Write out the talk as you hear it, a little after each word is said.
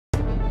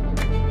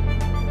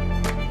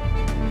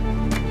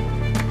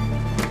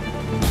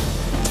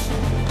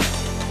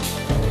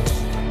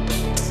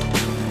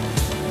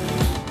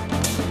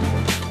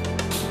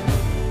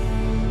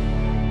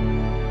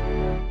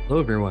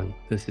everyone.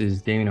 This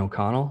is Damien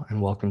O'Connell,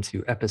 and welcome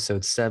to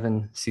Episode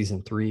 7,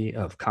 Season 3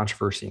 of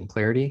Controversy and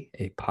Clarity,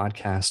 a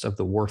podcast of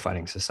the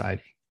Warfighting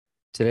Society.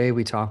 Today,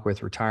 we talk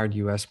with retired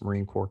U.S.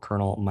 Marine Corps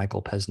Colonel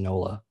Michael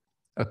Pesnola.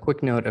 A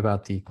quick note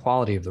about the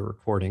quality of the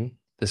recording.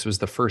 This was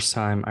the first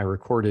time I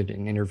recorded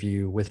an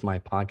interview with my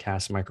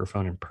podcast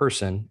microphone in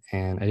person,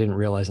 and I didn't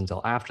realize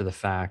until after the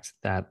fact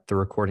that the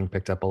recording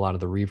picked up a lot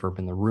of the reverb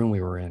in the room we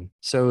were in.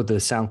 So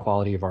the sound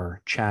quality of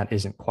our chat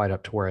isn't quite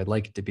up to where I'd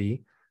like it to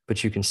be,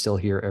 but you can still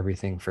hear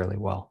everything fairly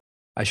well.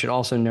 I should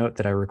also note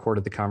that I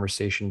recorded the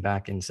conversation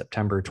back in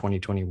September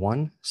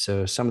 2021,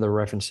 so some of the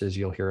references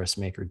you'll hear us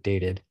make are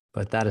dated.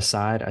 But that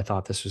aside, I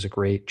thought this was a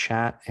great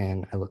chat,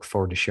 and I look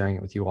forward to sharing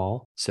it with you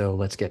all. So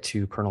let's get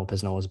to Colonel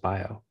Pesnola's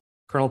bio.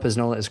 Colonel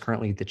Pesnola is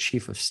currently the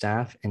Chief of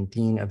Staff and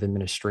Dean of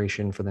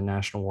Administration for the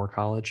National War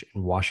College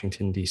in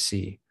Washington,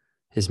 D.C.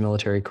 His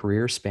military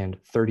career spanned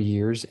 30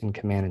 years in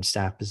command and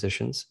staff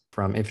positions,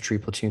 from infantry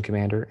platoon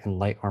commander and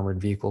light armored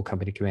vehicle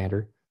company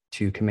commander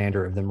to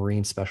commander of the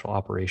Marine Special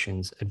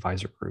Operations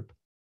Advisor Group.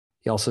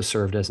 He also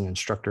served as an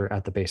instructor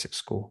at the basic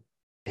school.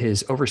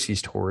 His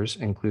overseas tours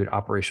include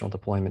operational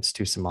deployments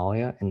to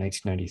Somalia in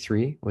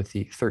 1993 with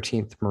the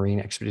 13th Marine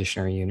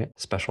Expeditionary Unit,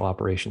 Special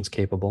Operations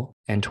Capable,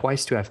 and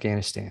twice to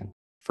Afghanistan,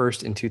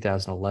 first in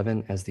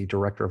 2011 as the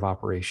Director of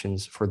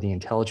Operations for the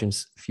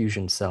Intelligence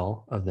Fusion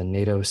Cell of the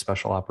NATO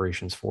Special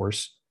Operations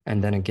Force,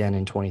 and then again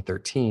in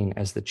 2013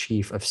 as the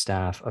Chief of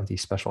Staff of the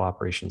Special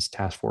Operations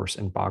Task Force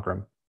in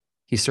Bagram.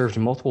 He served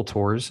multiple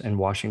tours in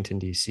Washington,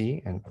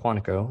 D.C. and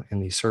Quantico in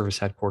the service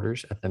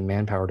headquarters at the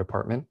Manpower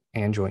Department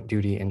and Joint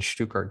Duty in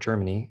Stuttgart,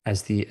 Germany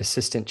as the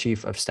Assistant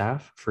Chief of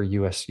Staff for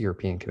U.S.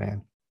 European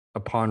Command.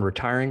 Upon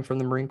retiring from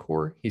the Marine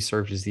Corps, he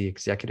served as the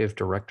Executive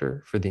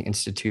Director for the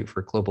Institute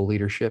for Global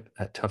Leadership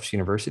at Tufts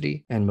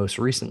University and most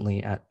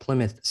recently at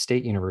Plymouth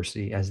State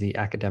University as the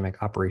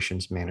Academic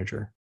Operations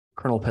Manager.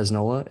 Colonel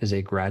Pesnola is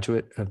a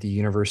graduate of the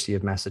University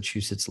of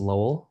Massachusetts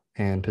Lowell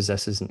and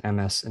possesses an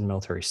MS in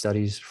Military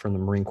Studies from the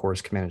Marine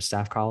Corps Command and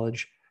Staff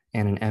College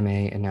and an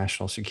MA in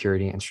National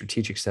Security and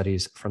Strategic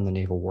Studies from the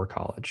Naval War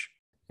College.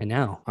 And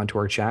now, onto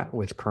our chat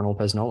with Colonel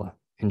Pesnola.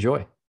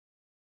 Enjoy.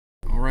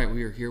 All right,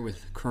 we are here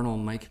with Colonel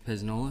Mike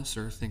Pesnola.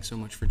 Sir, thanks so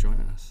much for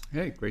joining us.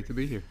 Hey, great to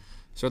be here.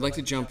 So I'd like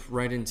to jump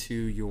right into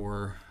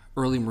your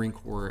early Marine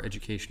Corps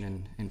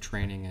education and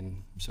training.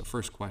 And so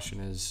first question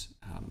is,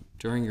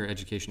 during your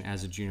education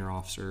as a junior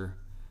officer,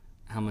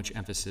 how much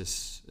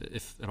emphasis,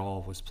 if at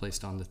all, was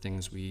placed on the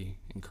things we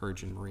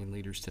encourage in Marine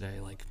leaders today,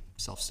 like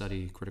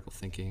self-study, critical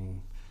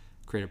thinking,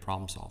 creative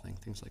problem solving,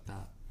 things like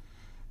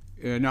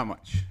that? Not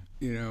much.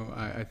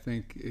 I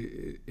think,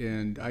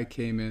 and I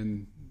came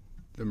in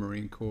the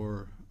Marine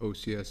Corps,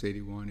 OCS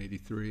 81,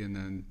 83, and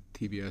then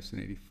TBS in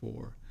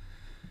 84.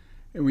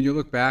 And when you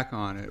look back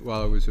on it,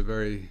 while it was a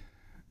very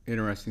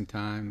interesting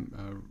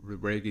time, the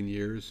Reagan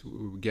years,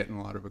 we were getting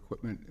a lot of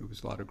equipment. It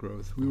was a lot of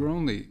growth. We were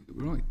only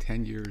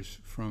 10 years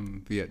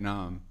from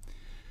Vietnam.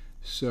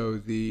 So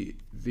the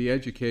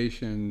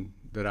education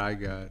that I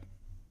got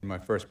in my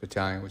first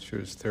battalion, which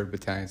was 3rd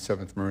Battalion,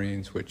 7th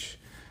Marines, which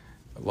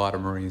a lot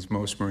of Marines,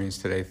 most Marines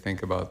today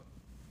think about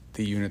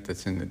the unit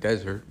that's in the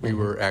desert. We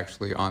were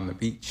actually on the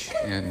beach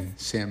in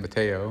San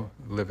Mateo,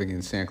 living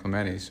in San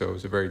Clemente, so it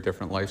was a very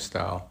different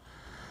lifestyle.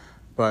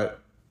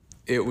 But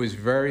it was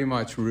very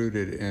much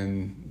rooted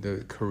in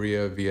the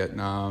Korea,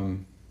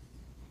 Vietnam,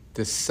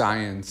 the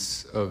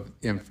science of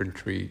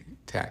infantry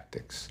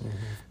tactics,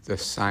 the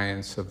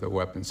science of the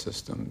weapon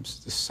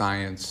systems, the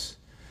science,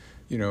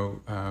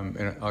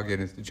 and I'll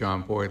get into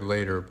John Boyd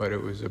later, but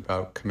it was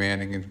about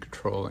commanding and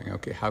controlling.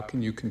 Okay, how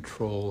can you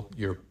control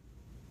your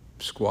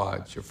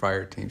squads, your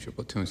fire teams, your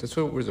platoons? That's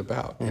what it was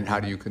about. And how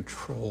do you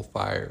control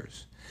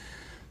fires?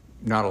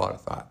 Not a lot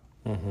of thought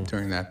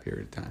during that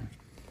period of time.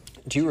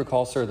 Do you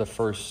recall, sir, the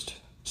first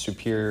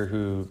superior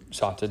who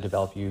sought to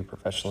develop you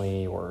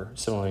professionally or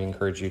similarly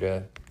encourage you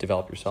to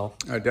develop yourself?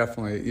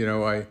 Definitely.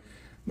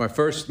 My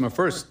first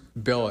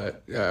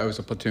billet, I was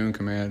a platoon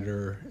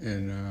commander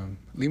in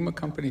Lima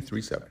Company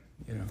 37.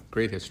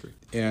 Great history.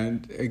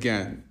 And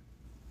again,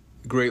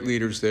 great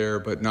leaders there,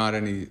 but not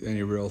any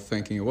real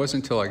thinking. It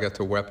wasn't until I got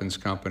to Weapons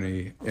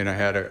Company and I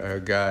had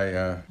a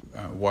guy,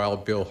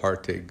 Wild Bill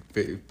Hartig,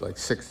 like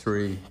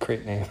 6'3".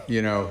 Great name.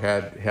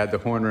 Had the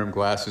horn rim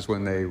glasses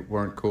when they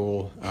weren't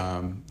cool.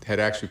 Had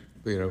actually,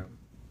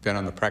 been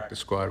on the practice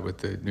squad with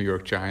the New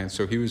York Giants.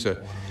 So he was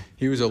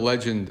a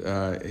legend,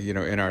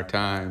 in our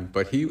time.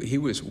 But he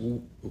was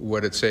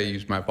what I'd say,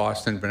 use my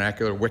Boston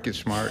vernacular, wicked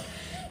smart.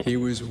 He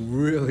was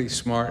really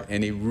smart,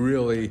 and he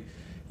really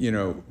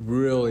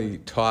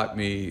taught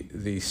me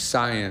the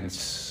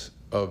science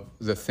of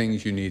the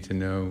things you need to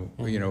know,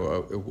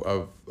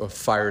 of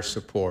fire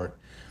support.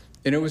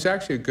 And it was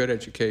actually a good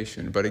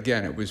education, but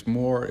again, it was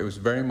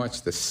very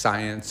much the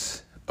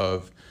science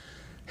of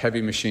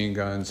heavy machine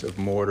guns, of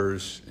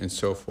mortars, and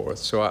so forth.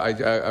 So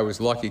I was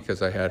lucky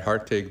because I had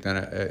Hartig,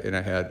 and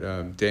I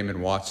had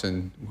Damon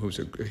Watson,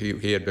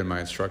 he had been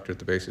my instructor at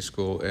the basic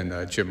school,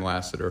 and Jim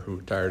Lassiter, who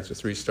retired as a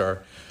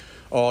 3-star.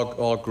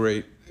 All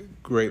great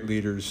great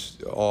leaders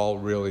all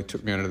really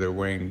took me under their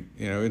wing.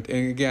 And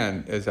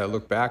again, as I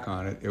look back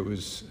on it, it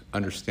was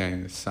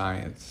understanding the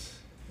science.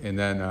 And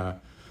then,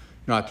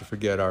 not to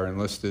forget our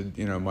enlisted,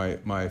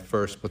 my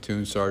first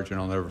platoon sergeant,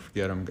 I'll never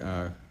forget him,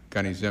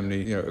 Gunny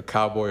Zimney, a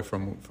cowboy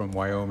from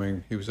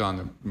Wyoming. He was on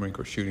the Marine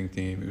Corps shooting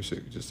team. He was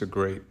just a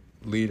great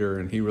leader,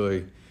 and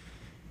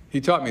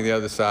he taught me the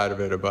other side of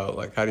it about,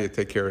 like, how do you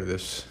take care of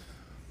this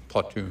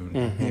platoon,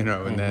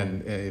 and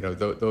then,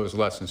 those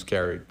lessons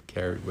carried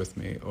with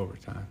me over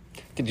time.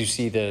 Did you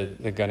see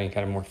the Gunny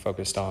kind of more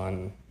focused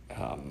on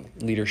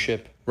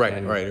leadership? Right.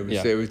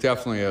 It was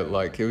definitely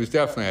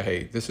a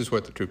hey, this is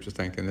what the troops are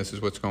thinking. This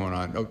is what's going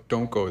on. No,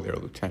 don't go there,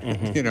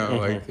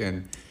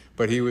 Lieutenant.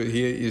 But he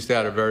used to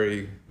have a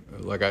very,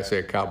 like I say,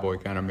 a cowboy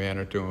kind of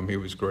manner to him. He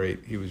was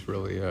great. He was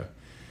really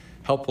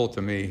helpful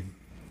to me,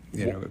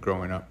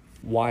 growing up.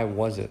 Why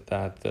was it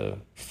that the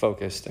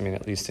focused,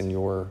 at least in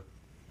your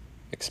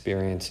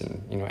experience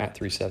and, at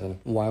 3-7,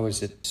 why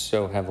was it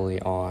so heavily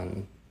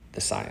on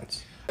the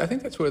science? I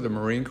think that's where the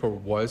Marine Corps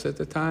was at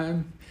the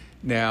time.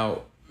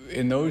 Now,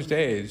 in those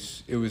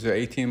days, it was an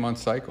 18-month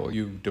cycle.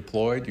 You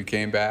deployed, you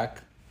came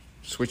back,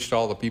 switched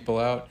all the people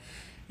out.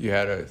 You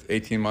had an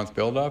 18-month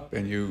buildup,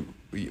 and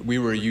we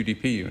were a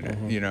UDP unit,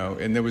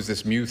 and there was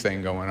this MU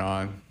thing going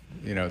on,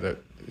 that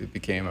it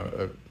became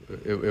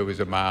it was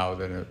a MAU,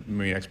 then a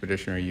Marine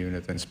Expeditionary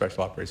Unit, then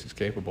Special Operations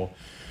Capable.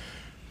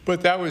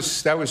 But that was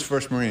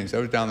 1st Marines. That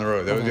was down the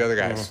road. That was the other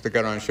guys that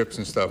got on ships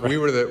and stuff. Right.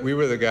 We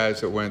were the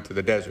guys that went to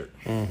the desert.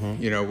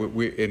 And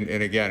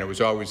again, it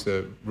was always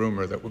the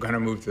rumor that we're going to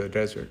move to the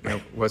desert.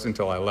 It wasn't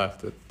until I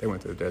left that they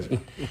went to the desert.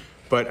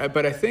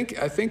 But I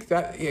think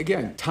that,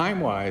 again,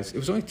 time-wise, it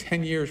was only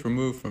 10 years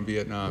removed from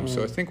Vietnam.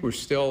 So I think we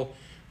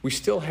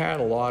still had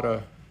a lot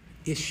of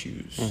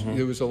issues.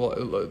 There was a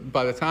lot.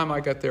 By the time I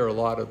got there, a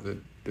lot of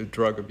the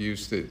drug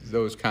abuse,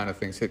 those kind of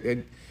things,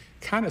 it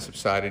kind of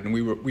subsided, and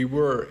we were,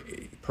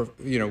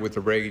 with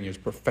the Reagan years,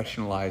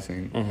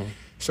 professionalizing.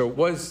 So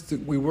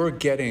we were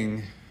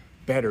getting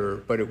better,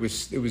 but it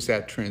was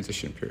that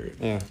transition period.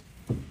 Yeah.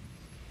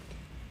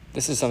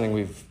 This is something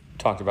we've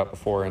talked about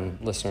before,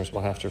 and listeners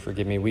will have to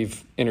forgive me.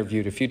 We've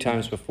interviewed a few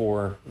times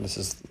before. This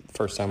is the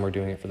first time we're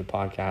doing it for the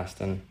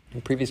podcast, and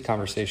in previous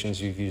conversations,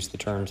 you've used the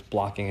terms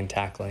blocking and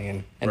tackling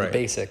and right. the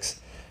basics.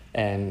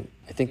 And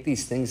I think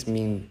these things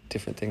mean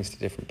different things to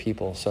different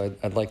people. So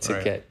I'd like to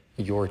right. get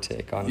your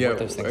take on what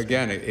those things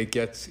again, mean. it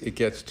gets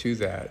to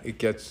that. It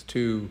gets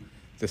to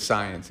the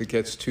science. It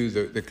gets to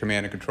the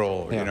command and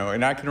control,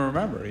 And I can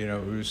remember,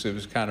 it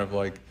was kind of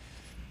like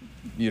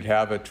you'd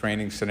have a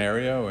training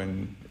scenario,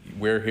 and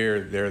we're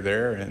here, they're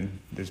there, and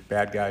there's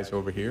bad guys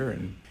over here,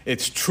 and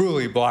it's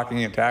truly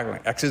blocking and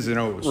tackling, X's and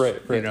O's,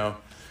 right.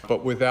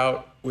 But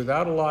without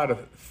a lot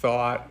of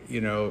thought,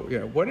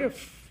 what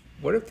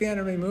if the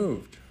enemy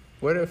moved?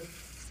 What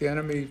if the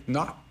enemy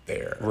not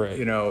there? Right.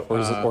 Or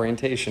is it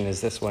orientation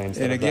is this way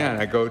instead and of again,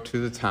 that? I go to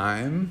the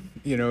time,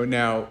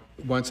 now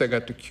once I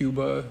got to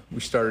Cuba, we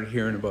started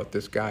hearing about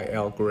this guy,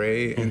 Al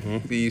Gray,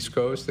 in the East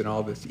Coast and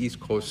all this East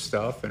Coast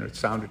stuff, and it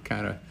sounded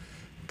kind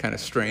of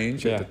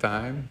strange at the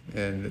time.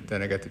 And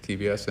then I got to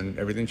TBS and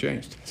everything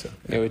changed. So,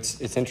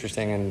 it's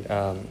interesting. And,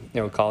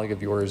 a colleague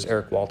of yours,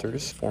 Eric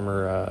Walters,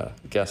 former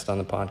guest on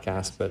the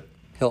podcast, but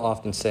he'll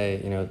often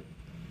say,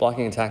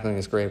 blocking and tackling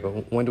is great,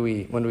 but when do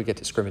we get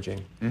to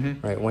scrimmaging,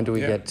 right? When do we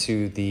get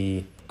to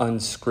the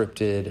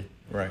unscripted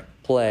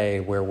play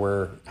where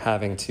we're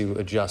having to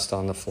adjust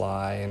on the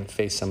fly and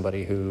face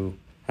somebody who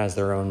has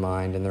their own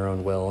mind and their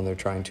own will, and they're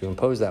trying to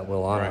impose that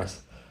will on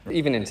us?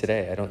 Even in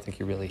today, I don't think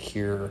you really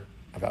hear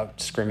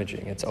about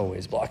scrimmaging. It's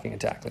always blocking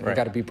and tackling. We've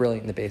got to be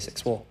brilliant in the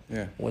basics. Well,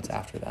 what's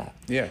after that?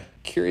 Yeah.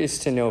 Curious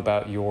to know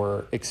about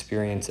your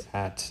experience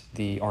at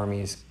the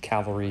Army's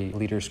Cavalry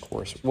Leaders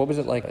Course. What was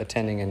it like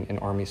attending an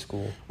Army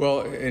school?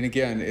 Well, and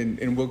again,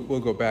 and we'll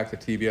go back to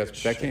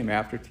TBS. That came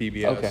after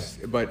TBS. Okay.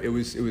 But it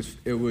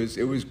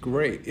was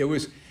great. It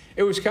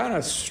was kind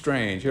of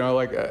strange,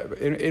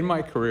 in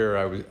my career,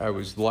 I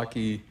was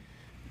lucky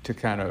to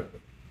kind of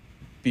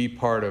be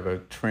part of a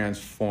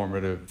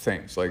transformative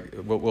things. Like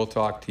we'll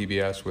talk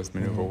TBS with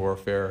maneuver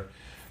warfare,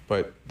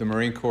 but the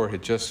Marine Corps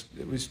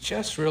was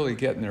just really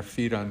getting their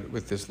feet on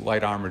with this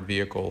light armored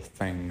vehicle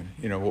thing.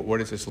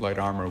 What is this light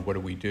armor? What do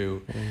we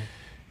do?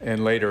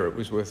 And later it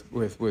was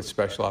with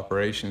special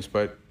operations,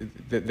 but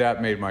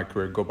that made my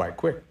career go by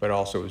quick, but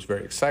also it was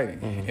very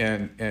exciting.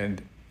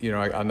 And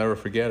I'll never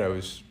forget, I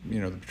was,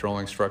 the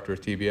patrolling instructor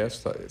at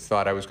TBS,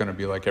 thought I was going to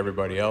be like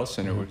everybody else,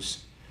 and it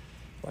was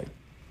like,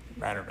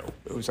 I don't know,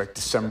 it was like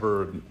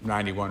December of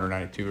 91 or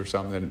 92 or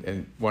something,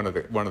 and one of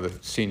the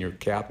senior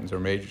captains or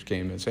majors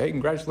came in and said, "Hey,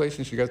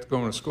 congratulations, you got to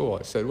go to school."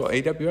 I said, "Well,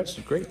 AWS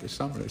is great this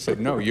summer." They said,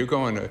 "No, you're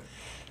going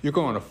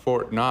to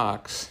Fort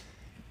Knox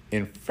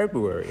in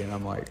February." And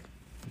I'm like,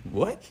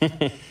 "What?"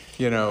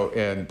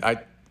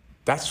 And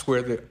that's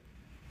where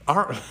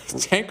our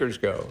tankers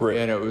go. Right.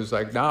 And it was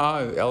like,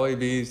 nah,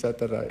 LAVs, da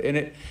da da.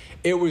 And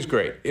it was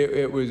great.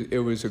 It was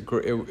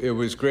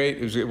great.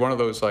 It was one of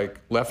those like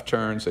left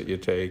turns that you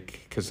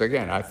take, because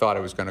again, I thought I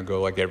was going to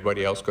go like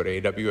everybody else, go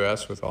to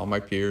AWS with all my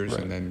peers,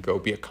 Right. and then go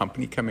be a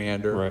company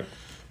commander. Right.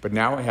 But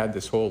now I had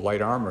this whole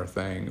light armor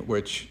thing,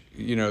 which,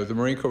 you know, the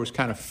Marine Corps was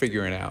kind of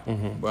figuring out.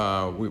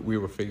 We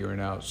were figuring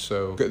out.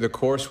 So the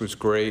course was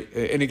great.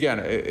 And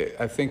again,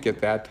 I think at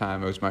that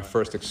time it was my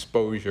first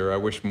exposure. I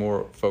wish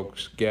more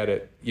folks get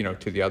it, you know,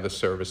 to the other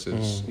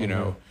services, you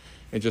know,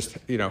 and just,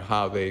 you know,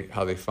 how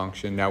they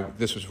function. Now,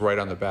 this was right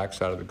on the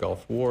backside of the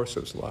Gulf War, so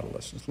there's a lot of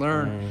lessons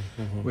learned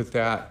with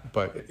that.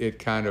 But it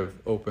kind of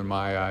opened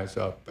my eyes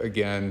up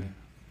again,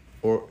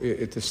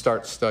 to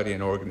start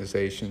studying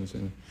organizations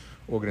and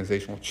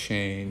organizational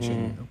change.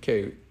 And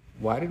okay,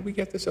 why did we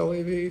get this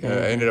LAV?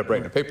 I ended up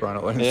writing a paper on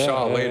it and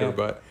saw it later,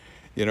 but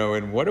you know,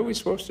 and what are we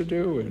supposed to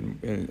do,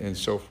 and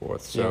so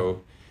forth.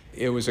 So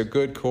it was a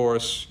good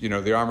course, you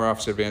know, the Armor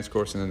Officer Advanced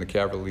course and then the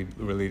Cavalry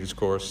Leaders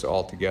course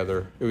all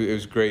together. It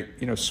was great,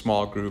 you know,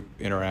 small group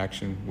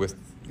interaction with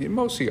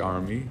mostly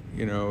Army,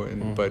 you know,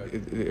 and but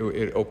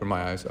it opened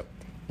my eyes up.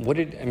 What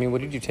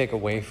did you take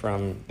away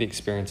from the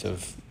experience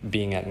of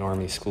being at an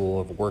Army school,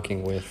 of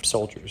working with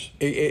soldiers?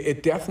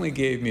 It definitely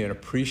gave me an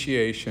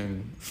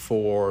appreciation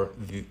for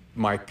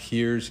my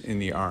peers in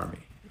the Army,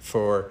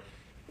 for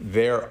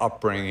their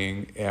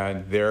upbringing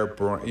and their,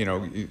 you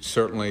know,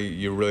 certainly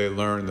you really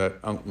learn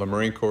that the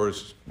Marine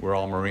Corps, we're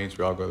all Marines,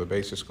 we all go to the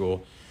basic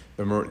school.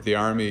 The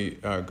Army,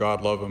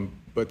 God love them,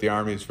 but the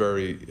Army is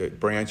very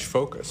branch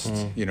focused,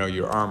 you know,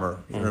 your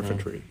armor, your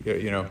infantry,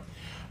 you know.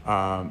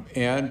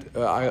 And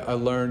I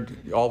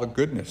learned all the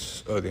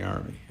goodness of the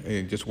Army,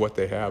 and just what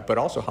they have, but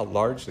also how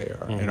large they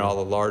are and all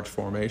the large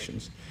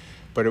formations.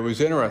 But it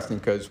was interesting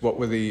because what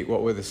were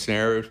the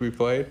scenarios we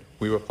played?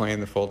 We were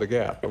playing the Fulda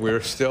Gap. We were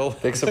still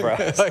Big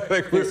surprise.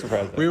 Big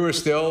surprise. We were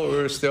still.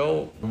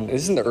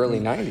 This is in the early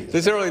 '90s.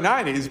 This is early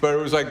 '90s, but it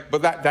was like,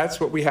 but that's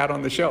what we had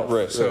on the shelf.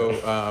 Right.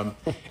 So,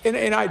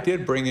 and I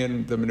did bring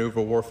in the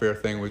maneuver warfare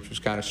thing, which was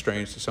kind of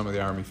strange to some of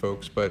the Army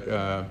folks, but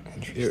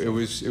it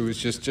was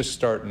just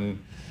starting.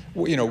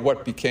 You know,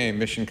 what became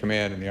mission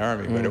command in the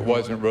Army, but it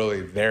wasn't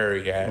really there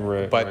yet.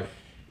 Right, but right.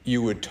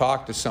 You would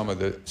talk to some of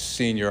the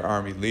senior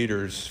Army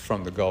leaders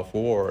from the Gulf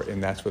War,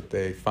 and that's what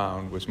they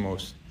found was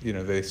most, you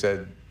know, they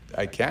said,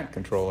 I can't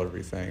control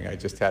everything. I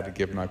just had to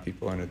give my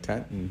people in a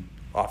tent and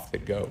off they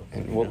go.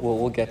 And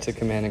we'll get to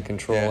command and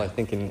control, I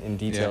think, in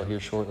detail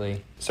here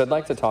shortly. So I'd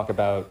like to talk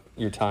about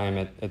your time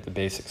at the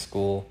basic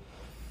school.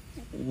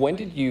 When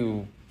did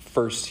you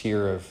first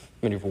hear of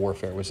maneuver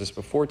warfare? Was this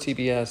before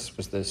TBS?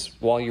 Was this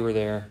while you were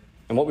there?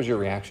 And what was your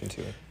reaction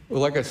to it?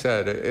 Well, like I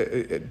said,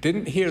 it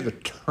didn't hear the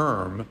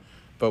term,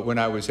 but when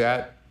I was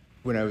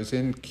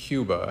in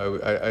Cuba,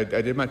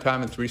 I did my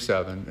time in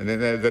 3-7, and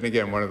then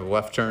again, one of the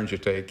left turns you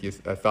take,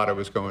 I thought I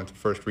was going to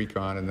First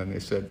Recon, and then they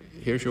said,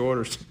 here's your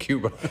orders to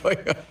Cuba.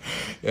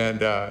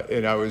 and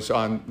I was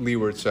on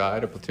leeward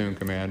side, a platoon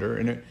commander,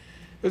 and it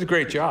was a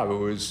great job. It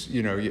was,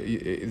 you know,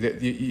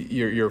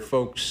 your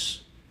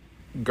folks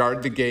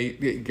guard the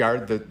gate,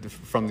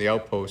 from the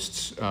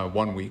outposts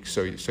 1 week,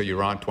 so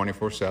you're on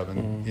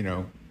 24/7, you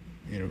know,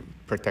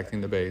 protecting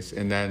the base,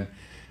 and then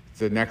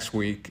the next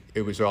week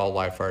it was all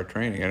live fire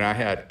training, and I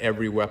had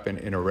every weapon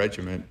in a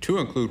regiment, to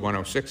include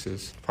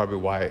 106s. Probably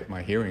why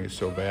my hearing is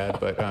so bad,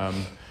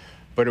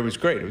 but it was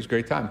great. It was a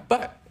great time.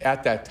 But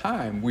at that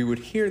time, we would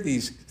hear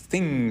these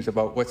things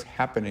about what's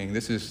happening.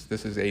 This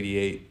is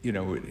 '88. You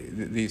know,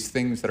 these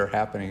things that are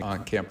happening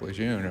on Camp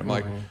Lejeune. I'm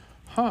like,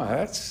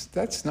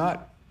 that's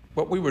not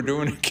what we were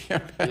doing at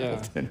Camp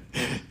Pendleton,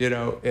 you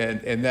know.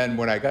 And then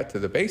when I got to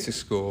the basic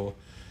school,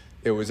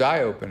 it was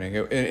eye-opening.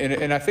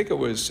 And I think it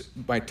was,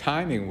 my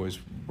timing was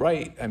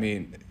right. I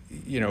mean,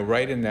 you know,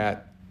 right in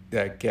that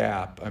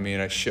gap. I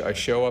mean, I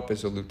show up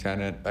as a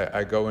lieutenant.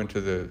 I go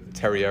into the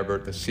Terry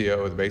Everett, the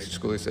CO of the basic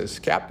school. He says,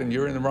 "Captain,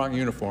 you're in the wrong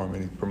uniform,"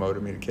 and he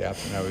promoted me to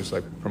captain. I was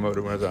like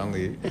promoted when I was on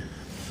leave.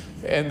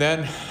 And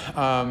then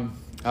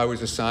I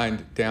was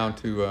assigned down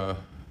to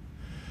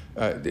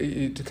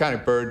kind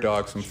of bird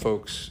dog some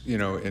folks, you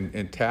know,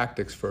 in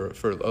tactics for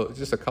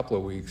just a couple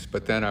of weeks.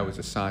 But then I was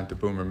assigned to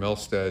Boomer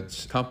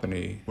Milstead's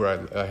company,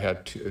 where I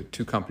had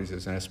two companies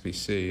as an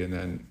SPC, and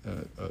then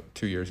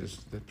 2 years as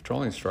the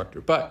patrolling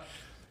instructor. But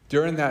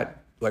during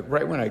that, like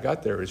right when I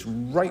got there, is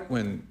right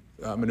when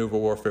Maneuver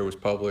Warfare was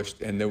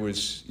published, and there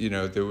was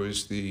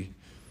the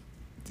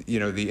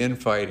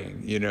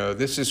infighting. You know,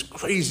 this is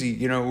crazy.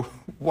 You know,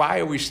 why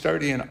are we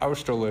studying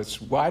Austerlitz?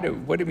 What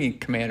do you mean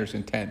commander's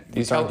intent?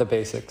 These aren't the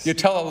basics. You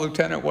tell a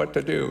lieutenant what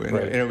to do, and,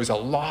 right. and it was a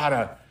lot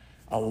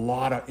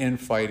of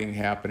infighting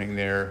happening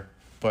there.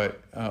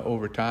 But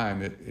over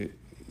time,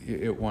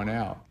 it won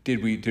out.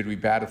 Did we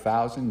bat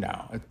 1,000?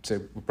 No, I'd say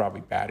we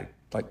probably batted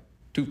like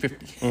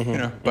 250. You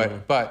know,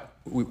 but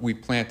we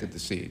planted the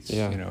seeds.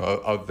 You know,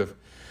 of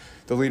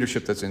the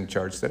leadership that's in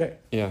charge today.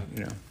 Yeah.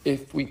 You know.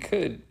 If we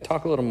could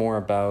talk a little more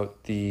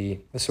about the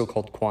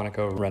so-called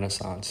Quantico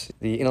Renaissance,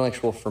 the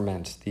intellectual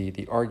ferment,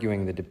 the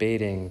arguing, the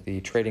debating,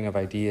 the trading of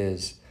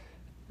ideas.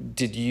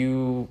 Did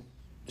you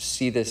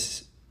see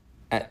this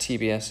at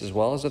TBS as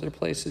well as other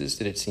places?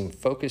 Did it seem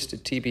focused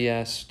at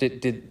TBS?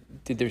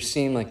 Did there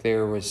seem like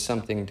there was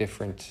something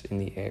different in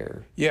the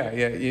air? Yeah.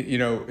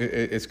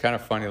 It's kind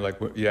of funny. Like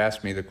you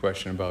asked me the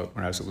question about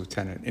when I was a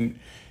lieutenant, and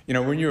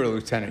when you're a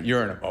lieutenant,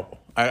 you're in a bubble.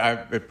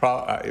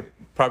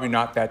 Probably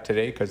not that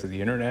today because of the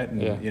internet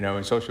and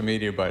and social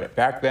media, but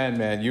back then,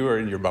 man, you were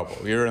in your bubble.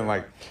 You're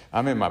in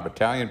I'm in my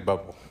battalion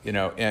bubble,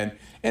 and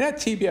at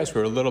TBS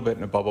we're a little bit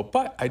in a bubble,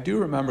 but I do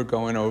remember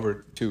going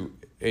over to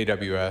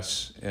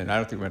AWS, and I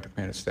don't think we went to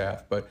command and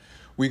staff, but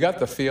we got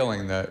the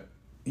feeling that,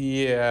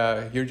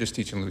 yeah, you're just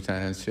teaching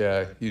lieutenants.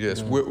 Yeah,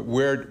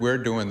 we're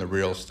doing the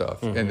real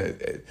stuff. And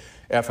the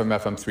FM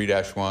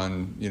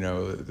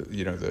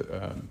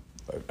 3-1,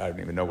 I don't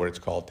even know what it's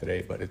called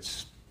today, but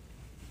it's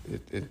or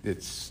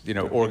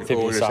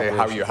to say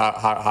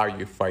how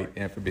you fight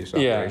amphibious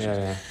operations.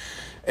 Yeah.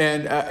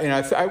 And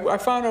I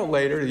found out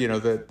later,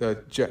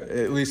 that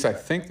at least I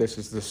think this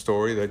is the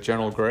story, that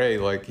General Gray,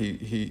 like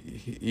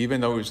he even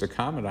though he was the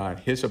commandant,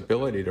 his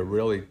ability to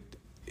really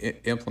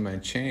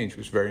implement change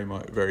was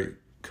very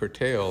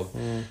curtailed.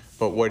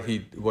 But what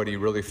he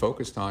really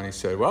focused on, he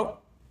said,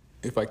 well,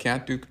 if I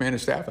can't do command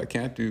and staff, I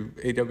can't do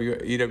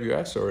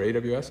EWS or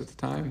AWS at the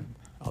time,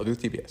 I'll do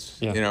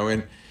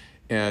TBS.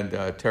 And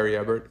Terry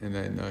Ebert and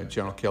then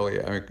Colonel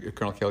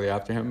Kelly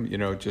after him,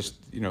 just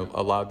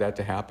allowed that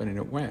to happen, and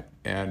it went.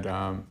 And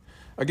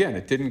again,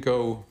 it didn't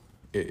go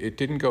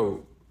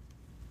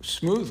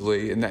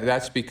smoothly, and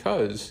that's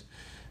because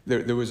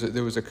there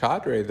was a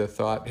cadre that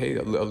thought, hey,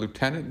 a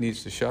lieutenant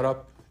needs to shut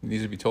up,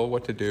 needs to be told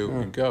what to do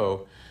and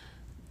go,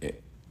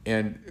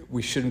 and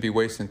we shouldn't be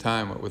wasting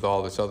time with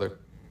all this other,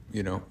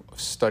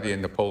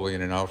 studying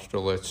Napoleon and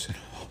Austerlitz and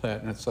all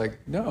that. And it's like,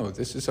 no,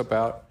 this is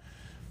about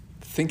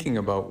thinking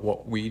about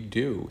what we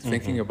do,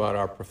 thinking about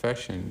our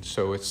profession.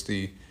 So it's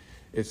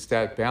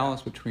that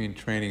balance between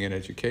training and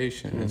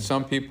education. And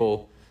some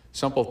people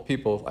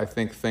I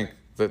think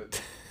that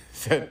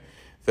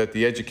that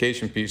the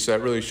education piece, that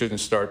really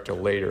shouldn't start till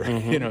later.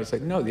 It's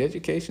like, no, the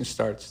education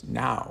starts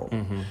now.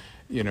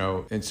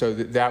 And so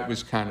that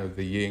was kind of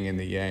the yin and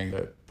the yang,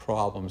 the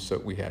problems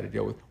that we had to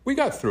deal with. We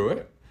got through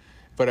it,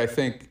 but I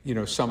think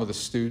some of the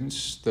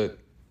students that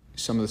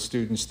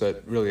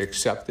really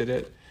accepted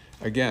it,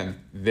 again,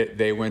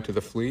 they went to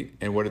the fleet,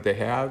 and what did they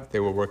have? They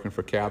were working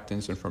for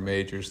captains and for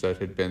majors that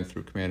had been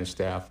through command and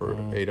staff or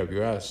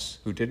AWS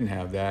who didn't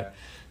have that.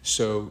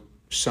 So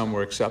some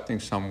were accepting,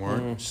 some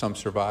weren't. Some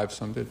survived,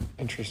 some didn't.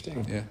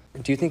 Interesting. Yeah.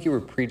 Do you think you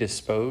were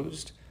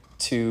predisposed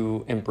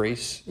to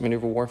embrace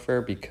maneuver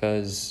warfare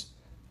because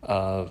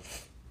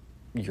of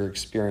your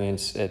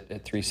experience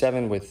at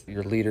 3-7 with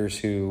your leaders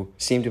who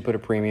seemed to put a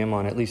premium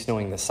on at least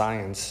knowing the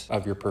science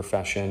of your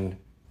profession?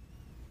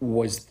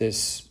 Was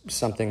this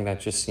something that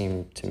just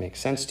seemed to make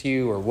sense to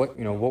you, or what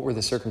were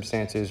the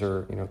circumstances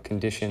or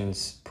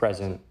conditions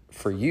present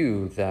for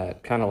you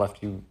that kind of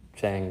left you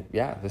saying,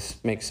 yeah,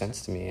 this makes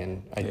sense to me,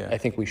 and I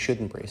think we should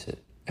embrace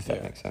it, if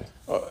that makes sense?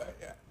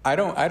 I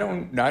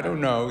don't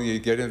know. You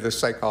get into the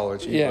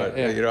psychology, but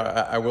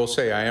I will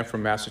say I am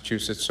from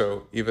Massachusetts,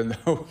 so even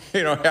though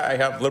I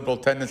have liberal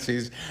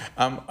tendencies,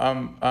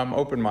 I'm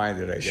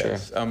open-minded. I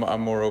guess I'm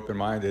more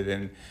open-minded,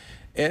 and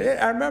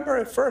I remember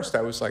at first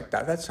I was like,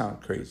 that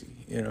sounds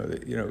crazy.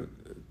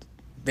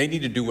 They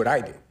need to do what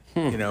I did.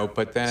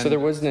 But then. So there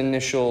was an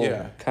initial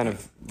kind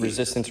of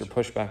resistance or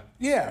pushback.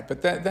 Yeah,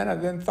 but then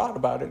I thought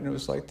about it, and it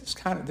was like,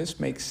 this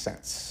makes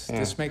sense. Yeah.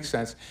 This makes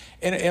sense,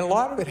 and a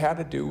lot of it had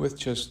to do with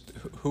just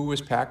who was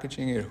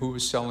packaging it, who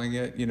was selling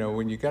it.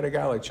 When you got a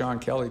guy like John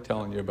Kelly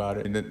telling you about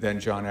it, and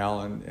then John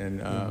Allen,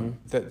 and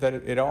that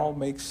it all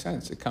makes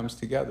sense. It comes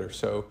together.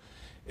 So.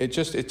 It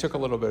took a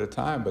little bit of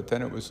time, but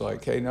then it was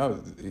like, hey,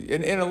 no,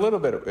 and a little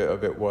bit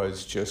of it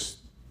was just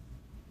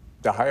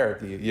the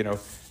hierarchy.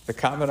 The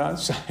commandant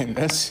signed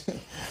this,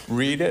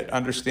 read it,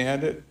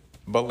 understand it,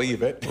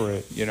 believe it,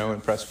 right.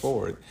 And press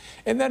forward.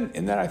 And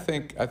then I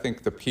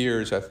think the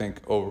peers,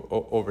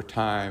 over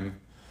time,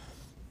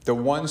 the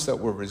ones that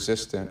were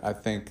resistant, I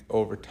think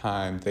over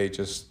time they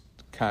just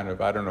kind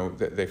of, I don't know,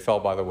 they fell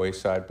by the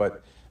wayside.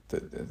 But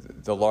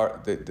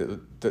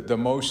the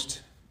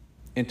most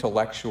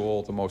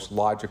intellectual, the most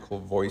logical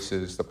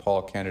voices, the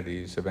Paul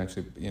Kennedys,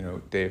 eventually,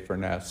 Dave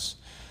Furness,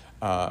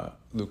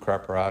 Lou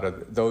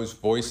Craparata, those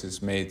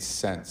voices made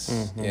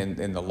sense,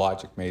 and the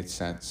logic made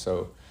sense.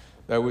 So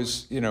that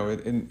was, and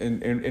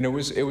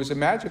it was a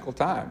magical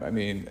time. I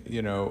mean,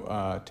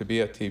 to be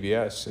at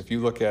TBS, if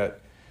you look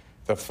at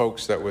the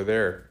folks that were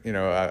there,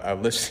 I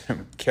listed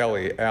them: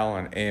 Kelly,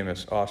 Allen,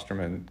 Amos,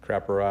 Osterman,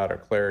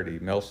 Craparata, Clarity,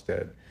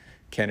 Milstead,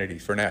 Kennedy,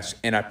 Furness,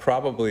 and I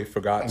probably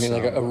forgot some.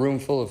 Like a room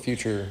full of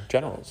future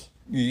generals.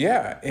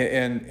 Yeah,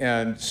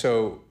 and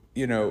so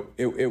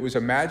it was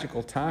a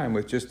magical time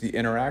with just the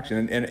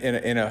interaction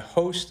and a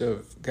host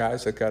of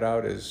guys that got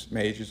out as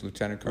majors,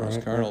 lieutenant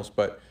colonels, colonels,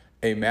 but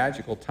a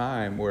magical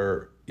time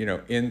where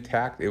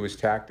it was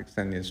tactics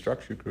and the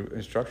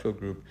instructional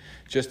group,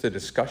 just the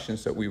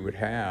discussions that we would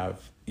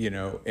have,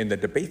 and the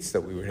debates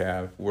that we would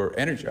have were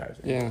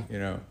energizing.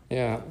 Yeah.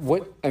 Yeah.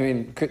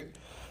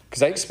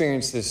 Because I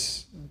experienced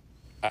this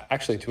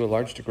actually, to a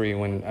large degree,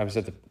 when I was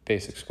at the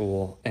basic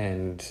school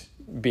and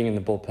being in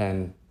the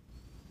bullpen,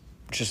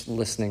 just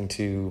listening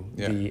to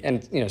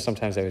and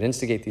sometimes I would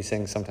instigate these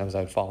things, sometimes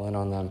I would fall in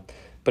on them,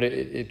 but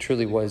it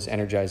truly was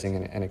energizing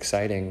and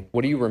exciting.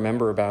 What do you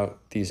remember about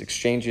these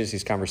exchanges,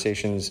 these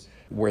conversations,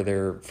 where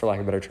they're, for lack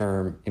of a better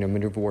term,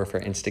 maneuver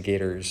warfare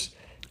instigators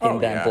in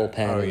that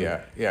bullpen? Oh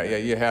yeah.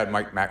 You had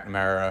Mike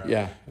McNamara.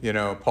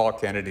 Yeah. Paul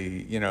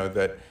Kennedy.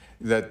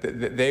 That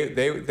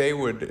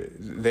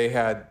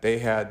they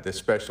had the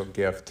special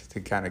gift to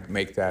kind of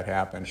make that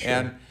happen. Sure.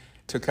 And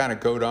to kind of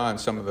goad on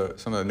some of the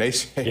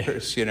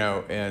naysayers,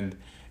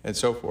 and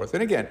so forth.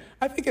 And again,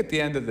 I think at the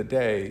end of the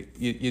day,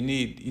 you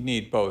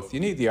need both.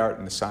 You need the art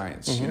and the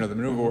science. Mm-hmm. The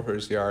maneuver warfare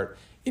is the art.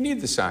 You need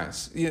the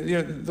science.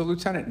 The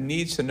lieutenant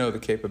needs to know the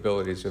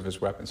capabilities of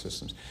his weapon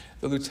systems.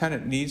 The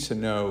lieutenant needs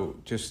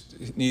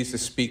to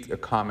speak a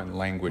common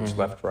language, mm-hmm.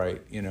 left,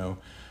 right,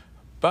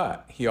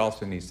 But he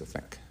also needs to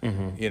think,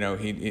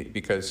 mm-hmm.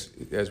 Because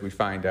as we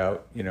find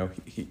out,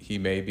 he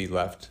may be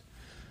left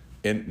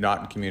not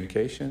in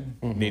communication,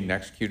 mm-hmm. need to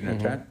execute an mm-hmm.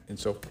 intent, and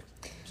so forth.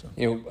 So.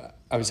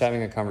 I was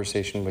having a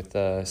conversation with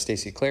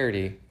Stacey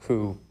Clarity,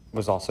 who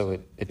was also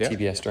at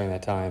TBS during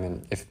that time,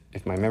 and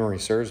if my memory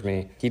serves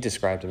me, he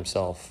described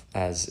himself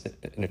as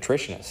an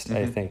attritionist, mm-hmm.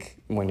 I think,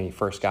 when he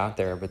first got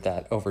there, but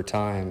that over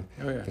time,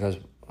 because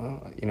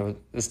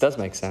this does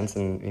make sense,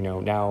 and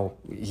now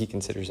he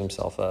considers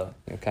himself a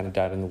kind of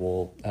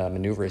dyed-in-the-wool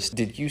maneuverist.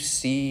 Did you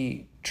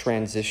see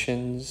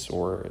transitions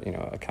or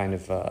a kind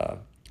of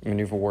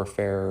maneuver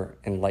warfare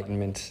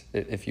enlightenment,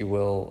 if you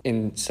will,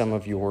 in some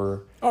of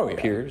your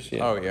peers?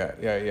 Yeah. Oh yeah.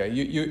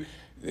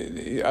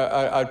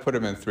 I'd put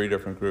them in three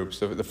different groups.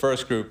 The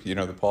first group,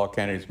 the Paul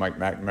Kennedys, Mike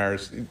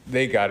McNamara's,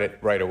 they got it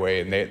right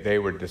away, and they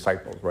were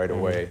disciples right mm-hmm.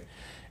 away.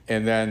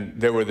 And then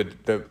there were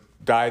the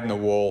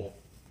dyed-in-the-wool,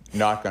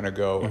 not going to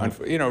go.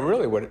 Mm-hmm.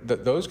 Really,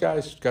 those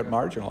guys got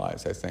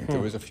marginalized, I think. There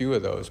was a few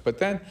of those. But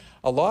then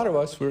a lot of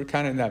us were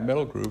kind of in that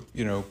middle group,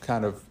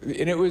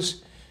 and it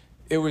was,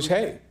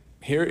 hey,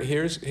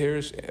 here's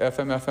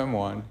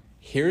FMFM1,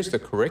 here's the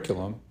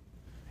curriculum,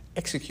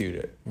 execute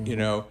it,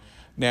 mm-hmm.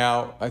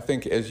 Now, I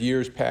think as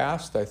years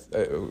passed,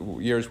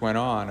 years went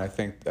on, I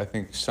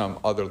think some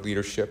other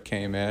leadership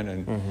came in,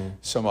 and mm-hmm.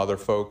 some other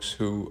folks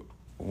who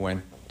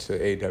went to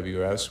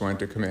AWS, went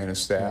to command and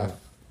staff,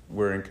 mm-hmm.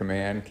 were in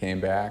command, came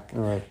back,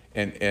 right.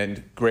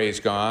 and Gray's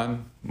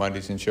gone,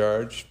 Mundy's in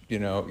charge, that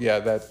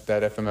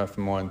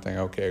FMFM1 thing,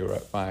 okay, right,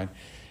 fine.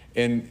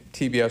 And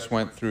TBS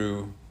went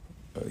through,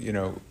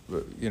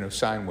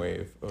 sine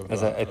wave.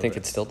 As I think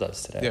it still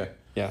does today.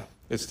 Yeah,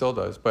 it still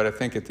does. But I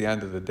think at the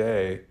end of the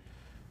day,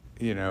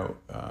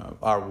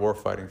 our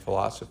warfighting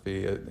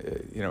philosophy,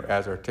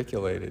 as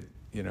articulated,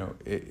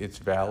 it's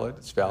valid.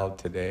 It's valid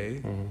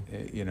today,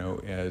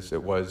 mm-hmm. As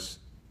it was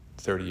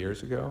 30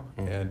 years ago,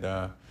 mm-hmm.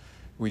 and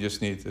we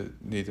just need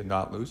to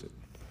not lose it.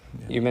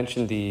 Yeah. You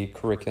mentioned the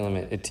curriculum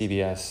at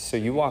TBS. So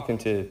you walk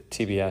into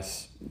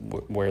TBS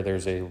where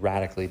there's a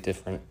radically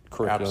different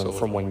curriculum Absolutely.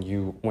 From when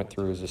you went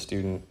through as a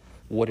student.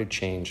 What had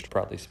changed,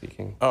 broadly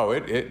speaking? Oh,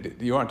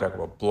 you want to talk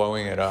about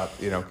blowing it up?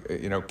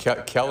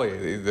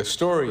 Kelly. The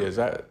story is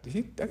that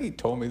he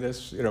told me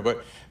this,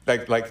 but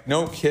like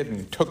no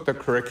kidding, took the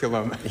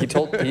curriculum. He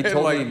told me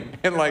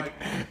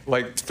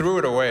and threw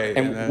it away.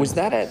 And was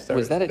that at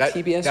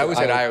TBS? That was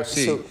at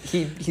IOC. So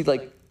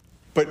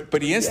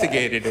But he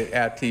instigated it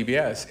at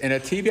TBS, and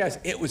at TBS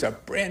it was a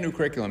brand new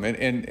curriculum,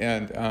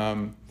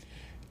 and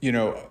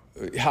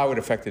how it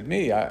affected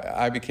me.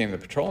 I became the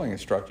patrolling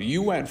instructor.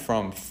 You went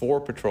from 4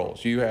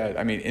 patrols. You had,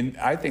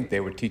 I think they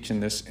were teaching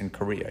this in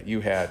Korea.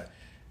 You had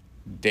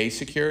day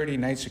security,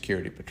 night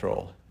security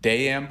patrol,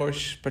 day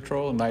ambush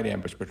patrol, night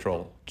ambush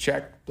patrol.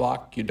 Check,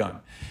 block, you're done.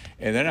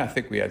 And then I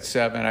think we had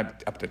 7,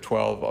 up to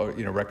 12,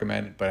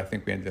 recommended, but I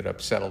think we ended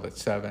up settled at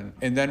 7.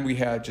 And then we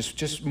had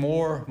just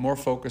more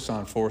focus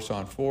on force.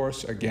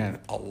 Again,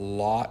 a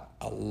lot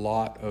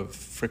of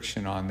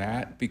friction on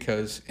that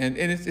because, and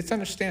it's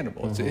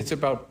understandable. Mm-hmm. It's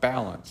about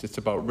balance. It's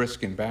about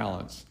risk and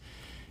balance.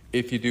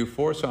 If you do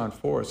force on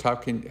force, how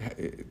can,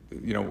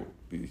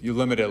 you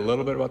limit it a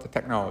little bit about the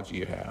technology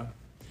you have.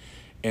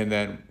 And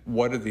then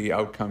what are the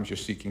outcomes you're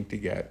seeking to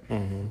get?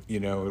 Mm-hmm.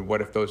 And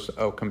what if those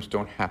outcomes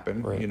don't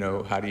happen? Right.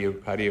 How do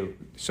you,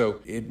 so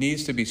it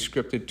needs to be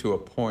scripted to a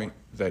point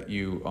that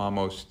you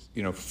almost,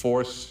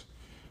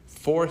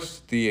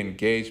 force the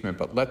engagement,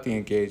 but let the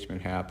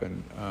engagement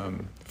happen,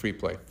 free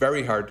play.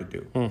 Very hard to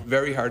do,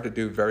 very hard to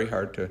do, very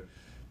hard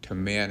to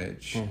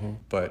manage. Mm-hmm.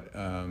 But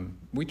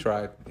we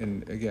tried,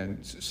 and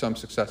again, some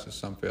successes,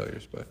 some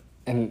failures, but.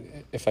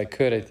 And if I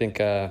could, I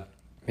think,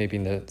 maybe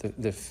in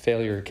the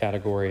failure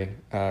category,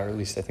 or at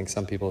least I think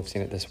some people have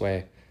seen it this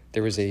way,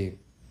 there was a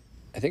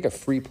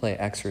free play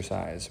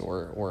exercise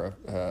or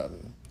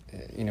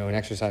an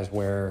exercise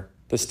where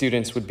the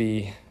students would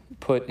be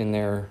put in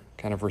their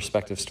kind of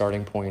respective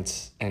starting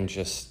points and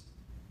just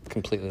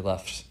completely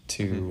left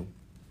to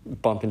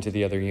bump into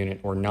the other unit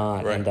or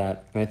not. Right. And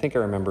I think I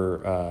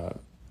remember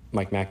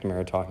Mike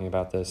McNamara talking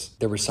about this.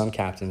 There were some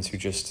captains who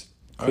just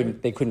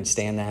couldn't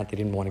stand that. They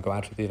didn't want to go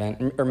out to the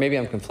event. Or maybe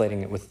I'm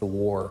conflating it with the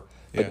war.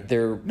 But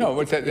they're no,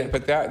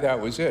 but that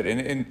was it,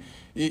 and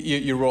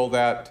you roll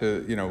that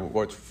to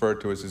what's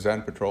referred to as the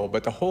Zen Patrol.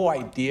 But the whole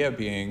idea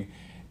being,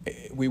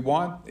 we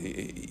want,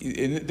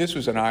 and this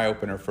was an eye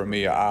opener for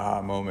me, an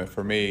aha moment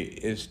for me,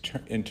 is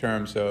in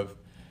terms of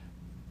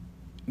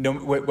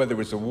whether it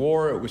was the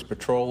war, it was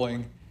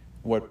patrolling.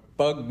 What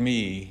bugged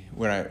me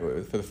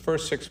for the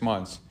first 6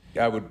 months,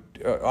 I would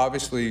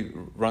obviously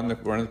run the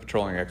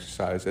patrolling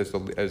exercise as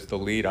the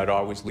lead. I'd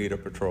always lead a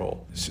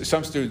patrol.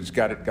 Some students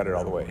got it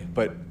all the way,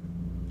 but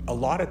a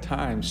lot of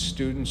times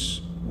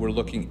students were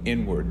looking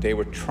inward. They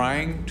were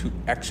trying to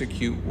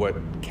execute what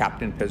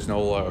Captain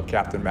Pesnola or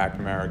Captain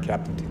McNamara or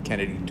Captain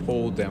Kennedy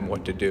told them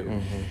what to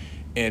do,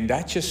 and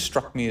that just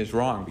struck me as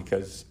wrong,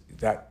 because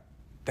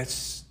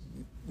that's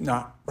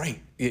not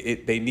right.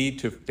 They need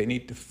to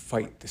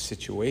fight the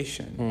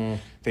situation.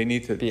 They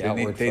need to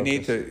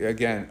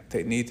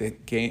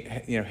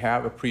gain,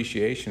 have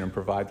appreciation and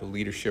provide the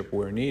leadership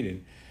where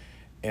needed,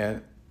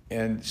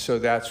 and so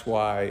that's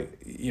why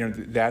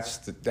that's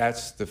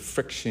the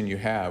friction you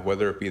have,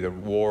 whether it be the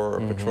war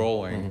or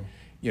patrolling.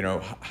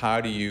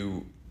 How do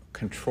you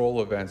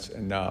control events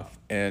enough?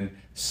 And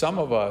some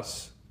of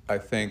us, I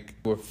think,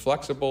 were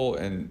flexible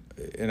and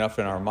enough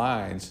in our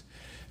minds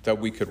that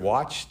we could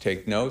watch,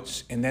 take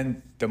notes, and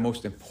then the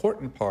most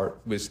important part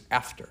was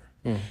after.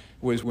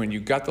 Was when you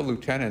got the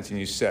lieutenants and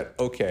you said,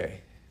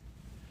 okay,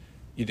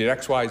 you did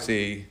X, Y,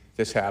 Z,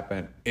 this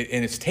happened,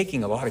 and it's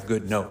taking a lot of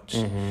good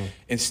notes.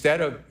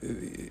 Instead of,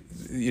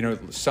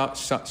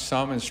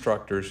 some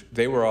instructors,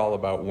 they were all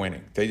about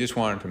winning. They just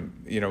wanted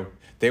to,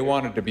 they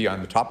wanted to be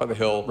on the top of the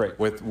hill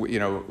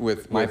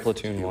with my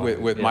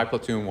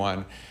platoon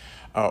one,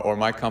 or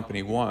my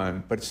company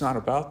one. But it's not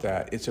about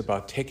that. It's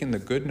about taking the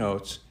good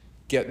notes,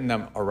 getting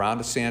them around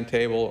a sand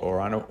table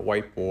or on a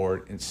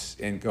whiteboard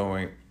and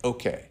going,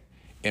 okay,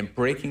 and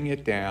breaking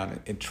it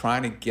down and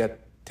trying to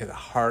get to the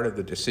heart of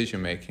the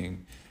decision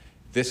making.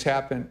 This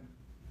happened,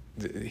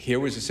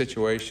 here was the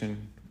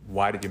situation,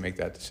 why did you make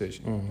that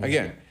decision?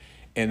 Again,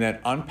 and then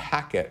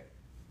unpack it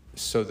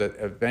so that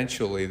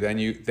eventually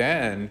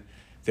then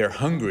they're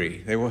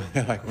hungry. They're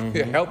like,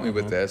 help me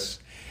with this.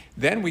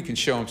 Then we can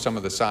show them some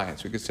of the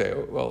science. We could say,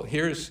 oh, well,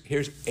 here's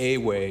a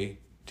way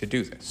to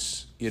do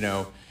this,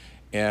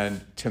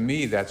 And to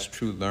me, that's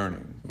true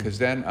learning, because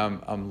then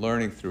I'm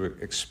learning through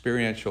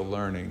experiential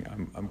learning.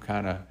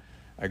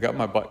 I got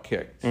my butt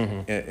kicked,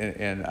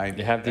 and I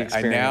have the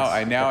experience.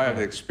 I now have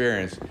the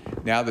experience.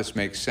 Now this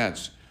makes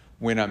sense.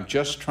 When I'm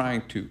just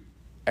trying to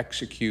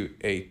execute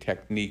a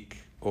technique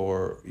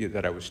or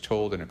that I was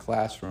told in a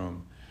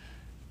classroom,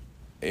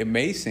 it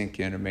may sink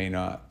in, it may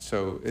not.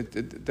 So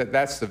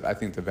that's I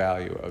think the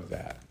value of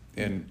that.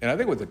 And I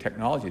think with the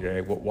technology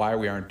today, why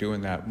we aren't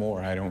doing that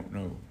more, I don't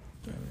know.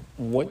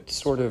 What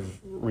sort of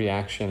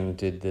reaction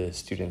did the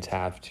students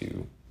have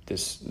to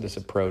this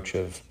approach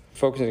of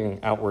focusing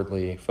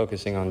outwardly,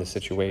 focusing on the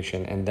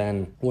situation, and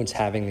then once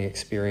having the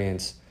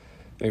experience,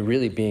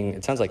 really being,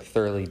 it sounds like,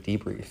 thoroughly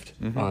debriefed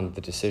on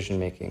the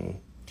decision-making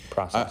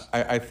process?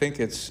 I think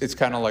it's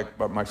kind of like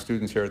my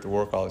students here at the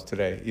War College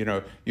today.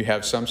 You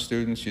have some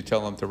students, you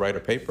tell them to write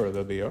a paper,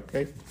 they'll be,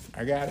 okay,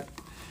 I got it.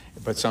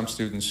 But some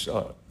students,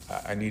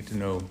 I need to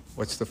know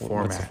what's the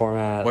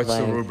format, what's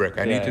the rubric.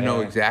 I need to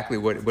know exactly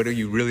what are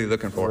you really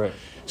looking for. Right.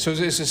 So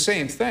it's the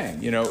same thing.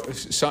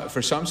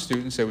 For some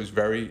students it was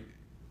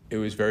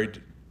very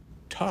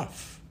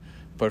tough,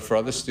 but for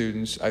other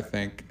students, I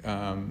think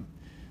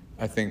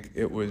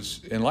it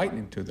was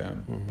enlightening to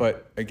them.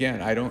 But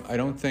again, I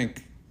don't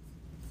think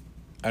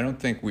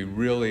we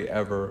really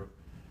ever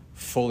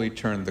fully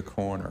turned the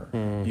corner,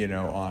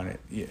 on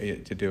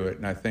it to do it.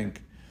 And I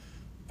think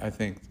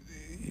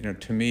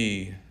to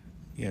me,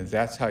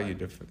 that's how you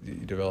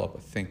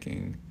develop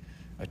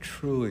a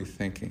truly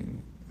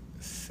thinking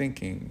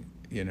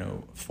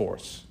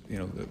force,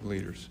 the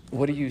leaders.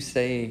 What do you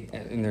say,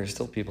 and there's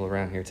still people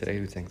around here today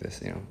who think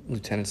this,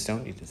 lieutenants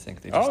don't need to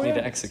think, they just need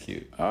to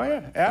execute. Oh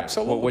yeah,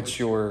 absolutely. What's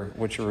your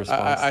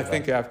response I to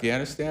think that?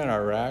 Afghanistan,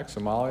 Iraq,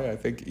 Somalia, I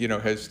think,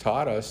 has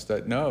taught us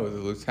that no, the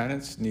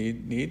lieutenants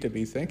need to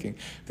be thinking.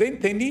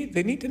 They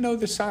need to know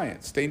the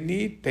science. They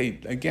need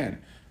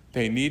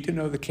to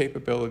know the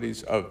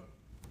capabilities of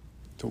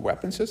the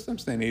weapon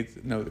systems. They need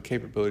to know the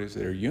capabilities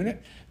of their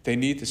unit. They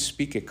need to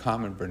speak a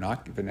common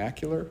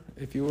vernacular,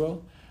 if you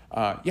will.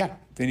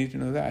 They need to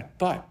know that.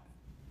 But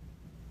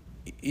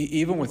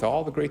even with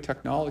all the great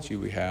technology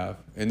we have,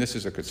 and this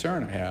is a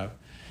concern I have,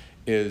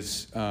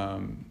 is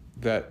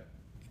that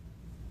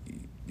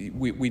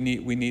we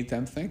need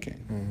them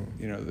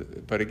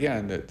thinking. But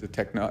again, the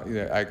technology.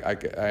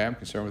 I am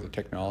concerned with the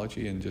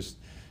technology and just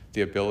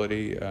the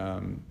ability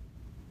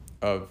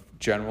of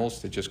generals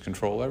to just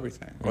control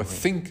everything or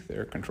think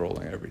they're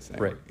controlling everything.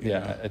 Right.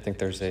 I think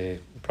there's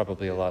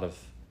probably a lot of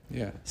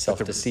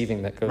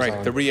self-deceiving that goes on.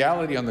 Right. The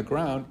reality on the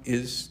ground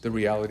is the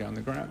reality on the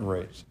ground.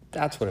 Right.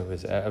 That's what it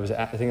was.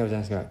 I think I was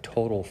asking about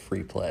total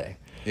free play.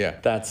 Yeah.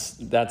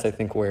 That's I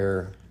think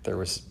where there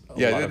was a lot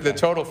Yeah, of the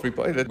total free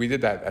play. We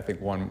did that, I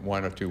think, one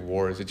or two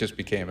wars. It just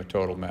became a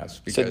total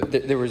mess. So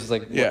Because, there was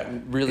like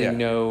really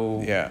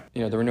no, Yeah.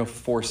 there were no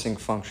forcing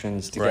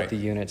functions to Right. get the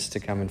units to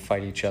come and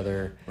fight each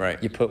other.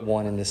 Right. You put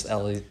one in this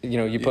LZ,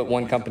 you put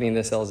one company in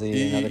this LZ,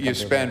 another company. you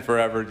spend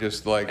forever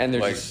just like, And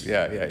they're like just,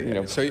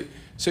 yeah.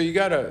 So you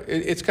gotta.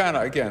 It's kind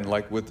of, again,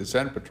 like with the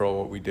Zen Patrol.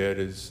 What we did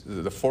is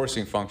the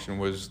forcing function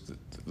was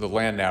the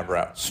land nav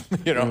routes.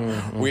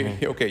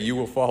 You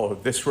will follow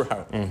this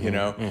route.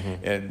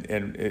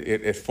 And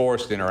it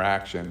forced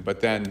interaction. But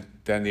then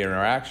the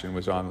interaction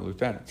was on the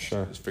lieutenants.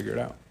 Sure. Just figure it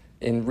out.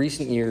 In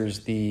recent years,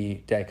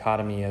 the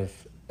dichotomy of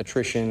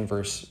attrition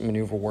versus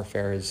maneuver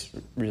warfare has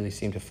really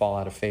seemed to fall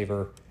out of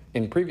favor.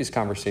 In previous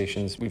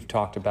conversations, we've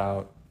talked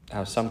about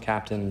how some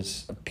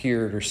captains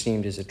appeared or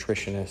seemed as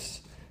attritionists.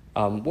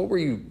 What were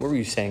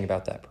you saying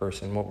about that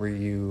person? What were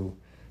you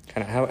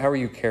how were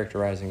you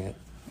characterizing it?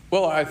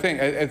 Well, I think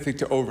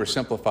to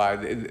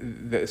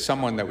oversimplify,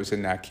 someone that was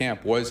in that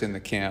camp was in the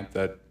camp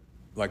that,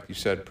 like you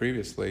said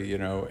previously,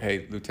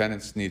 hey,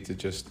 lieutenants need to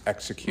just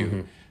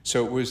execute.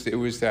 So it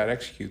was that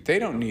execute. They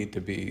don't need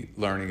to be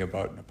learning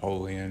about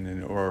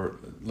Napoleon or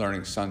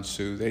learning Sun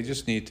Tzu. They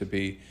just need to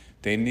be.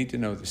 They need to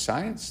know the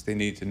science. They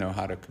need to know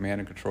how to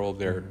command and control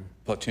their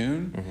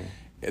platoon.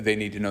 They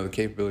need to know the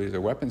capability of their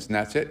weapons, and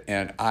that's it.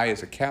 And I,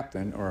 as a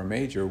captain or a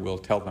major, will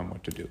tell them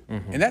what to do.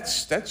 And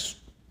that's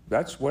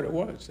what it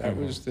was. That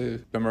was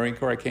the Marine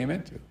Corps I came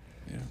into.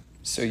 Yeah.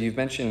 So you've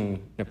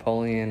mentioned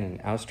Napoleon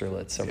and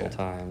Austerlitz several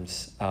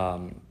times.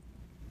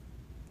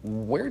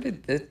 Where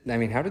did this,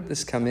 how did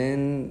this come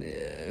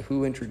in?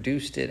 Who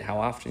introduced it? How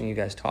often are you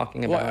guys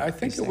talking about it? Well, I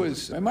think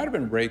it might have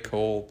been Ray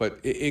Cole, but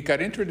it got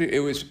introduced.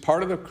 It was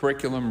part of the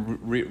curriculum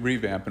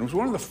revamp, and it was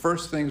one of the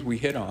first things we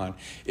hit on.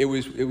 It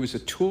was a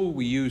tool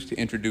we used to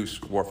introduce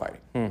warfighting.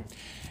 And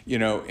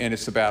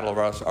it's the Battle of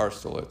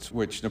Austerlitz,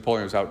 which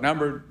Napoleon was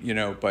outnumbered,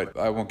 but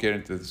I won't get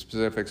into the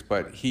specifics,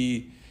 but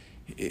we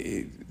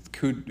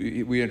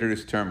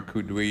introduced the term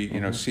coup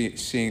d'oeil,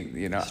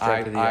 seeing,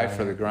 eye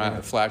for the ground,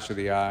 the flash of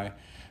the eye.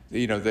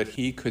 That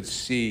he could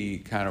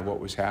see kind of what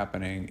was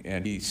happening,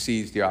 and he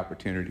seized the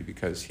opportunity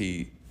because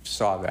he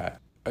saw that.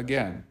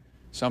 Again,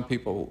 some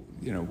people,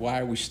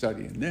 why are we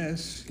studying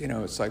this?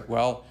 It's like,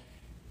 well,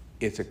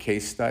 it's a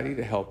case study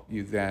to help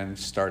you then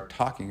start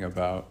talking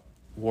about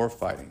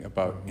warfighting,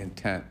 about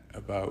intent,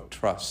 about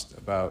trust,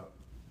 about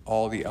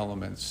all the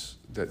elements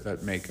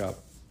that make up,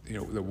 the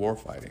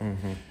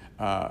warfighting,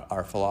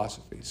 our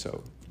philosophy.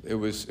 So it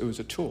was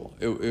a tool.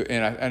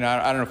 And I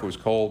don't know if it was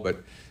Cole,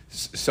 but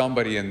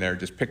somebody in there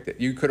just picked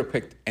it. You could have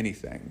picked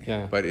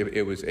anything, but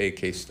it was a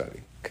case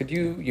study. Could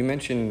you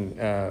mentioned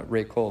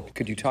Ray Cole.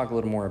 Could you talk a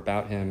little more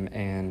about him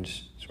and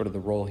sort of the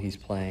role he's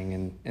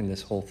playing in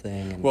this whole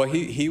thing? Well,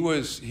 he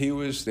was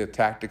the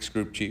tactics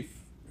group chief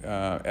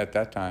at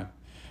that time,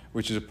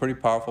 which is a pretty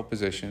powerful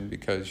position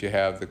because you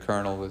have the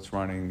colonel that's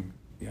running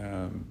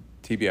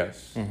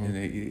TBS, and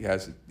he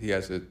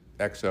has a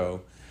XO,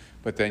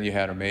 but then you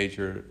had a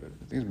major,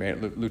 I think it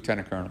was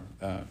lieutenant colonel,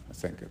 I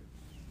think.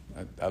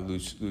 I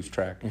lose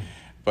track.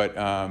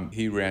 But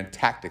he ran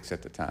tactics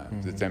at the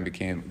time, that then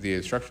became the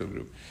instructional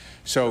group.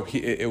 So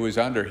it was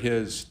under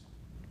his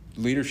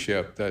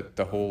leadership that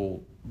the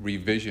whole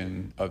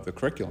revision of the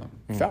curriculum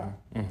fell.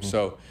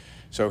 So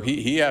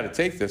he had to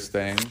take this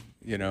thing,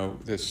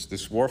 this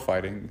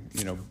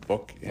warfighting,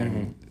 book,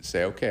 and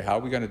say, okay, how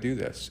are we going to do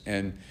this?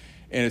 And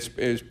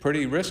it's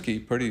pretty risky,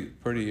 pretty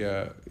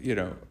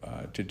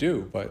to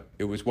do, but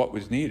it was what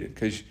was needed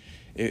because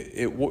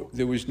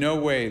there was no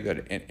way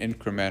that an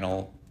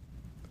incremental,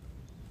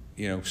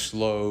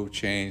 slow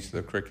change to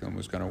the curriculum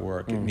was going to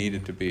work. It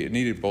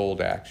needed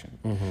bold action,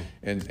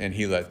 and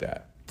he led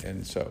that.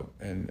 And so,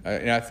 and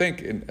I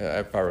think,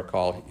 if I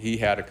recall, he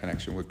had a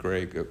connection with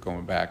Greg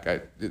going back.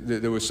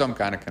 There was some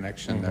kind of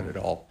connection that it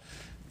all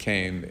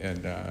came,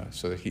 and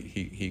so that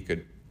he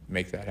could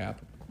make that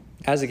happen.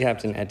 As a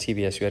captain at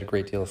TBS, you had a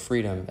great deal of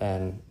freedom,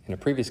 and in a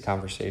previous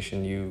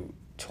conversation, you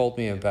told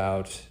me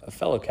about a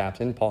fellow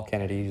captain, Paul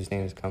Kennedy, whose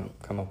name has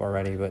come up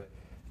already, but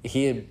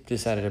he had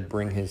decided to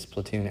bring his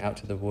platoon out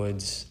to the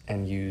woods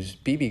and use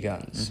BB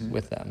guns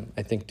with them,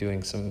 I think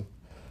doing some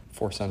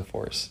force on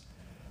force.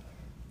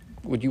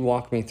 Would you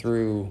walk me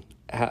through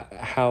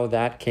how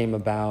that came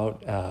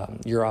about,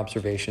 your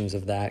observations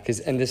of that?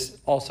 And this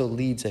also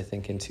leads, I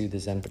think, into the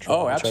Zen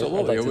Patrol. Oh,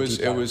 absolutely.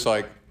 It was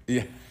like,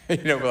 yeah,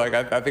 like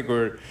I think we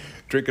were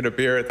drinking a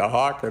beer at the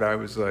Hawk, and I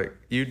was like,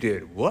 "You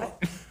did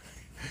what?"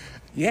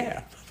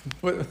 Yeah,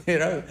 but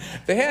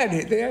they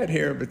had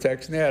hearing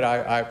protection, they had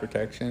eye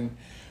protection,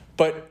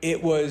 but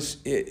it was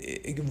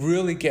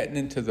really getting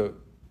into the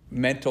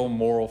mental,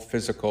 moral,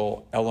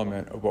 physical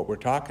element of what we're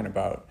talking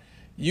about.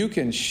 You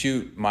can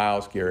shoot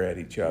miles gear at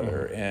each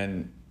other,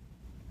 and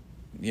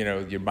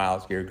your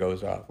miles gear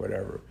goes off,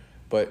 whatever.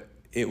 But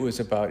it was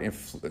about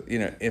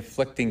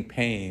inflicting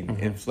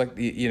pain,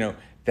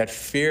 that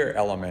fear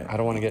element. I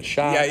don't want to get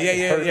shot. Yeah.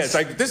 It's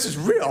like, this is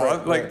real.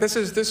 Right. This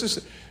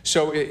is.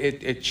 So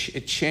it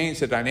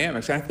changed the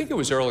dynamics, and I think it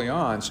was early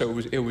on. So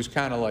it was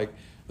kind of like,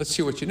 let's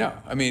see what you know.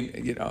 I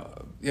mean,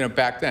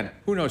 back then,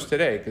 who knows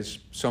today, because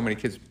so many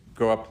kids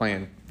grow up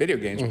playing video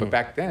games, but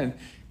back then,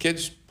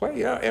 kids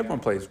play, everyone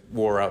plays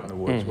War Out in the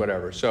Woods,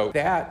 whatever. So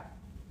that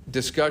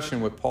discussion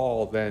with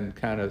Paul then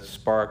kind of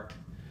sparked,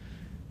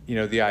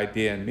 the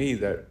idea in me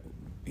that,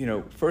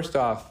 first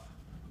off,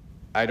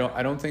 I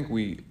don't think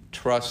we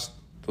trust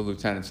the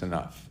lieutenants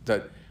enough,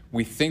 that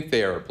we think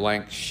they are a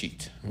blank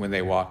sheet when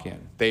they walk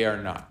in. They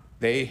are not.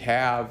 They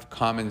have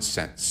common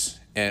sense,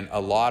 and a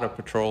lot of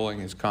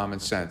patrolling is common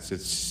sense.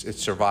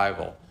 It's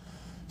survival.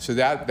 So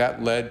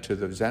that led to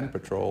the Zen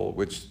Patrol,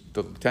 which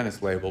the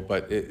lieutenants labeled,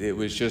 but it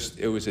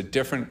was a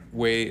different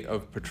way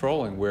of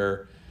patrolling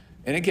where,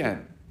 and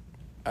again,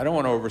 I don't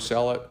want to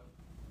oversell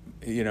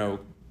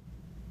it,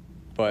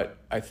 but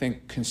I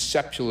think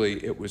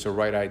conceptually it was a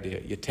right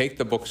idea. You take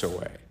the books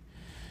away.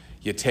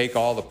 You take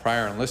all the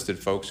prior enlisted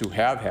folks who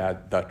have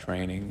had the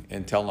training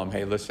and tell them,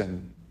 hey,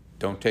 listen,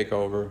 don't take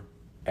over,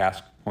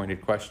 ask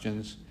pointed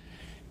questions.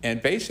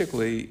 And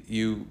basically,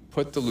 you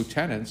put the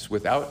lieutenants,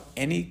 without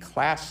any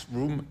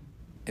classroom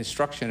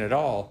instruction at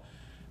all,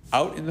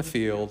 out in the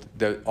field.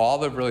 All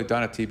they've really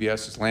done at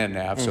TBS is land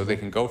nav, so they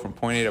can go from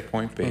point A to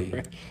point B.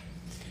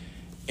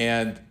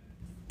 And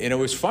it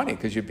was funny,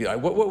 because you'd be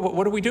like,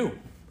 what do we do?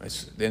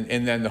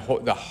 And then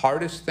the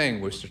hardest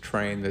thing was to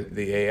train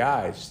the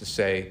AIs to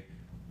say,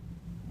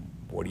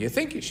 what do you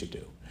think you should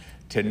do?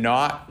 To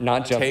not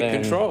jump take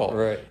in. control.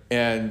 Right.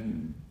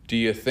 And do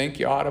you think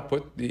you ought to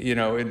put,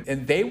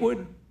 and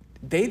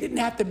they didn't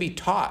have to be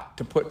taught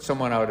to put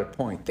someone out at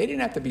point. They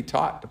didn't have to be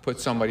taught to put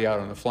somebody out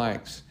on the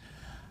flanks.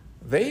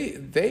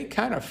 They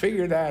kind of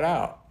figured that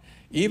out.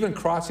 Even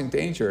crossing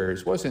danger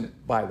areas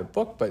wasn't by the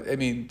book, but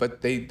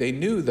they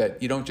knew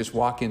that you don't just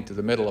walk into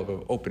the middle of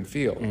an open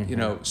field,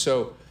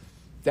 So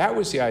that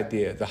was the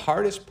idea. The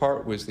hardest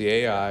part was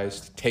the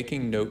AIs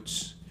taking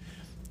notes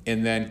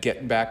and then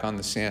getting back on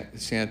the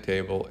sand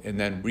table and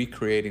then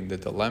recreating the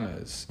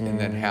dilemmas and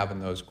then having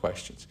those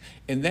questions.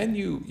 And then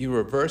you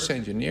reverse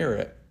engineer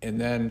it, and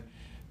then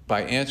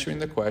by answering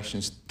the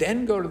questions,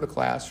 then go to the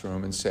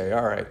classroom and say,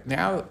 all right,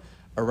 now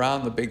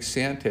around the big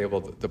sand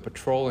table, the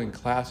patrolling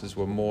classes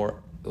were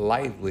more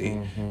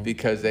lively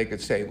because they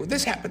could say, well,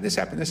 this happened,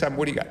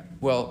 what do you got?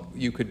 Well,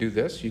 you could do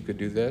this, you could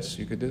do this,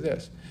 you could do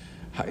this.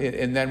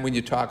 And then when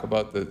you talk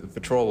about the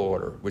patrol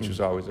order, which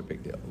was always a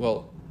big deal,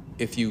 well,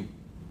 if you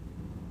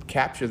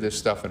capture this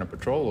stuff in a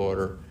patrol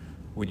order,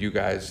 would you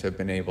guys have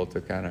been able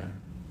to kind of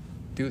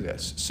do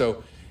this?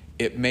 So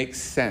it makes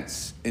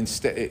sense.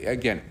 Instead,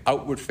 again,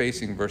 outward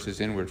facing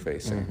versus inward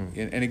facing.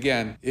 And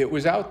again, it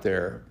was out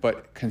there,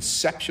 but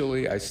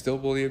conceptually, I still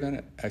believe in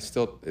it. I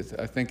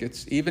think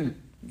it's even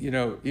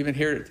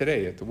here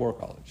today at the War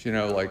College,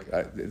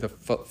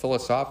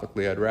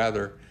 philosophically, I'd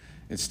rather,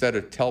 instead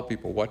of tell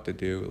people what to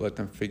do, let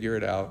them figure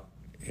it out,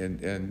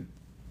 and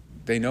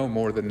they know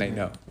more than they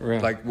know.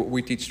 Right. Like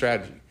we teach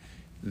strategy.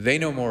 They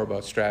know more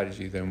about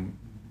strategy than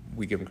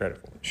we give them credit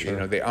for.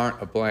 Sure. They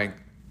aren't a blank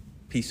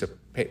piece of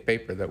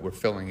paper that we're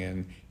filling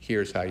in,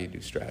 here's how you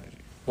do strategy.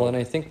 Well, and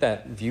I think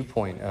that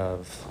viewpoint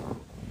of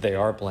they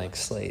are blank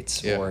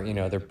slates, or,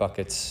 they're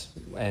buckets,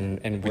 and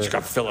we just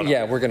got to fill it up.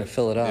 Yeah, we're going to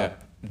fill it up.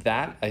 Yeah.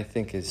 That, I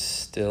think, is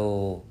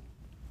still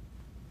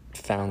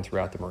found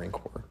throughout the Marine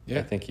Corps. Yeah.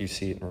 I think you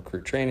see it in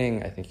recruit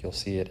training. I think you'll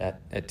see it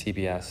at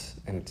TBS,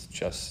 and it's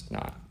just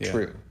not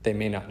true. They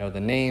may not know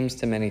the names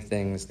to many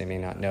things. They may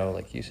not know,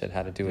 like you said,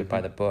 how to do it by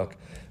the book,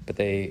 but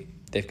they've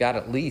got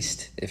at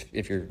least,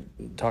 if you're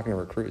talking to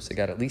recruits, they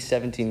got at least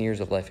 17 years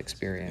of life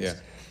experience. Yeah.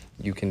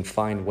 You can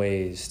find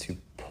ways to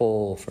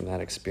pull from that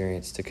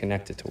experience to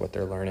connect it to what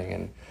they're learning.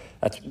 And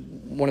that's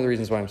one of the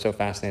reasons why I'm so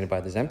fascinated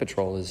by the Zen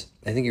Patrol is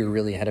I think you're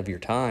really ahead of your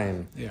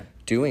time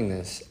doing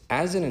this.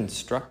 As an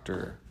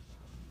instructor,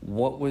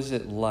 what was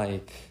it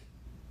like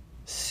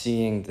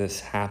seeing this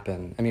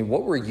happen? I mean,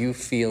 what were you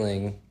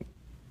feeling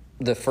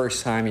the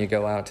first time you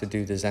go out to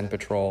do the Zen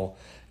Patrol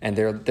and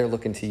they're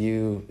looking to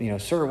you,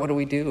 sir, what do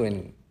we do?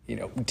 And,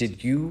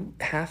 did you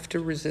have to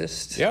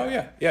resist?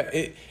 Yeah.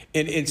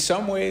 In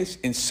some ways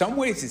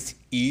it's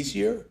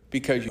easier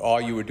because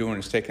all you were doing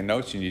is taking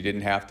notes and you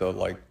didn't have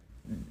to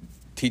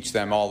teach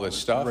them all this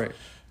stuff. Right.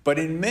 But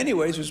in many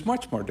ways, it was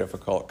much more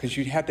difficult because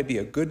you had to be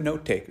a good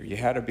note taker. You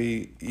had to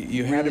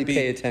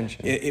pay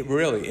attention. It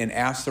really, and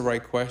ask the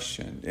right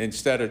question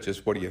instead of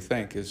just what do you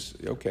think? Is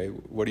okay.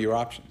 What are your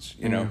options?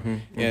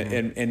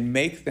 And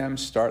make them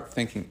start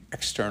thinking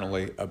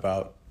externally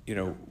about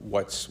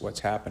what's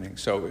happening.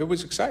 So it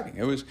was exciting.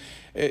 It was,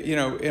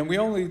 and we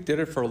only did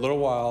it for a little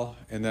while,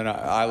 and then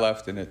I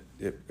left, and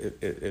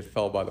it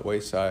fell by the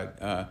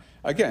wayside.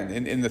 Again,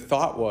 and the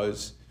thought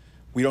was,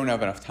 we don't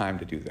have enough time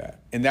to do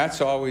that, and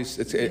that's always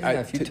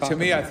to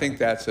me. I think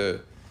that's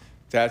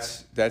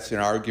an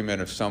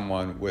argument of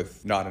someone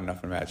with not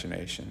enough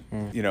imagination.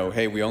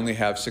 Hey, we only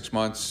have 6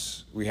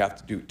 months. We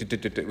have to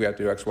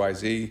do X, Y,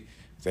 Z.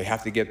 They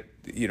have to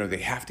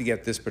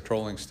get this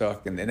patrolling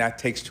stuff, and that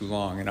takes too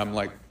long. And I'm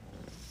like,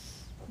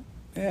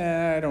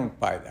 I don't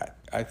buy that.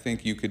 I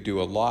think you could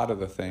do a lot of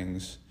the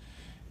things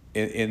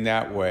in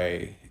that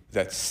way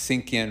that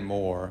sink in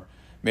more.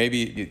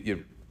 Maybe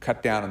you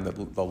cut down on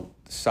the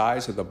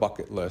size of the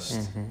bucket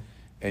list,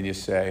 and you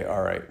say,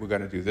 all right, we're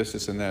going to do this,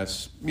 this, and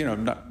this.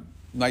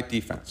 Night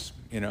defense.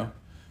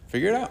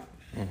 Figure it out.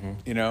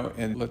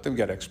 And let them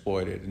get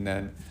exploited, and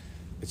then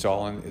it's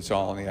all in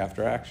the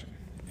after action.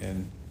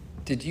 And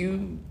did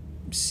you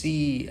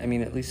see? I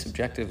mean, at least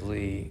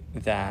subjectively,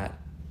 that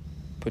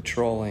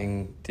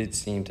patrolling did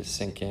seem to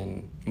sink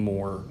in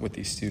more with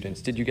these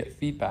students. Did you get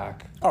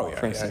feedback? Oh yeah,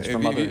 for instance,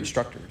 from other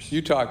instructors.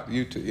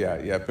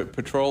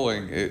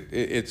 Patrolling.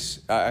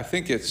 I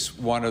think it's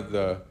one of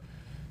the.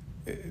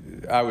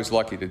 I was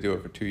lucky to do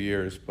it for 2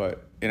 years,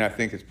 and I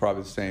think it's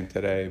probably the same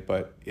today.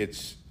 But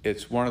it's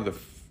one of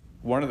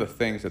the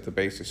things at the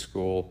basic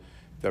school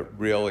that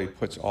really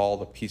puts all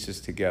the pieces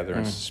together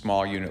in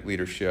small unit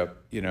leadership.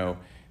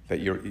 That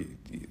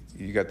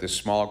you got this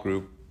small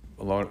group.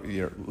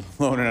 You're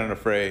alone and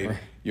unafraid. Right.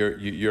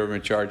 You're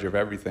in charge of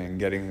everything,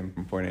 getting them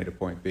from point A to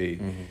point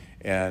B,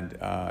 and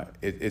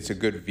it's a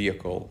good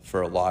vehicle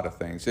for a lot of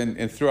things.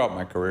 And throughout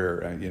my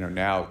career,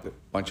 now a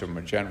bunch of them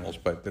are generals,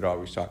 but they'd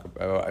always talk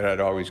about. I'd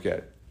always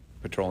get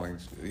patrolling,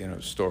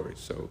 stories.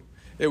 So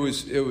it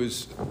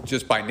was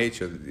just by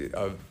nature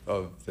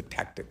of the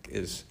tactic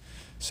is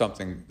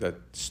something that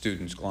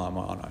students glom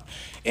on.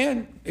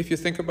 And if you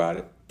think about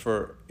it,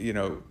 for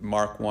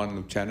Mark I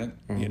lieutenant,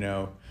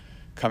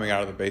 coming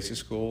out of the basic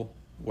school,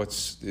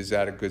 is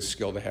that a good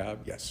skill to have?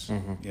 Yes.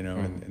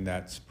 And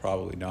that's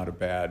probably not a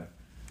bad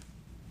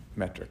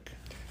metric.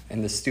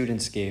 And the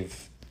students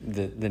gave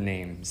the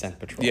name Zen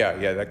Patrol.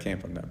 Yeah, that came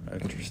from them.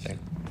 Interesting.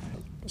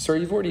 Sir,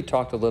 you've already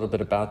talked a little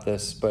bit about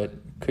this, but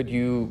could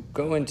you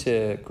go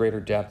into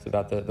greater depth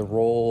about the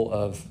role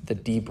of the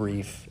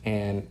debrief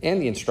and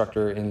the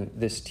instructor in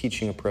this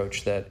teaching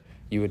approach that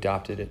you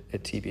adopted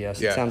at TBS?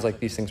 Yeah. It sounds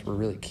like these things were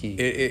really key.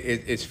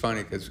 It's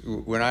funny because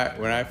when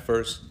I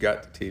first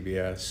got to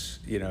TBS,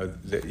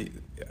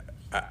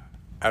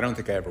 I don't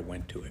think I ever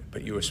went to it,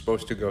 but you were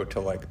supposed to go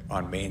to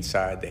on main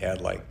side. They had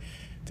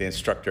the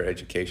instructor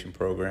education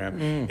program,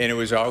 and it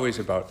was always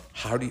about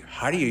how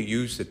do you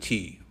use the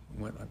T.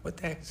 What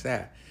the heck is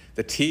that?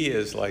 The T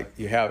is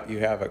you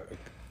have a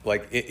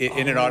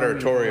in an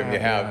auditorium, you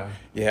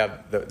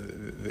have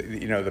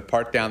the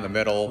part down the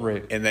middle,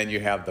 right, and then you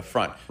have the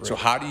front. Right. So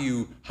how do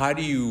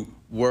you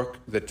work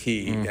the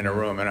T in a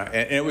room? And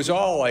it was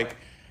all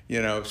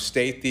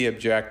state the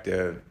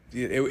objective.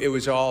 It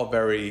was all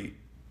very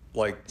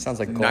sounds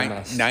like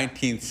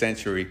 19th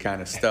century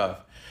kind of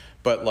stuff.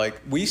 But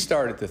we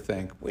started to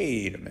think,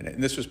 wait a minute,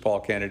 and this was Paul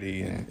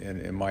Kennedy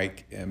and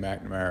Mike and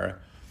McNamara,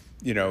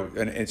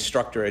 an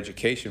instructor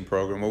education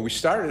program where we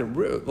started to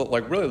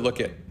really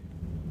look at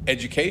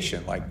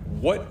education,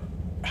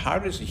 how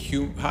does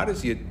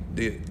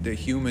the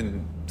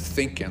human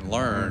think and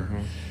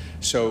learn?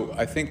 So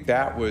I think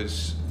that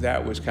was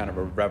kind of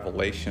a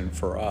revelation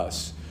for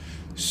us.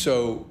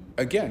 So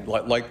again,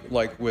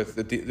 with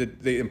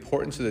the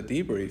importance of the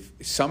debrief,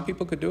 some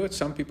people could do it,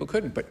 some people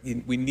couldn't, but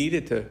we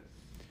needed to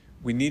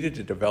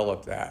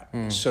develop that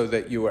so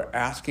that you are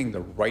asking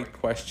the right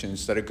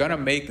questions that are going to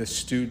make the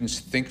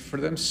students think for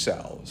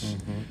themselves,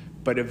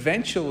 but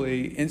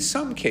eventually, in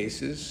some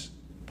cases,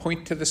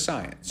 point to the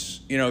science,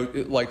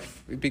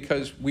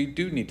 because we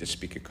do need to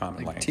speak a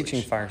common language.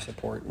 Teaching fire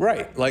support.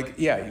 Right.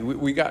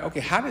 We got, okay,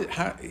 how did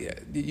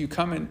you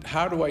come in,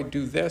 how do I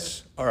do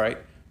this? All right,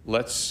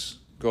 let's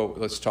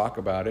talk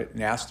about it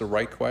and ask the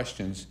right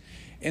questions.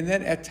 And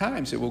then at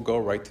times it will go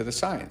right to the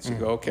science. You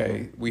go,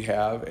 okay, we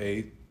have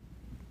a,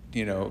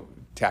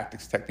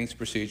 tactics, techniques,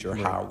 procedure,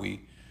 how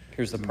we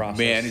here's the process.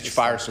 Manage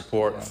fire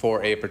support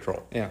for a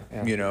patrol.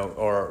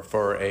 Or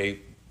for a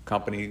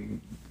company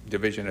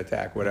division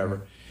attack,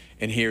 whatever.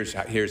 And here's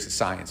the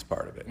science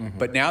part of it.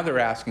 But now they're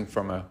asking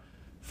from a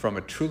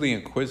truly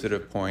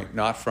inquisitive point,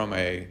 not from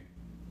a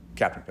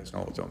Captain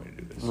Pesnola told me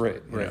to do this.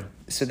 Right.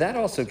 So that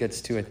also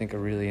gets to, I think, a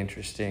really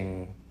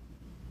interesting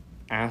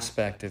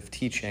aspect of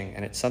teaching,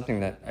 and it's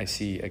something that I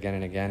see again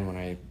and again when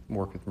I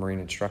work with Marine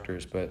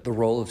instructors, but the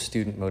role of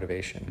student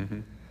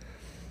motivation.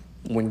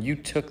 When you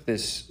took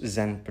this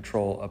Zen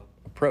Patrol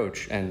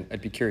approach, and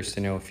I'd be curious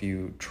to know if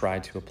you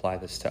tried to apply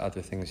this to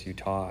other things you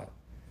taught,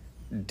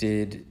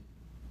 did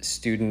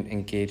student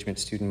engagement,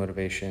 student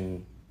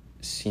motivation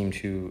seem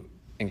to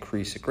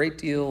increase a great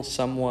deal,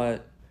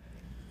 somewhat?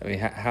 I mean,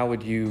 how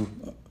would you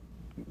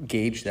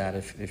gauge that,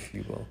 if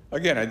you will?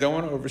 Again, I don't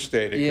want to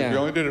overstate it because we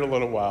only did it a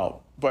little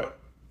while, but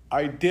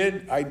I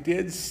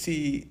did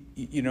see,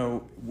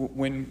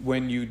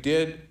 when you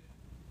did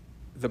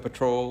the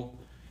patrol,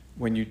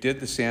 when you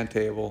did the sand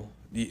table,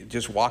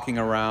 just walking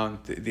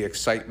around, the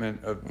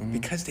excitement of,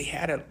 because they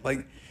had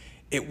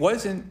it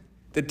wasn't,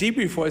 the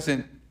debrief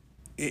wasn't,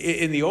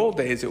 in the old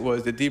days the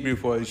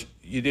debrief was,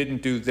 you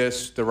didn't do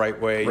this the right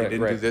way, you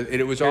didn't do this.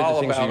 It was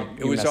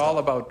all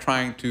about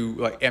trying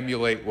to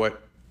emulate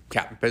what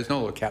Captain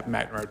Pesnola or Captain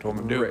McNamara told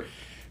them to do. Right.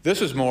 This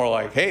was more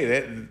like, hey,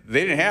 they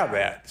didn't have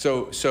that.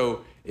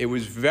 So it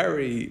was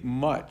very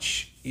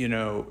much,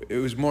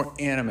 it was more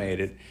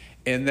animated.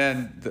 And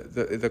then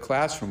the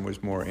classroom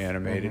was more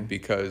animated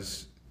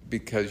because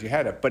you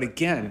had it. But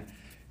again,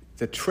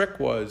 the trick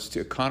was to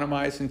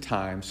economize in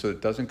time so it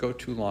doesn't go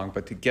too long,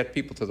 but to get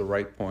people to the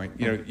right point.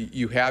 You know,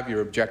 you have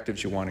your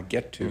objectives you want to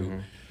get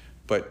to,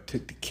 but to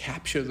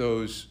capture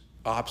those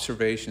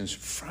observations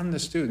from the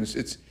students,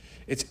 it's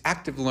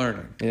active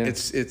learning. Yeah.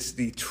 It's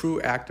the true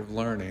active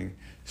learning.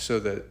 So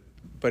that,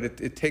 but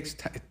it takes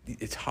time.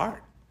 It's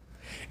hard.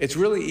 It's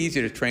really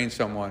easy to train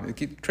someone.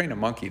 You train a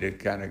monkey to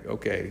kind of,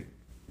 okay,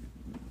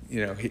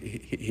 you know,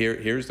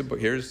 here's the book,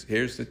 here's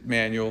the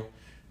manual.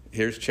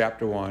 Here's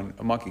chapter 1.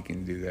 A monkey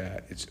can do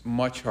that. It's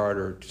much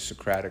harder to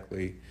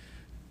Socratically,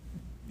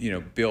 you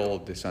know,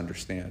 build this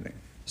understanding.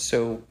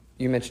 So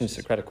you mentioned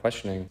Socratic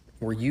questioning.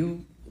 Were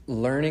you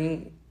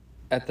learning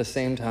at the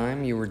same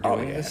time you were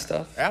doing this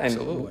stuff?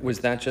 Absolutely. And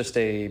was that just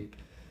a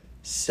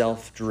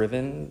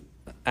self-driven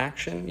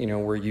action? You know,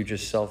 were you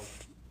just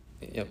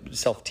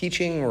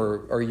self-teaching,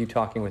 or are you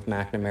talking with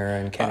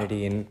McNamara and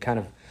Kennedy and kind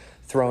of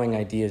throwing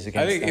ideas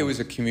against I think them? it was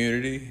a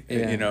community,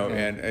 you know,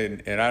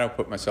 and I don't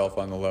put myself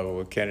on the level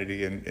with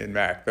Kennedy and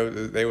Mac.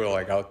 They were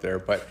like out there,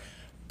 but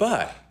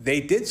they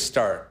did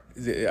start.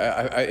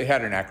 I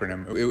had an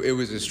acronym. It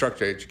was a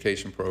structured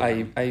education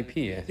program.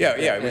 IEP. Yeah,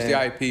 it was the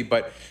IEP.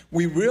 But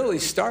we really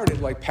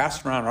started like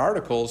passing around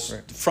articles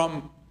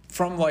from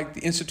like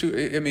the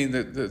Institute. I mean,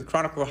 the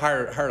Chronicle of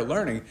Higher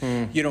Learning.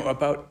 You know,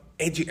 about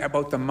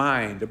the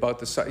mind, about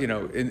the, you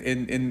know,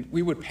 and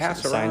we would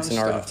pass around science and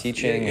stuff. art of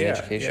teaching and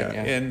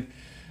education.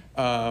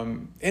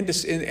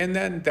 And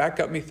then that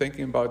got me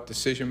thinking about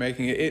decision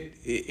making.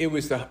 It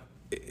was the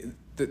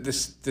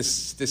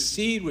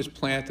seed was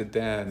planted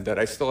then that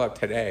I still have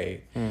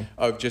today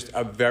of just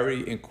a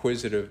very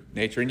inquisitive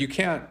nature. And you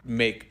can't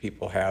make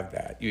people have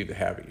that. You either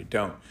have it or you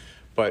don't.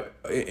 But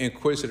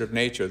inquisitive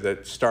nature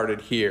that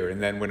started here,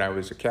 and then when I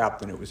was a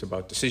captain, it was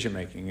about decision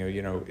making.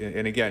 You know,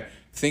 and again,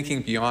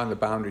 thinking beyond the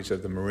boundaries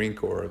of the Marine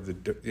Corps.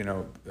 You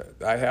know,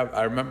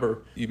 I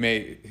remember, you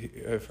may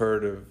have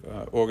heard of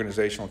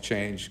organizational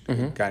change.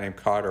 A guy named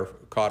Cotter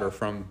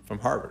from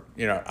Harvard.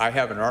 You know, I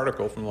have an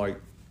article from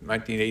like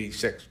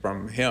 1986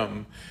 from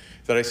him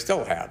that I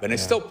still have, and I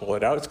still pull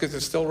it out. It's because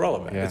it's still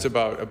relevant. It's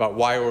about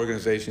why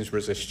organizations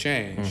resist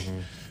change.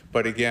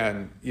 But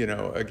again, you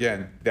know,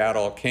 that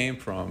all came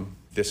from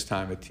this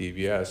time at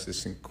TBS,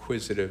 this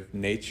inquisitive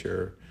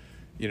nature,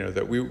 you know,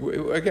 that we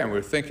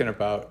were thinking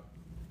about,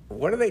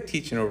 what are they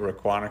teaching over at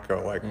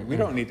Quantico? Like, we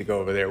don't need to go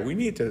over there. We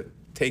need to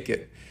take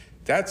it.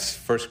 That's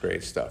first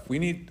grade stuff. We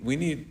need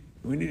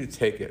to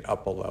take it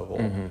up a level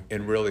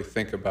and really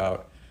think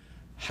about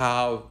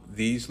how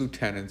these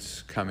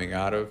lieutenants coming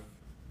out of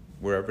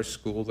wherever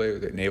school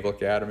the Naval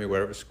Academy,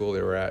 whatever school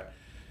they were at,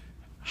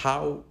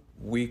 how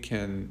we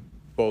can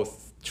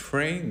both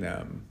train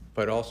them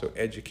but also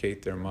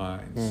educate their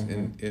minds.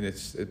 And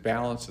it's a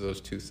balance of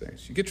those two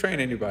things. You could train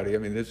anybody. I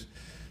mean,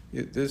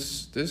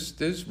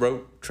 there's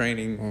rote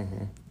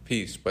training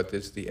piece, but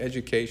there's the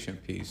education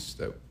piece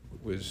that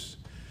was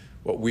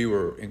what we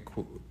were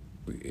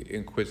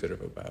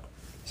inquisitive about.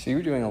 So you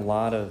were doing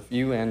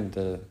you and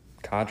the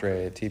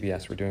cadre at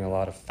TBS were doing a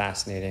lot of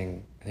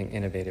fascinating, I think,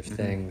 innovative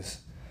things.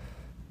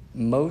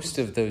 Most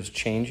of those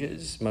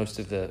changes, I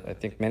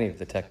think many of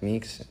the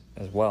techniques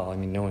as well. I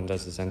mean, no one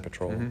does the Zen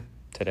Patrol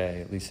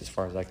today, at least as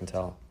far as I can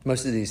tell.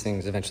 Most of these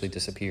things eventually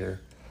disappear.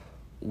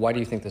 Why do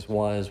you think this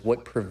was?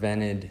 What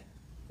prevented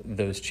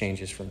those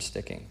changes from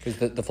sticking? Because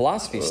the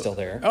philosophy is still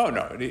there. Oh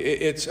no,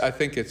 I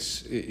think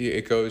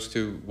it goes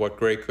to what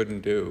Gray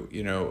couldn't do.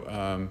 You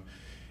know,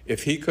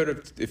 if he could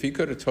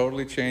have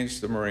totally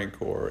changed the Marine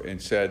Corps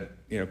and said,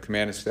 you know,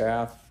 command and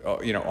staff,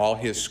 you know, all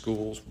his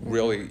schools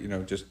really, you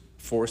know, just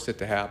forced it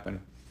to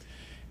happen,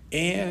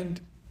 and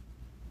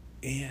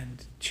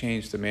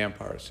change the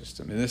manpower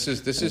system. And this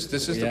is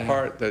the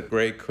part that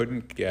Gray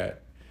couldn't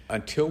get.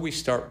 Until we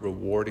start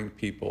rewarding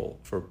people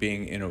for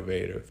being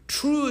innovative,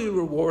 truly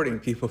rewarding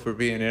people for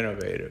being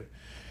innovative,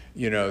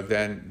 you know,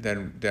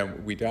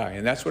 then we die.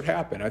 And that's what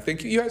happened. I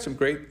think you had some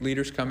great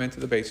leaders come into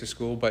the basic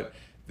school, but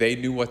they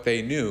knew what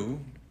they knew,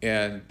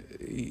 and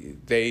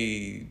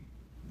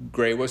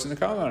Gray wasn't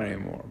the commandant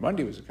anymore.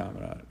 Mundy was the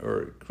commandant,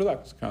 or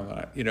Krulak was the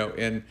commandant, you know,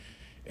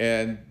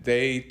 and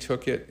they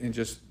took it in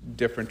just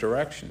different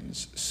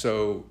directions.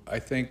 So I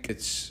think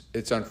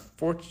it's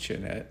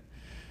unfortunate,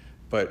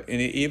 but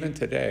even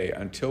today,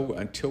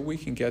 until we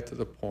can get to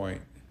the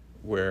point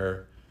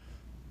where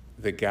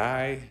the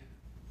guy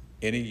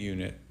in a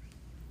unit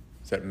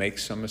that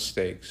makes some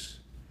mistakes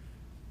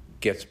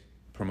gets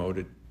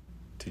promoted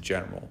to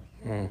general,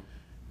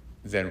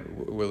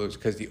 then we'll lose.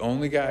 Because the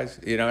only guys,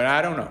 you know, and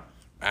I don't know.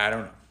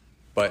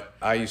 But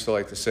I used to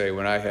like to say,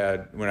 when I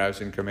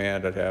was in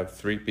command, I'd have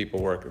 3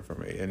 people working for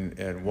me,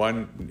 and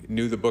one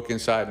knew the book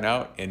inside and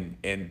out, and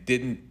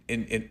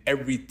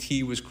every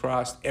T was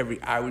crossed,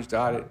 every I was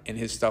dotted, and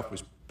his stuff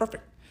was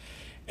perfect.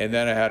 And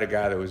then I had a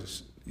guy that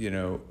was, you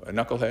know, a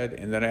knucklehead,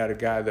 and then I had a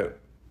guy that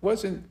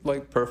wasn't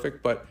like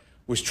perfect, but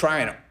was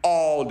trying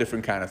all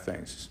different kind of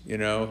things, you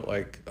know,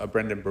 like a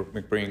Brendan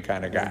McBreen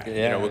kind of guy. Yeah,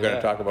 you know, we're going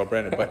to talk about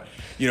Brendan, but,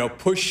 you know,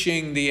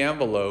 pushing the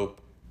envelope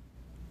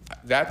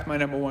that's my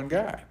number one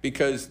guy,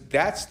 because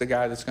that's the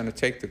guy that's going to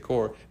take the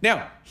Corps.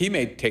 Now, he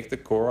may take the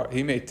Corps,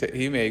 he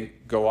may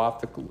go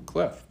off the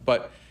cliff,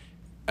 but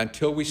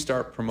until we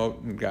start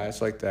promoting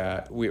guys like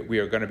that, we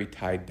are going to be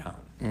tied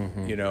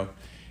down, you know.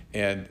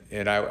 And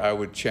I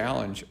would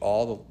challenge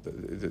all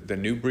the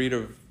new breed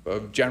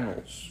of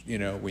generals, you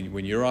know,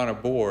 when you're on a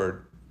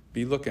board,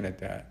 be looking at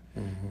that.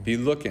 Be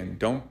looking.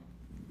 Don't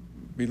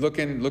be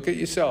looking. Look at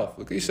yourself.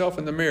 Look at yourself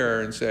in the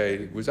mirror and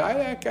say, was I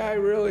that guy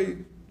really?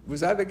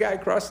 Was I the guy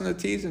crossing the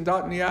T's and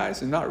dotting the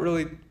I's and not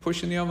really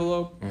pushing the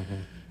envelope?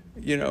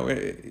 You know,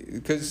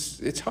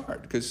 because it's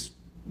hard, because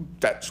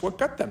that's what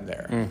got them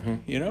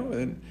there. You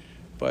know,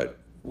 but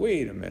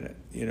wait a minute.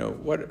 You know,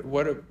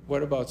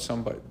 what about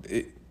somebody?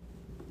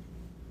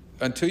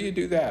 Until you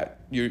do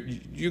that,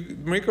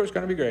 Marine Corps is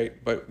going to be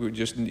great, but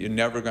you're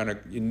never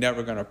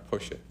gonna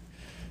push it.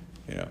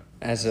 You know.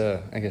 As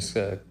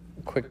a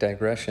quick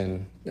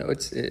digression, no,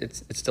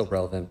 it's still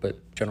relevant, but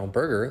General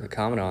Berger, the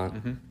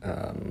Commandant,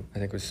 I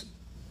think was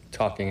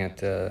talking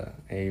at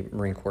a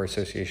Marine Corps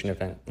Association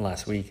event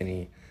last week, and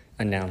he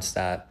announced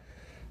that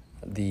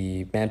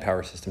the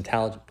manpower system,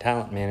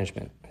 talent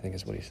management, I think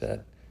is what he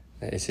said,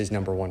 is his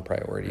number one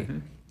priority.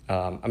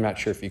 I'm not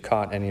sure if you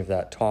caught any of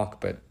that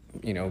talk, but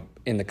you know,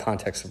 in the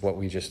context of what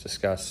we just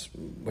discussed,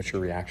 what's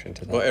your reaction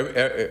to that?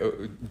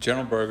 Well,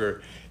 General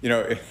Berger, you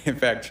know, in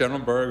fact,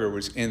 General Berger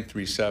was in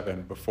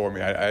 3-7 before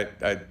me.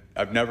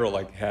 I've never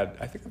had,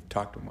 I think I've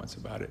talked to him once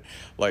about it.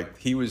 Like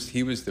he was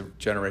the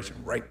generation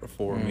right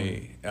before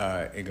me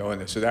and going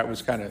there. So that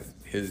was kind of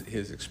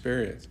his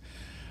experience.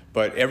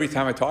 But every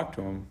time I talk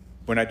to him,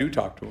 when I do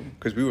talk to him,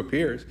 because we were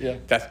peers,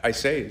 that's I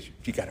say is,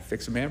 you got to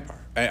fix the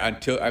manpower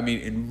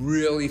and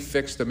really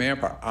fix the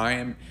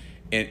manpower.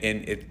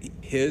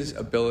 His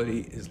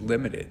ability is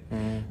limited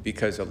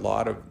because a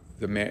lot of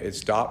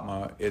it's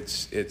DOTMA,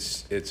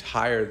 it's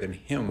higher than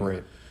him.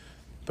 Right.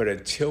 But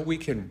until we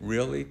can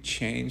really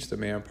change the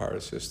manpower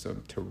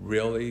system to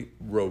really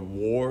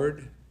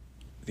reward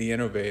the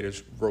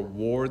innovators,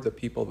 reward the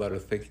people that are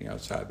thinking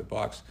outside the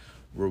box,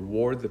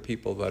 reward the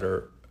people that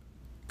are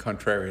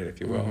contrarian, if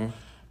you will,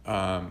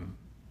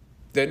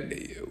 then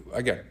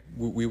again,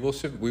 we will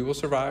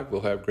survive.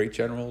 We'll have great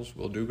generals.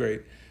 We'll do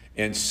great,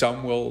 and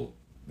some will.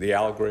 The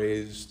Al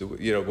Grays,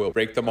 will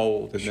break the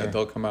mold, and then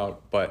they'll come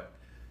out. But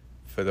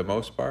for the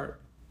most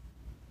part,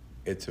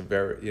 it's a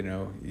very,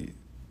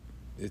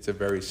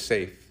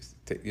 safe,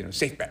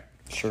 safe bet.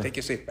 Sure. Take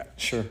your safe bet.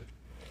 Sure.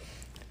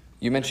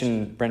 You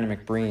mentioned Brendan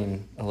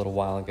McBreen a little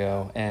while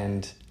ago,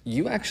 and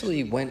you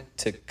actually went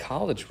to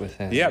college with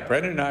him. Yeah,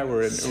 Brendan and I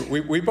were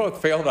we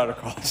both failed out of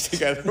college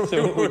together.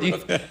 So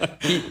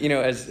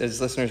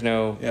as listeners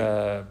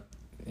know,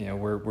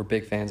 we're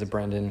big fans of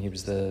Brendan. He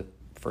was the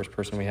first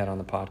person we had on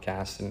the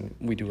podcast, and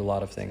we do a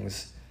lot of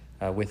things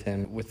with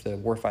him with the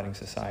Warfighting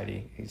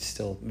Society. He's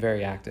still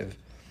very active.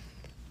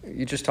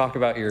 You just talked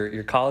about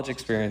your college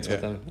experience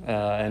with him,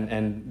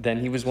 and then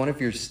he was one of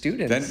your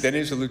students. Then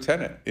he's a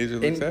lieutenant.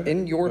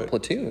 In your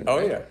platoon.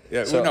 Oh, right?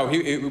 yeah. So, well,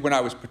 no, when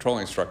I was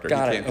patrolling instructor,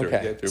 he came through.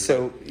 Okay.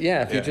 So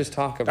if you just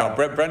talk about.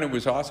 No, Brendan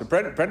was awesome.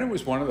 Brendan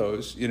was one of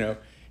those.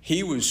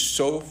 He was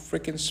so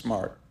freaking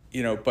smart.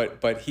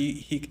 But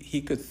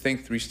he could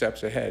think 3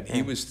 steps ahead.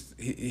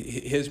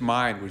 His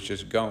mind was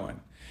just going,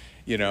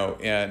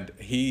 and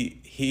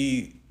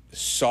he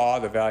saw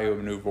the value of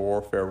maneuver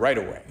warfare right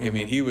away. I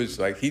mean, he was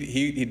like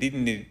he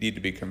didn't need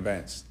to be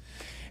convinced.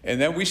 And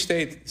then we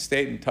stayed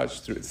in touch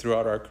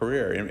throughout our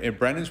career. And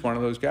Brendan's one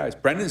of those guys.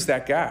 Brendan's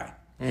that guy.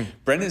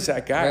 Brendan's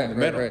that guy in the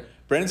middle. Right.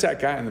 Brendan's that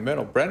guy in the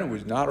middle. Brendan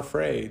was not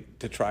afraid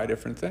to try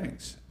different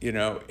things,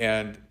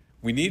 and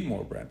we need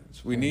more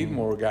Brendans. We need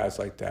more guys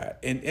like that.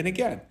 And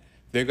again,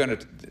 they're gonna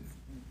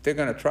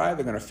try.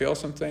 They're gonna fail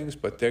some things,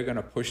 but they're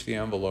gonna push the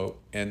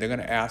envelope, and they're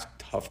gonna ask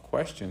tough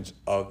questions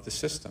of the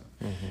system.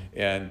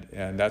 And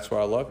that's why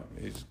I love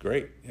him. He's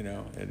great,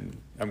 and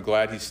I'm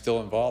glad he's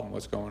still involved in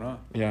what's going on.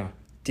 Yeah.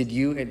 Did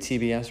you at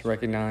TBS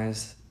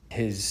recognize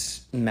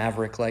his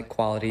maverick-like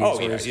qualities?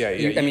 Oh, yeah.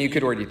 I mean, you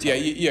could already tell.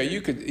 Yeah,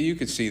 you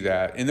could see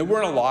that, and there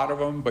weren't a lot of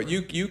them, but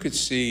you could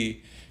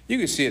see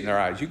it in their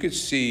eyes. You could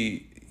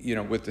see,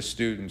 with the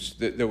students,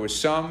 that there was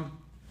some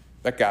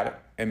that got it.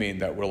 I mean,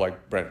 that were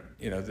like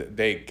Brendan,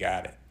 they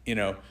got it.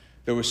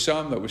 There was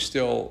some that were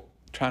still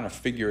trying to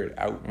figure it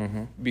out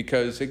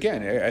because,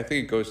 again, I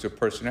think it goes to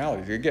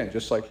personalities. Again,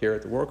 just like here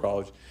at the War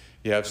College,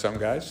 you have some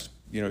guys,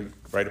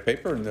 write a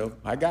paper and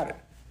I got it.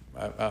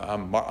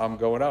 I'm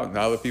going out. And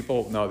other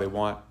people, no,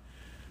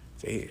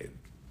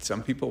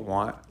 some people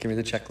want. Give me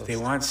the checklist. They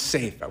want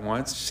safe. I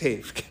want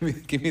safe.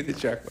 Give me the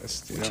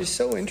checklist. Which is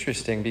so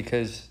interesting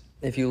because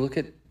if you look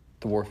at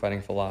the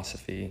warfighting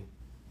philosophy,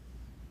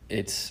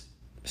 it's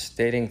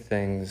stating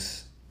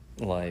things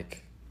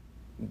like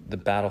the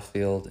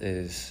battlefield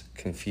is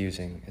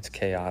confusing, it's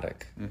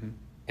chaotic,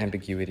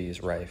 ambiguity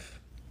is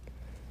rife.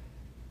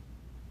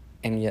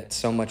 And yet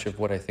so much of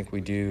what I think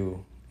we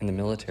do in the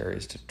military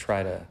is to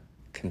try to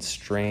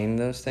constrain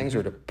those things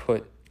or to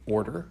put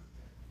order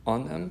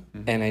on them.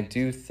 And I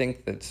do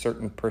think that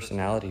certain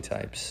personality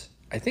types,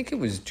 I think it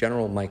was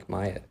General Mike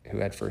Myatt who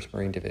had 1st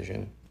Marine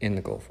Division in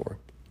the Gulf War.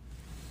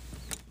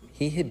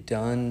 he had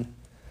done,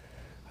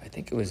 I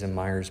think it was a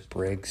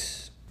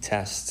Myers-Briggs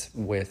test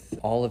with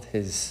all of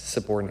his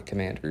subordinate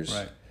commanders.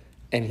 Right.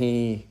 And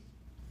he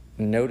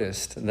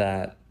noticed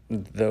that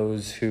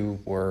those who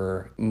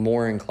were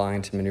more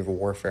inclined to maneuver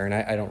warfare, and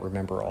I don't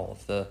remember all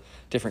of the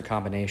different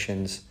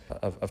combinations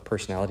of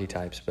personality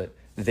types, but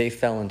they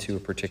fell into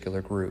a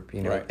particular group.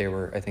 You know, Right. they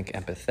were, I think,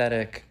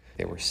 empathetic,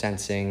 they were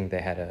sensing,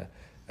 they had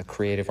a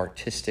creative,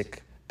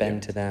 artistic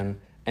bend to them.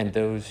 And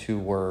those who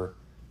were,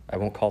 I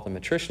won't call them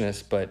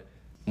attritionists, but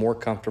more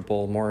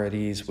comfortable, more at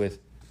ease with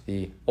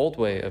the old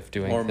way of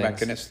doing More things.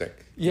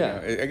 mechanistic.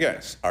 Yeah. Again,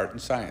 it's art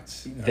and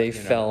science. They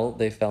fell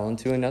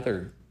into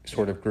another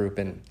sort of group.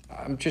 And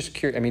I'm just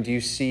curious, I mean, do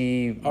you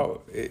see...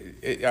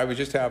 I was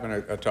just having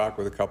a talk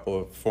with a couple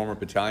of former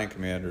battalion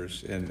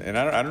commanders, and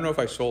I don't know if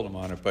I sold them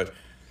on it, but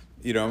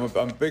you know,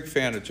 I'm a big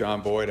fan of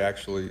John Boyd.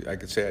 Actually, I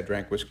could say I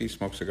drank whiskey,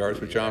 smoked cigars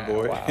with John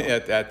Boyd wow.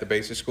 at the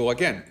basic school.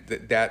 Again,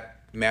 that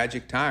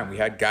magic time. We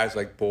had guys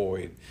like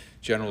Boyd,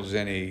 General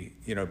Zinni,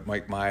 you know,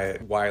 Mike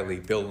Myatt, Wiley,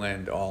 Bill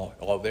Lind,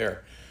 all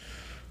there.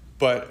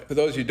 But for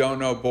those who don't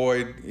know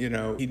Boyd, you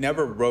know, he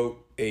never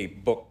wrote a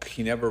book.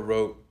 He never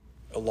wrote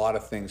a lot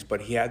of things,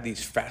 but he had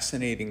these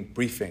fascinating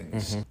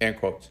briefings, end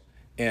quotes.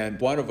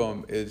 And one of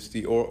them is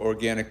the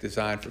organic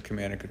design for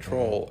command and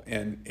control.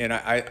 And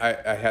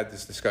I had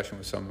this discussion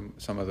with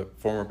some of the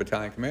former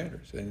battalion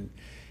commanders.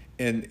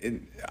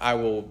 And I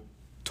will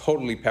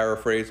totally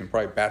paraphrase and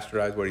probably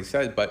bastardize what he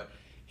said, but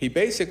he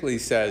basically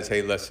says,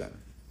 hey, listen,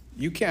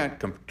 you can't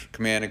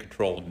command and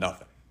control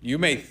nothing. You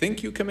may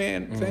think you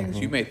command things,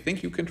 you may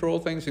think you control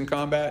things in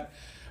combat,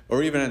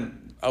 or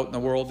even out in the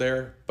world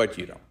there, but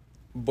you don't.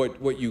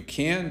 But what you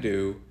can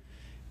do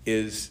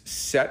is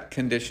set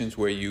conditions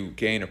where you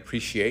gain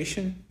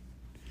appreciation,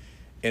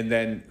 and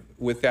then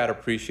with that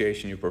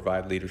appreciation you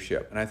provide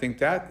leadership. And I think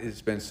that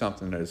has been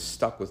something that has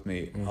stuck with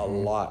me a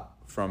lot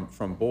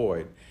from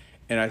Boyd.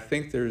 And I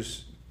think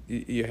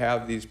you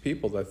have these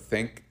people that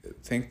think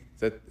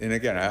that, and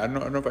again, I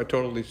don't know if I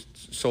totally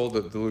sold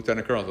the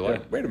lieutenant colonel. They're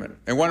like, wait a minute.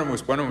 And one of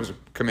them was a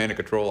command and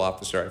control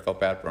officer. I felt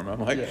bad for him. I'm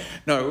like,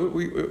 no,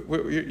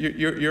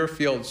 your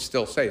field's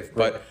still safe,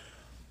 but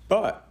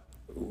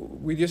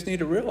we just need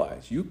to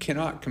realize you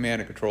cannot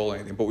command and control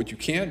anything, but what you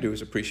can do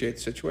is appreciate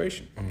the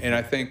situation. And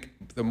I think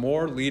the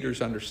more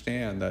leaders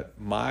understand that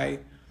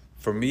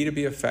for me to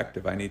be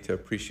effective, I need to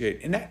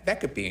appreciate, and that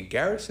could be in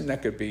garrison,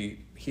 that could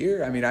be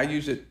here. I mean, I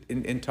use it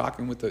in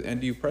talking with the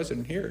NDU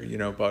president here, you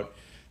know, about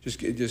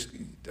just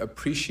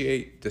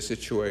appreciate the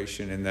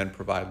situation and then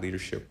provide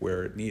leadership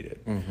where it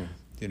needed.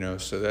 You know,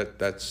 so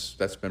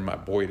that's been my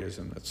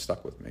Boydism that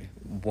stuck with me.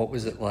 What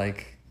was it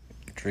like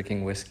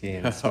drinking whiskey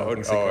and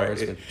smoking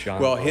cigars with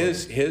John Well, Boyd?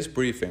 his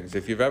briefings,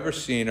 if you've ever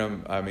seen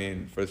them, I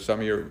mean, for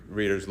some of your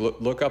readers,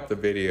 look up the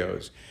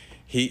videos.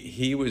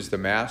 He was the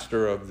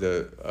master of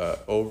the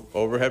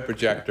overhead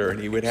projector,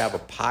 and he would have a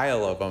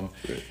pile of them.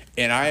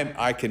 And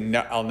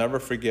I'll never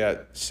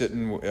forget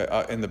sitting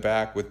in the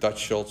back with Dutch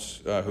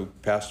Schultz, who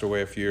passed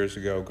away a few years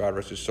ago, God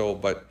rest his soul.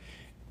 But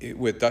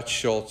with Dutch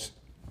Schultz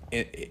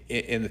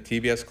in the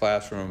TBS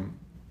classroom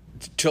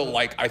till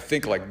I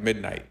think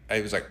midnight.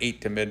 It was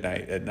 8 to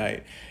midnight at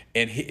night,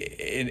 and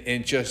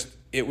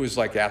it was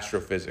like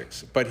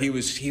astrophysics. But he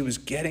was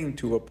getting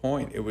to a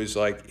point. It was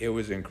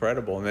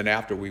incredible. And then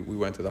after we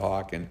went to the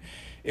Hawk, and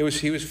he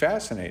was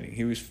fascinating.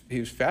 He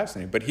was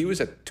fascinating. But he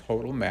was a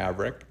total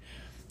maverick,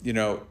 you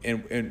know,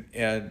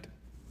 and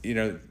you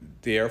know,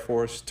 the Air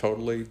Force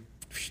totally,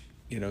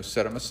 you know,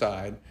 set him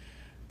aside.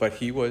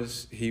 But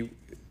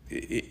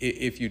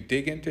if you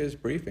dig into his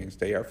briefings,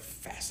 they are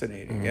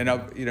fascinating. And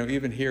you know,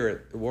 even here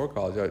at the War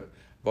College, I've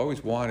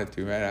always wanted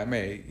to,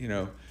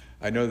 man.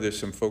 I know there's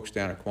some folks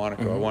down at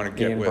Quantico I want to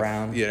get Ian with.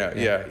 Brown.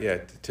 Yeah.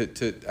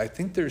 I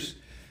think there's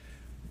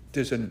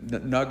a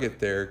nugget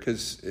there,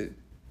 because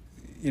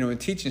you know, in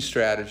teaching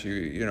strategy,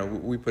 you know,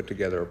 we put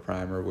together a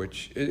primer,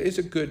 which is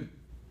a good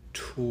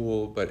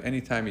tool, but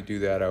anytime you do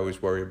that, I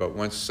always worry about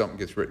once something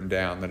gets written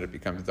down, then it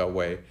becomes the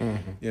way.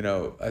 You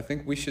know, I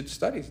think we should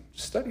study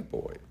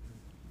Boyd.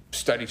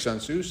 Study Sun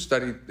Tzu,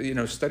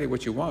 study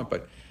what you want,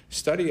 but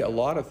study a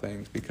lot of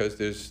things, because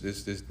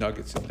there's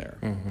nuggets in there.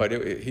 But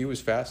he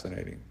was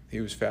fascinating. He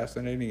was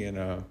fascinating,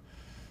 and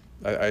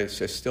I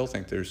still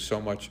think there's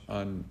so much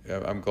on.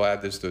 I'm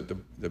glad there's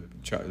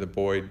the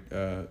Boyd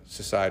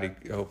Society.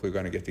 Hopefully,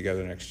 going to get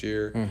together next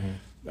year.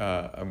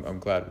 I'm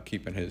glad we're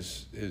keeping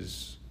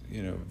his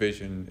you know,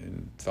 vision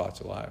and thoughts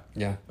alive.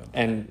 Yeah, So.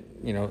 and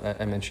you know,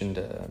 I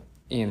mentioned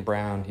Ian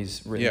Brown.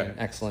 He's written an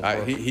excellent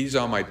book. He's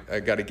on my. I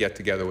got to get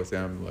together with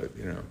him.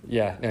 You know.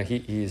 Yeah, no,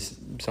 he's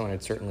someone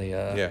I'd certainly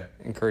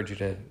encourage you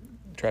to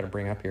try to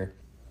bring up here.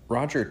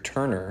 Roger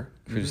Turner,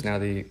 who's now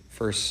the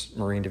 1st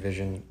Marine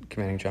Division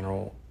Commanding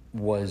General,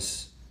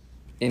 was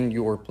in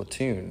your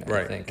platoon,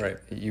 I think. Right.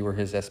 You were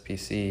his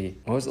SPC.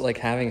 What was it like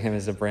having him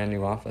as a brand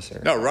new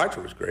officer? No,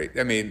 Roger was great.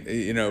 I mean,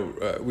 you know,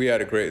 we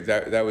had a great.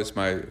 That was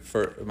my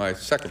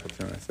 2nd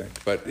platoon, I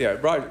think. But yeah,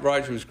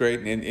 Roger was great,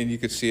 and you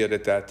could see it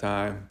at that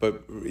time.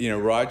 But you know,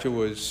 Roger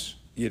was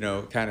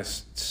kind of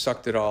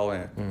sucked it all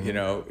in.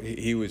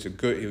 He was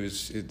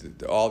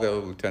all the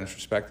other lieutenants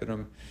respected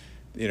him.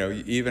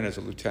 Even as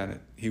a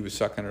lieutenant, he was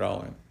sucking it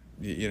all in.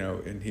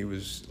 And he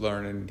was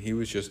learning. He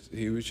was just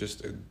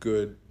a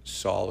good,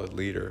 solid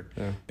leader.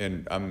 Yeah.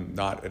 And I'm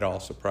not at all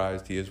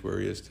surprised he is where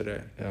he is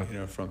today.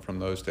 Yeah. From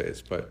those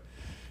days. But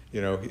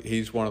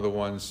he's one of the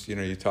ones.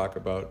 You talk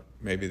about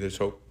maybe there's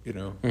hope.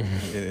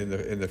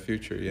 In the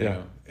future. You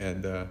know,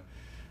 and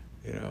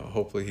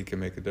hopefully he can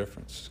make a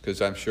difference,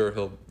 because I'm sure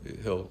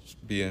he'll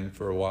be in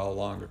for a while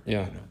longer.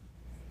 Yeah.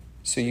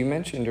 So you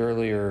mentioned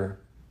earlier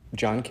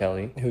John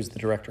Kelly, who's the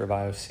director of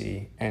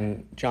IOC,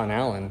 and John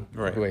Allen,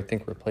 right, who I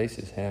think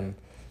replaces him.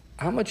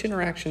 How much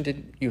interaction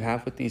did you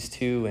have with these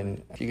two?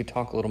 And if you could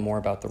talk a little more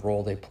about the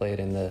role they played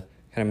in the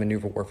kind of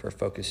maneuver warfare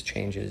focused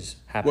changes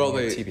happening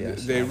at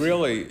TBS. They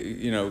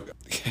really,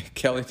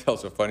 Kelly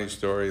tells a funny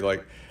story.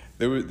 Like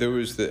there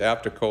was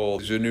after Cole,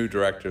 there's a new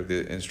director of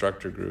the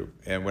instructor group,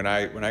 and when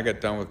I got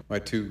done with my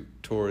 2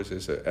 tours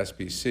as a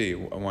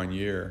SBC 1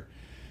 year,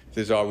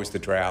 there's always the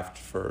draft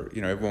for,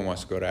 everyone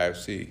wants to go to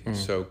IOC. Mm-hmm.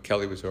 So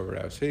Kelly was over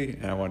at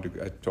IOC, and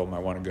I told him I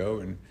want to go.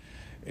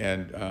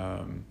 And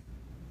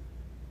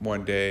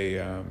one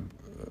day,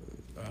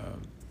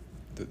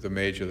 the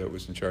major that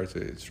was in charge of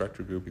the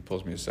instructor group, he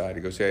pulls me aside.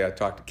 He goes, "Hey, I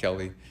talked to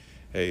Kelly.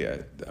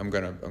 Hey, I'm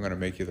gonna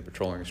make you the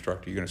patrolling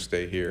instructor. You're gonna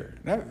stay here."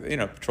 And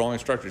patrolling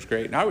instructor is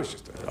great. And I was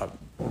just a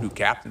new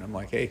captain. I'm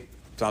like, "Hey,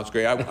 sounds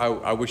great.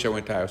 I wish I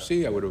went to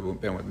IOC. I would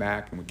have been with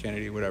Mac and with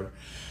Kennedy, whatever.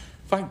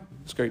 Fine,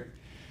 it's great."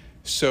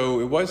 So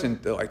it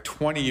wasn't like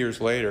 20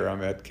 years later,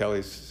 I'm at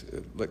Kelly's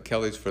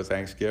for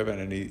Thanksgiving,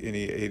 and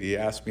he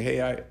asked me,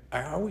 "Hey,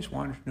 I always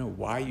wanted to know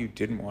why you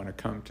didn't want to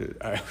come to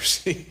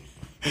IOC."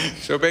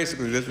 So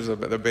basically, this is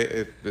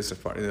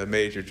funny. The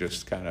major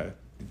just kind of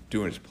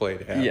doing his play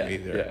to have me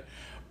there. Yeah.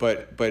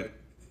 But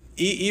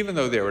even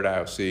though they were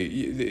at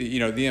IOC,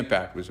 the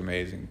impact was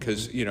amazing,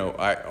 because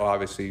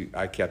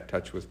I kept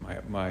touch with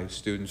my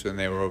students when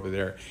they were over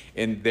there,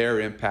 and their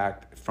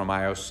impact from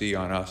IOC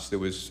on us.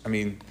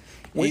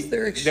 Was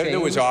there exchange? There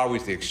was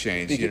always the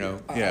exchange,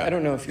 because, I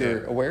don't know if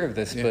you're aware of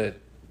this, but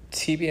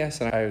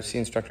TBS and IOC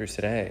instructors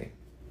today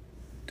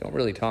don't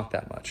really talk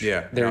that much.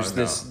 Yeah. There's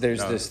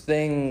this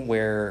thing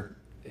where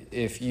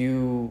if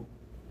you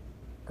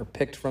are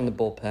picked from the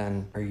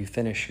bullpen, or you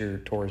finish your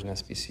tour as an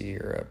SBC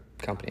or a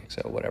company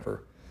XO,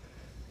 whatever,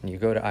 and you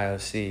go to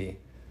IOC,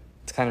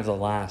 it's kind of the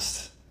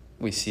last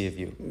we see of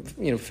you.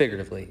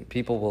 Figuratively,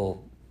 people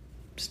will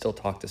still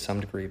talk to some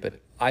degree, but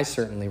I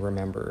certainly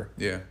remember.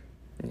 Yeah.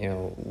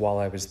 While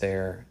I was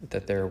there,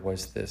 that there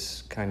was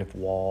this kind of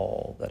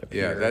wall that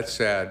appeared. Yeah, that's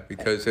sad,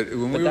 because when we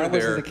were there. But that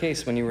wasn't the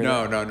case when you were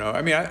there. No.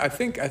 I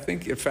think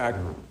in fact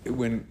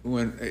when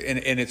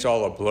and it's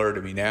all a blur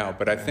to me now.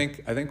 But I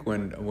think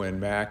when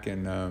Mac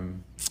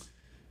and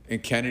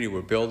Kennedy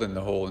were building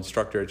the whole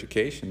instructor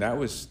education, that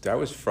was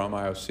from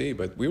IOC,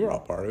 but we were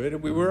all part of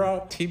it. We were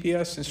all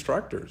TBS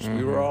instructors. Mm-hmm.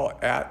 We were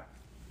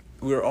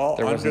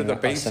all under the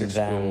basic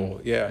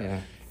school. Yeah.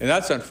 And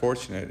that's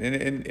unfortunate,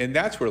 and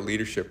that's where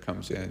leadership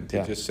comes in,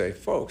 to just say,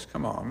 "Folks,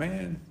 come on,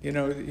 man.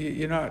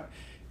 You're not.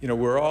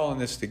 We're all in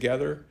this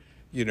together.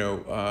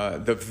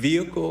 The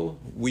vehicle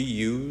we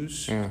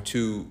use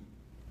to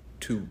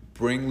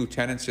bring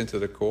lieutenants into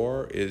the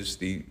Corps is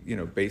the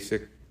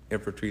basic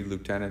infantry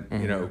lieutenant.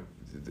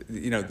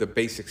 Mm-hmm. The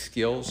basic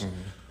skills. Mm-hmm.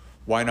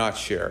 Why not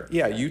share?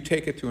 Yeah, you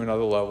take it to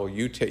another level.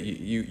 You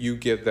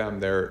give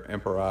them their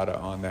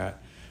imparata on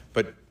that,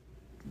 but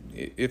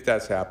if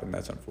that's happened,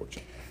 that's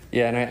unfortunate."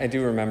 Yeah, and I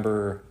do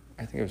remember,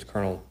 I think it was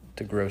Colonel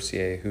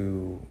DeGrossier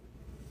who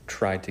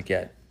tried to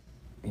get,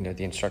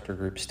 the instructor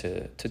groups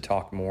to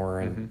talk more.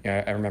 And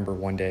mm-hmm. I remember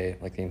one day,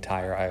 like the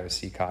entire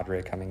IOC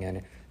cadre coming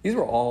in. These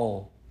were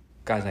all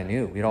guys I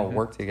knew. We'd all mm-hmm.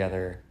 worked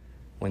together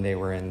when they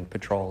were in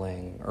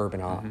patrolling,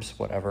 urban ops, mm-hmm.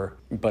 whatever.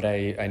 But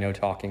I know,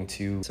 talking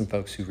to some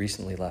folks who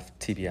recently left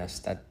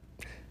TBS, that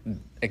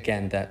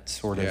again, that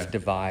sort of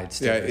divide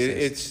still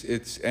exists.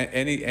 It's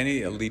any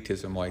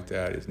elitism like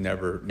that is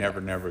never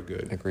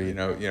good. Agreed.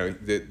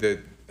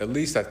 At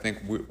least I think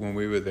when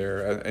we were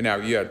there, and now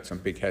you had some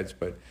big heads,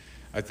 but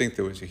I think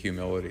there was a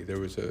humility. There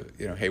was a,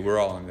 hey, we're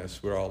all in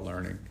this, we're all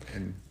learning,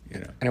 and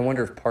And I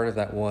wonder if part of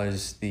that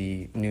was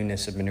the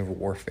newness of maneuver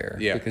warfare.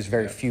 Yeah. Because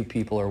very few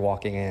people are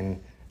walking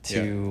in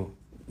to,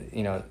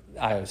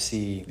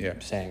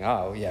 IOC saying,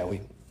 "Oh, yeah,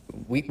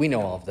 we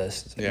know all of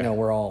this." It's like, no,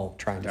 we're all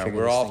trying to figure this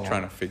we're all thing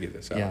trying out. to figure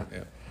this out.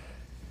 Yeah.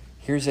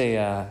 Here's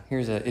a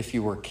if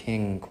you were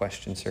king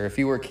question, sir. If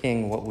you were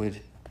king, what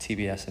would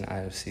TBS and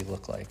IOC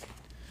look like?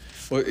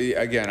 Well,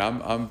 again,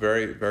 I'm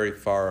very, very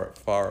far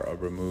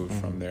removed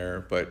from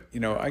there. But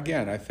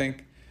again, I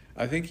think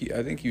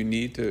you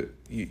need to.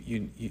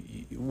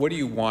 What do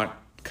you want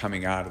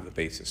coming out of the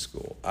basic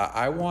school?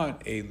 I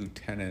want a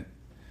lieutenant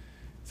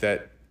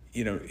that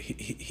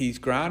he's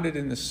grounded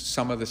in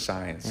some of the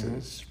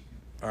sciences.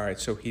 All right,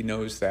 so he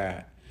knows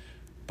that.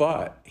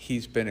 But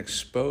he's been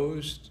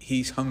exposed.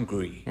 He's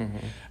hungry.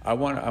 I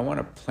want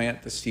to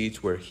plant the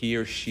seeds where he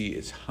or she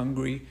is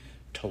hungry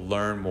to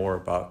learn more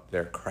about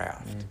their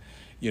craft.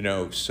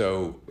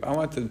 So I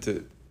want them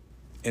to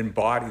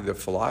embody the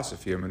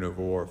philosophy of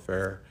maneuver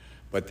warfare,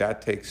 but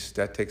that takes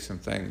some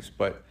things.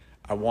 But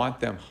I want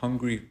them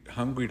hungry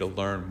to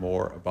learn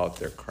more about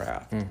their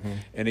craft.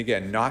 And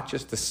again, not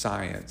just the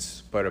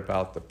science, but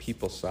about the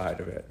people side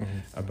of it,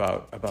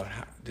 about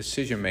how,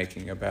 decision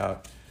making,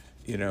 about,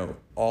 you know,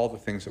 all the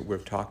things that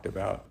we've talked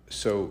about.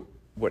 So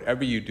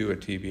whatever you do at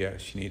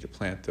TBS, you need to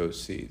plant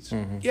those seeds.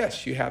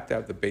 Yes, you have to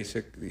have the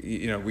basic,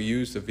 you know, we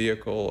use the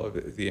vehicle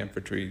of the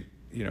infantry,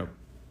 you know,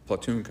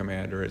 platoon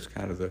commander as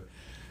kind of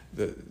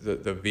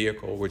the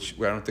vehicle, which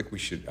I don't think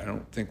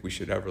we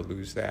should ever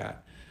lose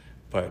that.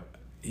 But,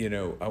 you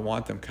know, I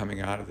want them coming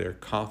out of there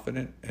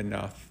confident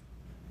enough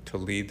to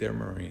lead their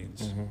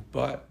Marines,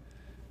 but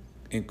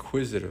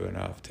inquisitive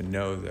enough to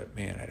know that,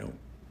 man,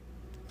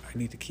 I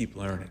need to keep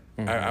learning.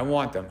 I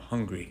want them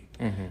hungry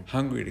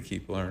to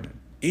keep learning.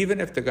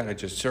 Even if they're going to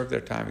just serve their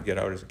time and get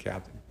out as a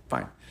captain,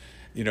 fine.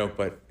 You know,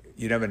 but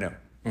you never know.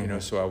 You know,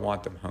 so I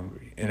want them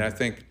hungry. And I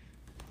think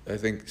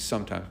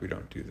sometimes we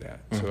don't do that.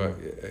 So,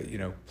 you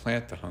know,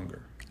 plant the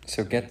hunger.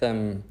 So get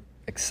them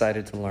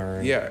excited to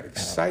learn. Yeah,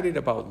 excited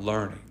about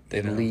learning.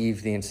 They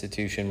leave the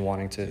institution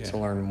wanting to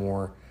learn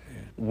more.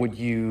 Would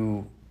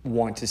you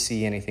want to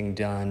see anything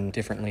done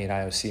differently at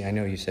IOC? I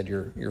know you said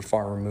you're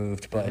far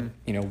removed, but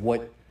you know,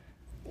 what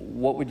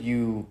would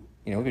you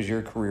know, because you're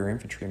a career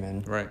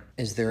infantryman, right?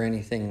 Is there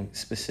anything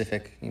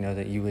specific, you know,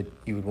 that you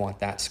would want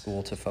that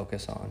school to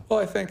focus on? Well,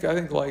 I think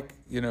like,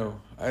 you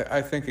know,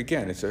 I think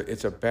again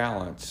it's a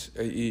balance.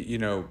 You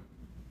know,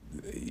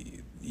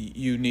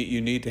 you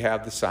need to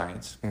have the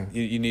science.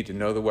 You need to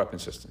know the weapon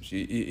systems.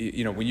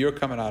 You know, when you're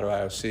coming out of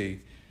IOC,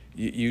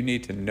 you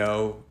need to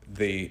know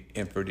the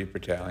infantry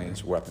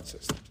battalion's weapon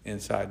systems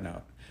inside and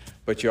out.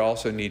 But you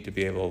also need to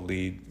be able to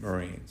lead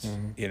Marines.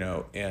 You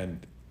know,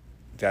 and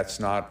that's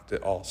not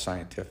all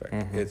scientific.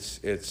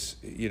 It's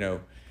you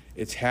know,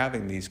 it's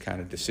having these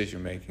kind of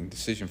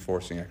decision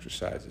forcing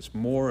exercises,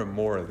 more and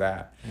more of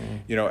that.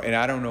 You know, and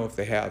I don't know if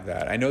they have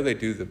that. I know they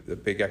do the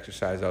big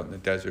exercise out in the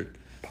desert.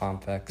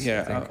 POMFEX.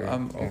 Yeah,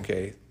 I'm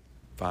okay,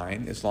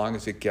 fine, as long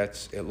as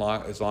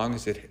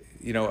it,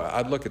 you know,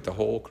 I'd look at the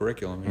whole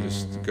curriculum and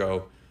just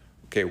go,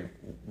 okay,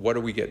 what are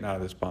we getting out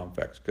of this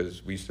POMFEX?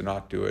 Because we used to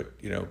not do it,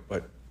 you know,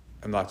 but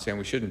I'm not saying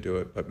we shouldn't do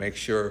it, but make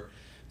sure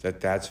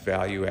that that's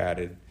value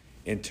added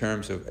in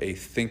terms of a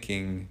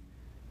thinking,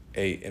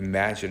 a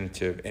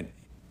imaginative and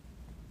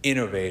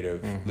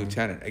innovative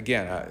lieutenant.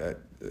 Again,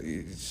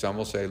 some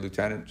will say,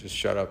 Lieutenant, just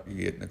shut up, you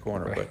get in the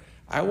corner. Right. But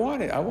I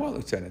want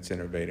lieutenants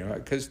innovating,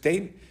 because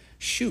they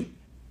shoot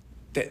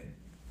that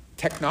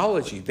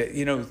technology that,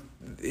 you know,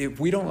 if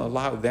we don't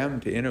allow them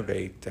to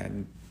innovate,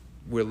 then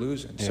we're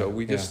losing. So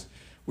we just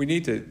we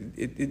need to.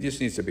 It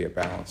just needs to be a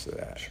balance of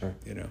that. Sure.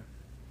 You know,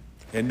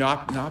 and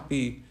not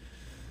be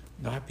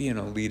an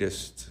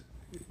elitist.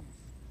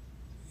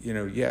 You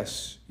know,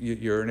 yes,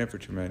 you're an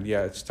infantryman.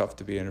 Yeah, it's tough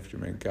to be an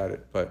infantryman. Got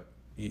it. But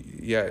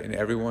yeah, and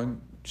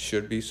everyone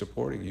should be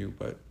supporting you.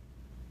 But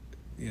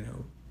you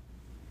know,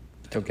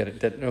 don't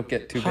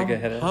get too big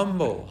ahead of.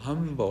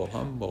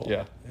 Humble.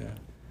 Yeah.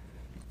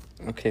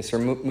 Okay, so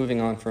moving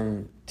on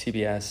from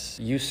TBS,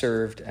 you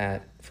served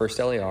at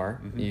 1st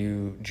LAR.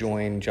 You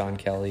joined John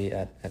Kelly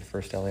at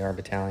 1st LAR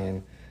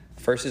Battalion,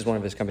 first as one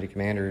of his company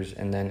commanders,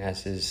 and then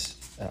as his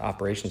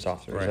operations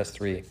officer, right. his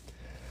S3.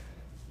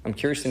 I'm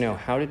curious to know,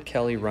 how did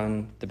Kelly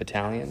run the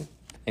battalion?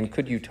 And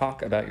could you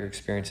talk about your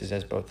experiences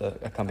as both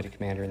a company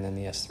commander and then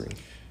the S3?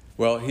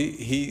 Well,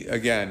 he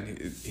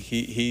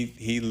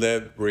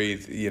lived,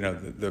 breathed, you know,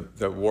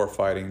 the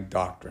warfighting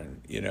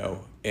doctrine, you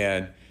know,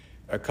 and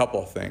a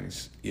couple of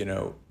things, you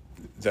know,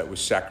 that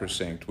was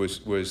sacrosanct was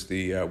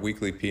the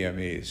weekly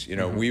PMEs. You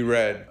know, we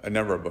read a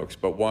number of books,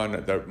 but one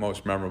the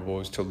most memorable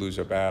was To Lose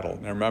a Battle.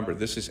 Now remember,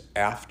 this is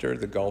after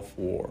the Gulf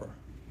War,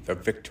 the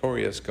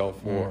victorious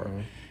Gulf War.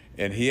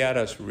 And he had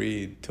us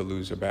read To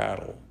Lose a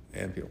Battle,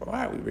 and people go,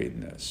 why are we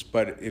reading this?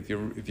 But if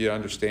you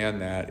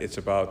understand that, it's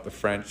about the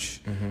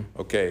French.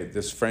 Okay,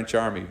 this French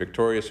army,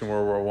 victorious in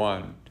World War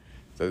I,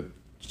 the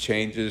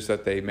changes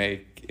that they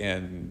make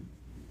in,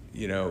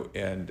 you know,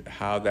 and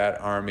how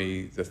that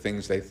army, the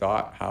things they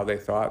thought, how they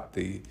thought,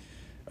 the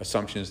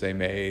assumptions they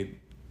made,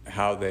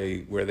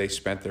 where they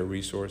spent their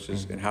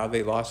resources, and how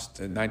they lost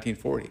in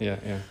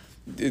 1940.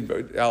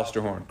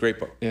 Alistair Horn, great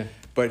book. Yeah.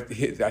 But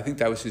I think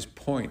that was his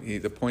point.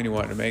 The point he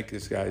wanted to make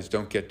is, guys,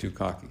 don't get too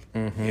cocky,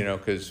 you know,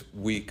 because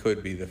we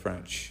could be the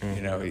French.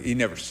 You know, he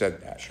never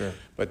said that. Sure.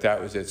 But that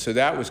was it. So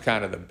that was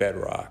kind of the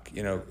bedrock,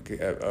 you know,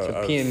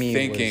 of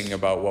thinking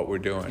about what we're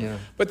doing. Yeah.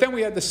 But then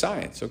we had the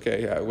science.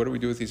 Okay, what do we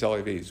do with these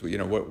LAVs? You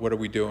know, what are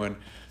we doing?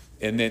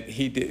 And then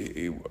he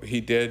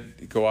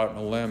did go out on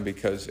a limb,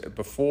 because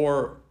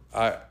before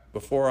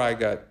I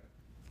got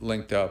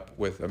linked up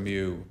with a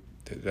MEU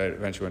that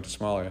eventually went to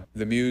Somalia,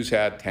 the MEUs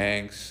had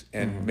tanks,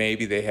 and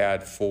maybe they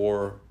had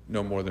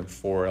no more than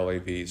four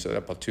LAVs, so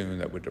that platoon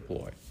that would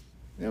deploy.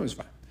 And it was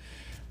fine.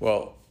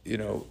 Well, you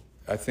know,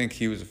 I think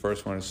he was the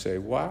first one to say,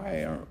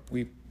 why aren't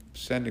we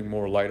sending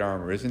more light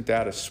armor? Isn't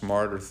that a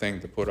smarter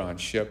thing to put on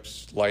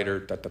ships,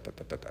 lighter,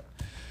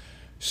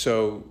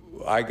 So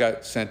I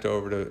got sent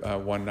over to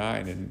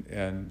 19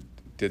 and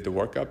did the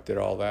workup, did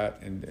all that,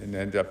 and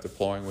ended up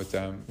deploying with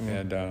them,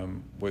 and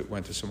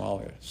went to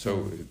Somalia.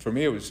 So for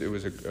me, it was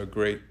a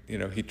great,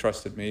 he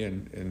trusted me,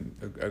 and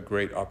a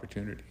great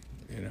opportunity,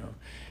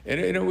 and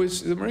it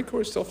was, the Marine Corps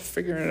was still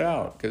figuring it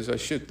out, because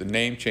the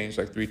name changed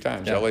like 3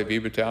 times. Yeah.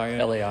 LAV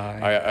battalion,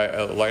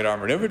 LAI, light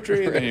armored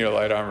infantry, and then you're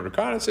light armored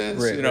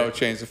reconnaissance,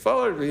 change the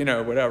forward,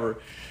 whatever.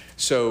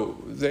 So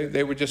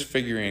they were just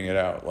figuring it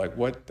out, like,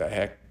 what the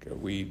heck are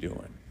we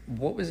doing?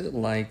 What was it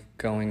like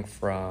going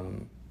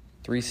from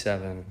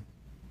 3-7,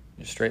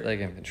 straight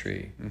leg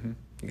infantry,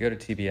 you go to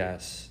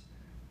TBS,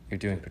 you're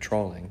doing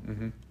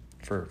patrolling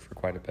for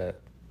quite a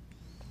bit,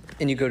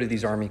 and you go to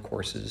these Army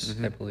courses,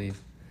 I believe,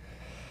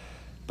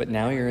 but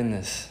now you're in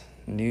this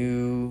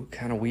new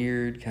kind of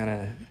weird kind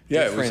of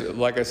different. It was,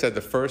 like I said,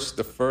 the first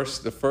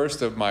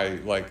of my,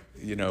 like,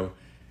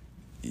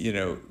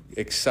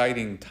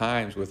 exciting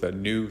times with a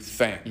new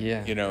thing,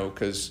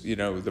 because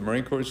the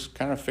Marine Corps is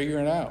kind of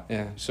figuring it out.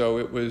 So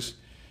it was,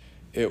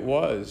 I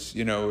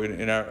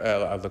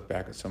look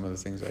back at some of the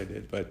things I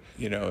did, but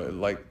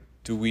like,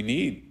 do we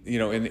need,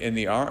 in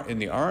the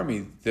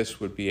Army,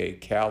 this would be a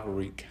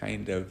cavalry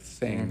kind of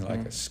thing,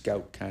 like a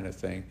scout kind of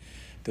thing.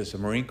 Does the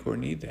Marine Corps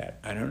need that?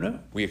 I don't know.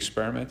 We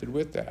experimented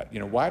with that.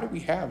 Why do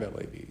we have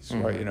LAVs?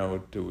 Why,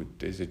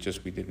 is it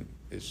just we didn't?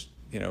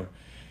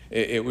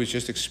 It was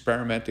just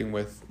experimenting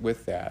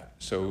with that.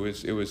 So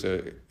it was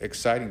a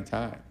exciting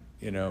time.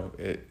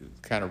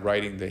 Kind of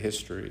writing the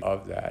history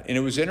of that. And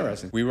it was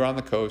interesting. We were on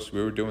the coast.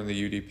 We were doing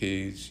the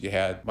UDPs. You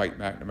had Mike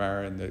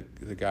McNamara and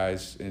the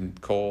guys in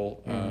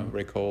Cole,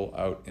 Ray Cole,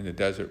 out in the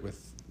desert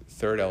with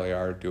 3rd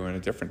LAR doing a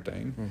different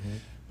thing,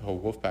 the whole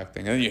Wolfpack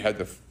thing. And then you had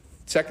the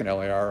 2nd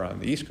LAR on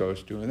the East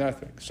Coast doing that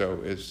thing.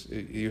 So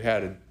you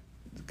had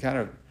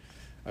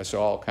us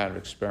all kind of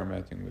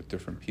experimenting with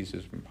different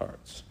pieces and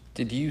parts.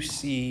 Did you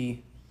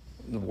see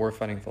the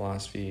warfighting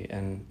philosophy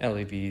and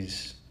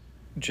LAVs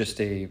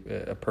just a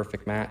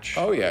perfect match?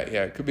 Oh yeah,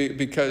 it could be,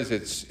 because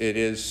it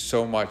is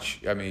so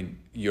much. I mean,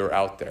 you're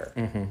out there.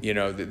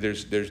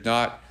 There's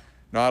not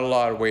a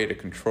lot of way to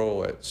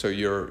control it. So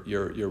you're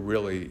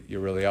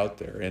really out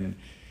there. And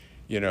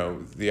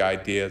the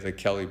idea that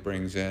Kelly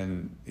brings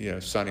in,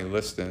 Sonny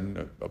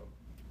Liston, a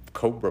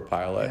Cobra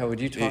pilot. How would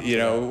you talk?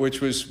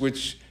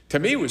 Which to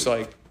me was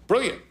like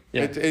brilliant.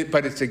 Yeah.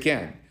 But it's,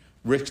 again,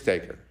 risk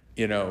taker.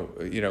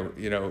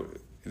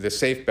 The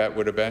safe bet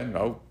would have been,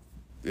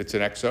 it's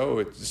an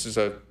XO. This is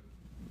a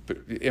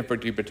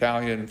infantry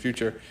battalion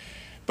future,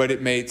 but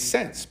it made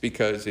sense,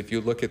 because if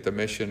you look at the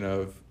mission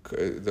of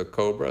the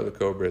Cobra,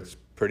 it's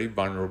pretty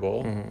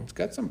vulnerable. It's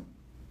got some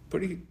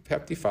pretty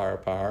hefty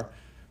firepower.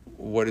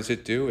 What does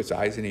it do? It's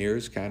eyes and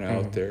ears kind of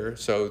out there.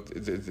 So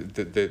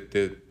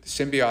the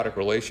symbiotic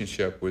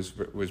relationship was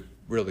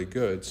really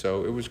good.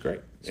 So it was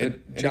great. So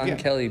John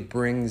Kelly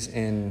brings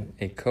in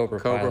a Cobra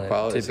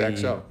pilot to be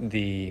XO.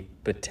 The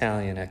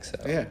battalion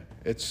XO. Yeah,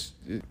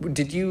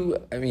 Did you?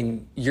 I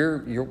mean,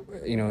 you're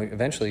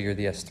eventually you're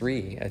the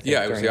S3. I think.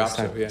 Yeah, it was the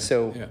opposite. Yeah.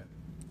 So,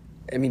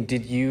 I mean,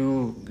 did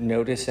you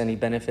notice any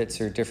benefits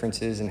or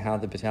differences in how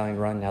the battalion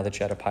run now that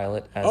you had a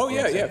pilot?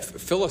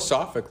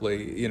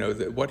 Philosophically,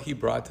 what he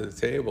brought to the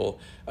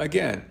table.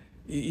 Again,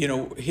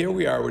 here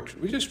we are.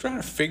 We're just trying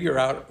to figure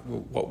out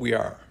what we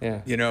are.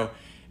 Yeah.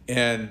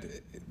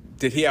 And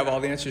did he have all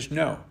the answers?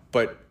 No,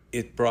 but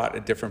it brought a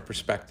different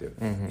perspective.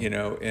 And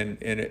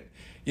it,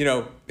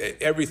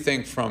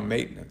 everything from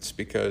maintenance,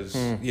 because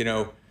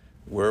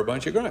we're a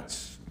bunch of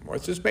grunts.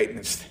 What's this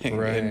maintenance thing?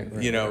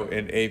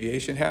 And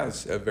aviation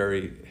has a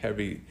very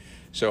heavy.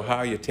 So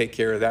how you take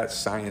care of that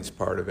science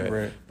part of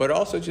it, but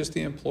also just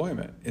the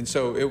employment. And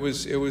so it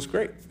was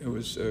great. It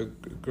was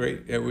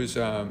great. It was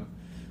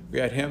we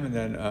had him, and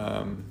then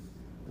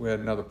we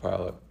had another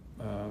pilot.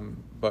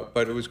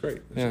 But it was great.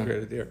 It was a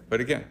great idea. But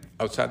again,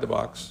 outside the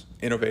box,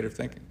 innovative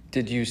thinking.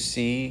 Did you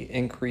see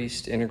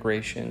increased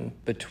integration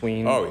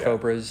between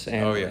Cobras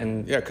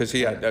and? Because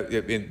he had.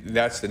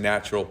 That's the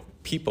natural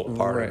people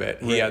part of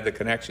it. He had the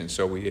connection,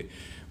 so we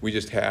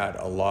just had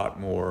a lot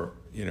more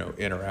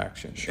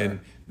interaction, and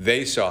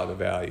they saw the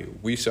value.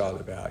 We saw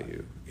the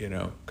value.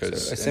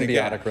 Because so a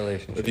symbiotic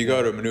relationship. If you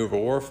go to maneuver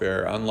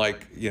warfare,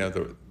 unlike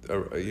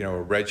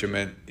a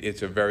regiment,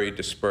 it's a very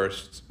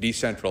dispersed,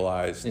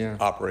 decentralized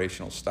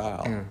operational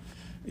style.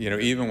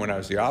 Even when I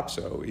was the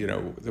OPSO,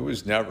 there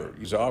was never. It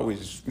was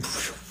always,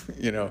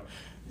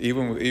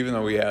 even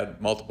though we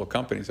had multiple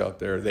companies out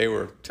there, they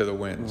were to the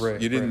winds.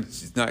 You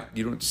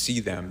don't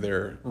see them.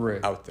 They're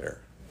out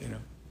there.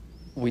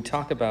 We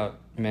talked about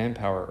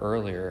manpower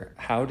earlier.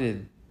 How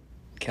did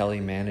Kelly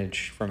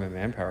manage, from a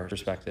manpower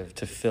perspective,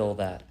 to fill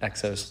that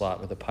XO slot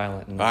with a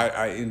pilot?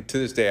 And to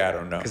this day, I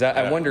don't know. Because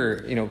I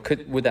wonder,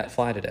 would that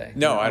fly today?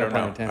 No, I don't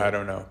know. I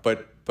don't know.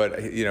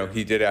 But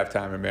he did have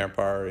time and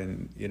manpower,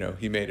 and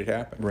he made it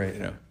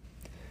happen.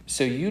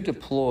 So you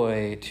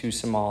deploy to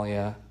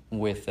Somalia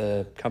with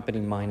a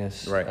company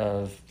minus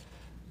of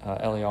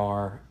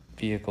LAR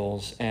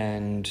vehicles,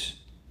 and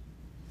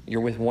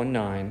you're with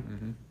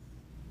 19.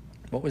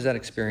 What was that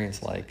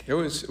experience like? It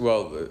was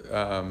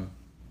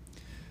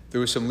there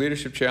was some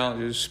leadership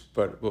challenges,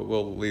 but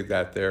we'll leave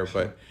that there.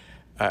 But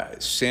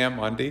Sam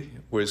Mundy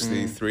was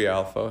the 3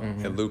 Alpha,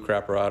 and Lou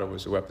Craparotto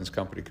was the weapons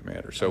company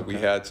commander. So I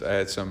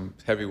had some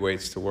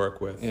heavyweights to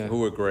work with who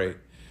were great.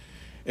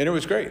 And it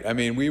was great. I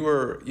mean,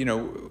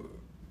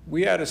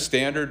 we had a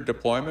standard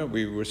deployment.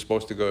 We were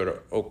supposed to go to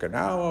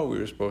Okinawa. We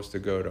were supposed to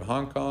go to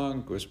Hong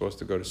Kong. We were supposed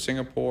to go to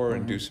Singapore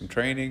and do some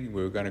training.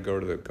 We were going to go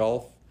to the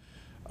Gulf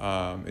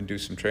and do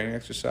some training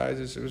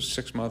exercises. It was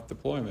a 6-month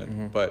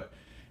deployment. But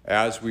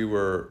as we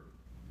were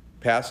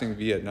passing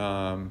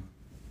Vietnam,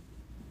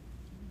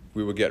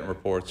 we were getting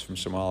reports from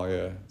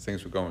Somalia.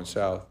 Things were going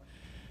south.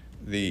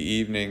 The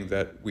evening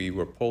that we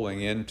were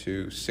pulling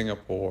into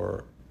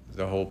Singapore,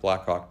 the whole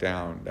Black Hawk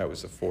Down, that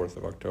was the 4th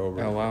of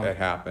October. Oh, wow. That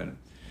happened.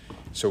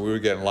 So we were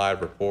getting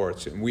live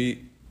reports, and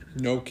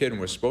no kidding,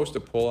 we're supposed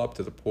to pull up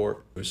to the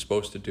port. We were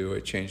supposed to do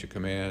a change of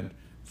command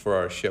for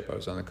our ship. I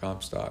was on the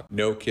Comstock.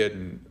 No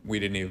kidding, we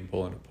didn't even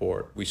pull into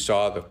port. We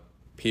saw the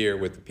pier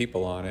with the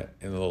people on it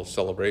in a little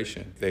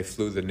celebration. They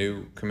flew the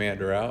new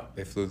commander out,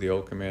 they flew the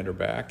old commander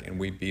back, and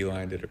we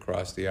beelined it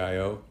across the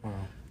IO,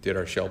 did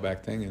our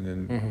shellback thing, and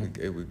then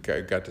we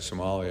got to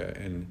Somalia,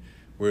 and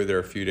we were there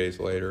a few days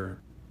later,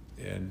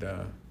 and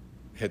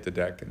hit the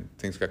deck, and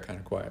things got kind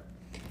of quiet.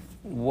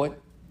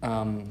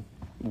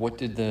 What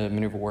did the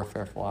maneuver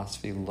warfare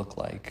philosophy look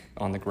like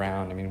on the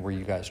ground? I mean, were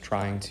you guys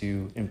trying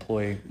to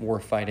employ war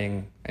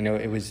fighting? I know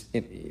it was.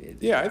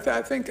 Yeah,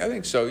 I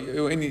think so.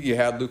 And you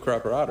had Lou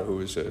Craparotto, who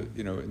was one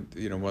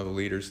of the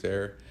leaders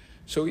there.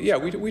 So yeah,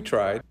 we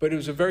tried, but it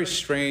was a very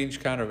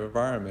strange kind of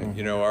environment.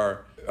 You know,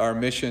 our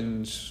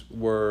missions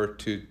were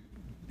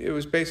it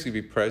was basically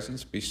be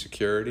presence, be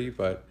security,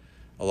 but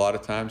a lot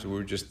of times we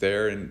were just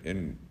there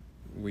and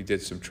we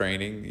did some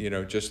training. You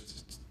know,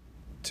 just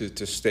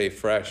to stay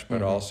fresh,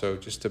 but also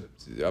just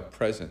a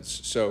presence.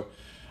 So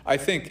I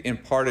think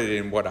imparted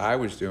in what I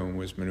was doing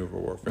was maneuver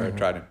warfare. I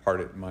tried to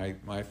impart it in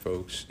my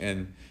folks.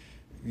 And,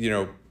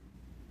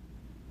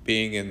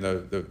 being in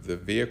the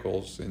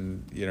vehicles,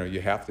 and,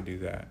 you have to do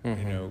that,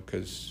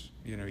 because,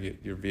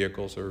 your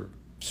vehicles are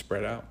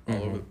spread out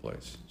all over the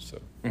place. So.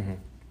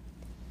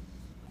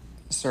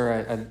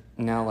 Sir, I'd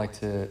now like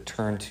to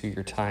turn to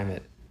your time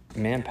at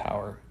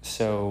Manpower.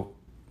 So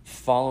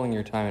following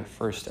your time at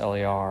First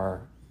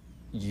LAR,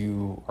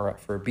 you are up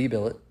for a B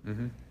billet,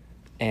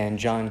 and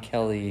John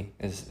Kelly,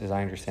 as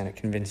I understand it,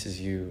 convinces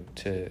you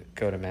to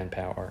go to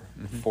Manpower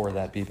for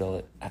that B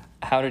billet.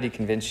 How did he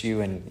convince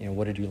you, and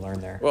what did you learn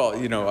there? Well,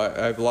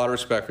 I have a lot of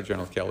respect for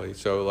General Kelly.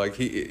 So, like,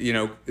 he,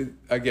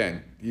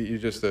 again, you're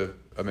just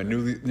I'm a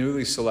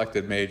newly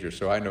selected major,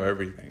 so I know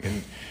everything.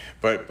 And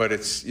but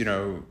it's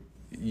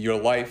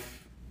your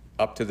life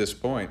up to this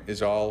point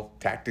is all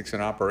tactics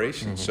and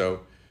operations.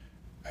 So,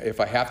 if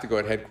I have to go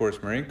at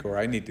Headquarters Marine Corps,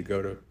 I need to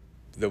go to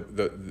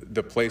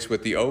the place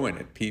with the O in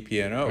it,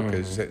 PPNO,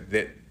 because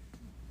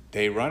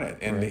they run it.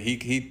 And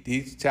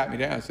he tapped me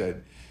down and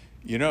said,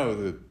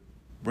 the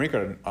Marine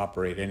Corps doesn't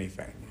operate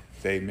anything.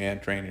 They man,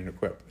 train, and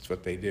equip. That's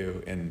what they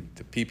do. And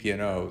the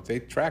PPNO, they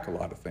track a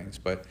lot of things.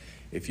 But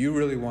if you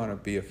really want to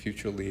be a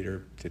future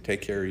leader to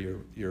take care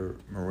of your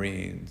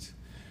Marines,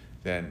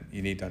 then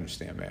you need to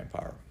understand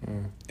Manpower.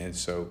 And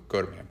so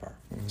go to Manpower.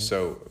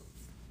 So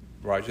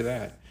roger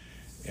that.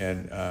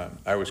 And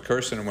I was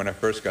cursing when I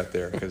first got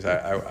there, because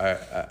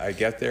I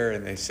get there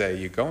and they say,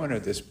 you're going to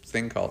this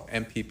thing called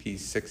MPP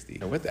 60.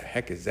 Now, what the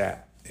heck is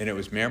that? And it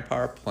was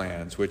Manpower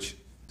Plans, which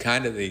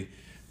kind of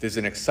there's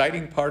an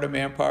exciting part of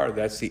Manpower,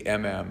 that's the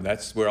MM,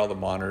 that's where all the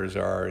monitors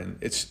are, and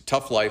it's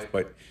tough life,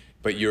 but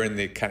you're in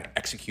the kind of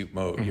execute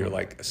mode. You're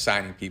like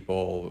assigning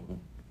people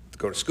to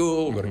go to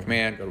school, go to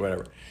command, go to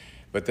whatever.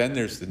 But then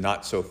there's the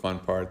not so fun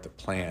part, the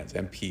plans,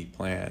 MP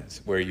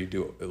plans, where you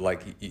do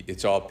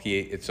it's all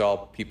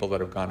people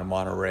that have gone to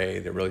Monterey.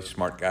 They're really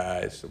smart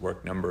guys that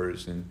work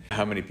numbers and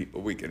how many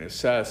people we can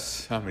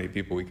assess, how many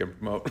people we can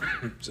promote,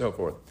 so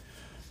forth.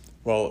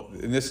 Well,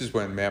 and this is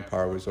when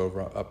Manpower was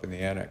up in the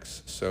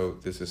annex. So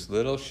there's this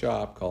little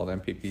shop called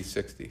MPP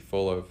 60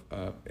 full of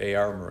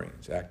AR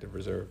Marines, active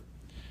reserve,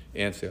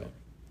 and sailor.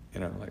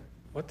 And I'm like,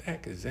 what the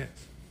heck is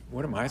this?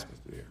 What am I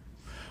supposed to do here?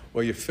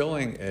 Well, you're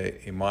filling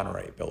a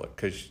Monterey billet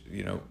because,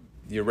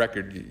 your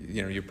record,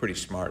 you're pretty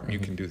smart. You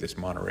can do this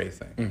Monterey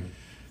thing.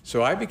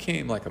 So I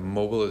became like a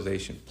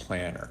mobilization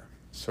planner.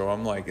 So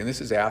I'm like, and this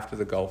is after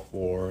the Gulf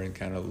War and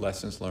kind of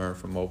lessons learned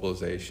from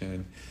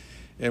mobilization.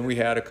 And we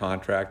had a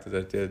contractor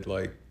that did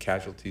like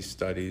casualty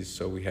studies.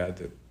 So we had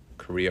the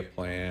Korea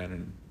plan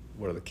and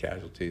what are the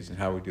casualties and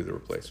how we do the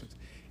replacements.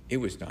 It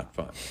was not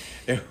fun.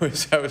 I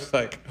was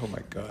like, oh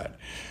my God.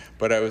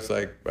 But I was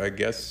like, I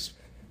guess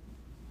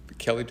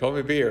Kelly told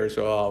me to be here,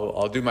 so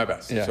I'll do my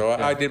best.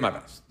 I did my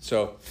best.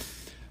 So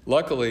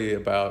luckily,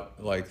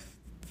 about like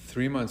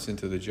 3 months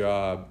into the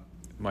job,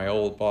 my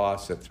old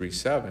boss at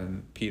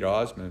 37, Pete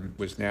Osmond,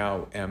 was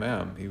now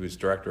MM. He was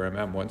director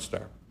MM,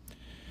 1-star.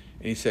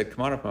 And he said,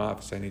 come on up to my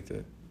office, I need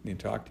to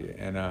talk to you.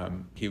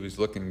 And he was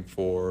looking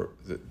for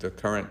the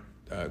current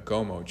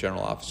GOMO,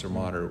 General Officer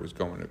Monitor, was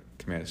going to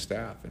command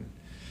staff, and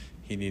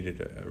he needed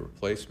to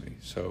replace me.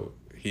 So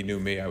he knew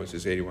me, I was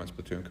his 81st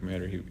platoon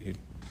commander.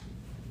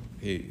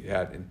 He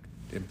had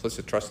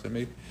implicit trust in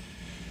me.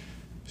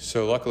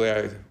 So luckily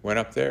I went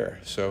up there.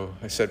 So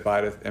I said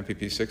bye to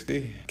MPP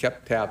 60,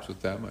 kept tabs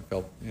with them. I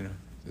felt,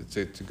 it's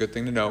a good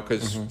thing to know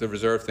because the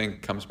reserve thing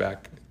comes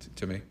back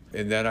to me.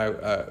 And then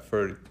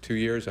for 2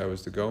 years, I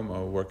was the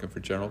GOMO working for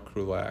General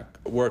Krulak.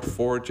 Worked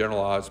for General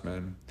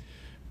Osman,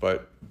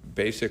 but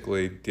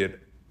basically did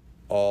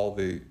all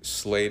the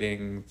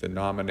slating, the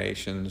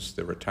nominations,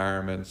 the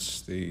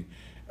retirements.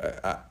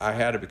 I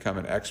had to become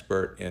an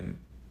expert in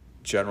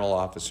general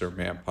officer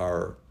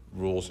manpower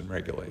rules and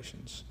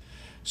regulations,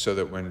 so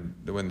that when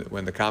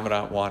the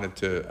commandant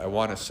I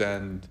want to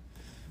send,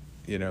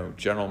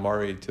 General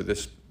Murray to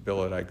this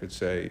billet, I could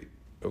say,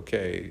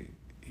 okay,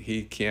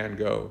 he can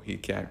go, he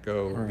can't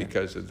go right,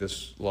 because of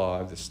this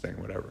law, this thing,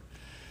 whatever.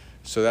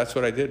 So that's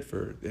what I did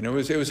and it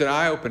was an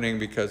eye opening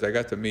because I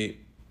got to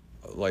meet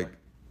like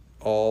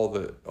all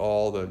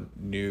the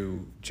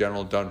new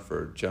General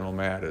Dunford, General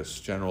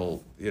Mattis,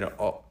 General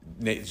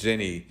Nate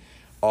Zinni,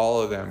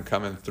 all of them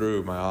coming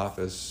through my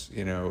office,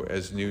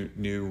 as new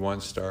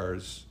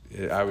 1-stars.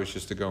 I was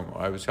just a GOMO.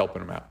 I was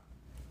helping them out.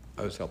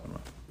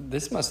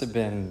 This must have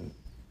been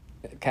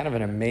kind of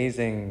an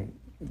amazing,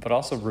 but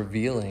also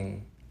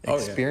revealing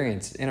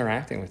experience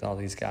interacting with all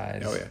these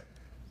guys. Oh, yeah.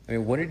 I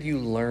mean, what did you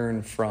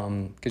learn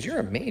from, because you're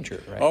a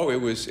major, right? Oh,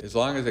 it was, as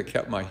long as I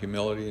kept my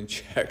humility in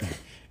check,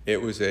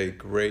 it was a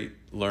great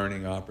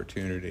learning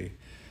opportunity.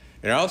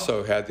 And I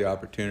also had the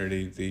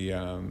opportunity,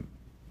 the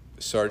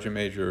Sergeant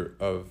Major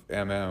of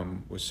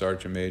was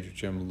Sergeant Major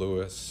Jim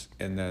Lewis,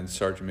 and then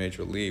Sergeant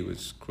Major Lee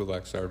was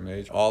Krulak Sergeant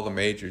Major. All the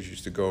majors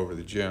used to go over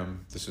the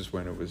gym. This is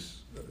when it was,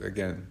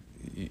 again,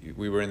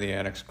 we were in the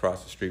annex,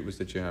 across the street was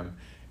the gym.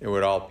 It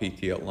would all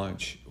PT at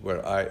lunch.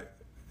 What I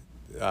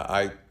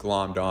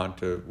glommed on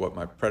to what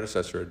my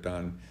predecessor had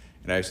done,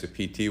 and I used to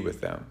PT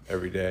with them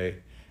every day,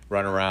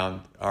 run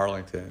around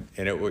Arlington,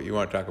 and you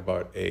want to talk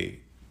about a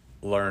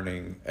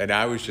learning. And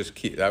I was just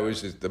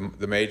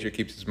the major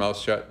keeps his mouth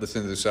shut,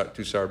 listening to the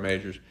 2 sergeant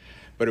majors,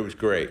 but it was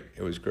great.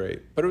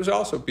 But it was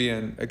also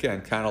being,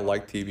 again, kind of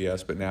like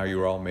TBS, but now you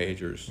were all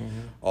majors,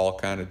 all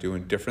kind of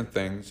doing different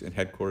things in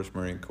Headquarters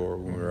Marine Corps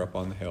when we were up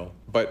on the hill.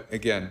 But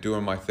again,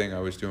 doing my thing I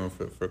was doing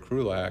for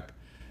Krulak,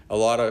 a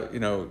lot of,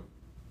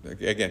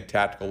 again,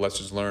 tactical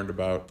lessons learned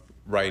about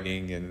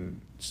writing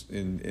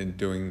and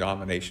doing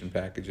nomination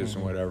packages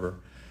and whatever,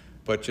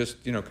 but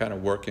just, kind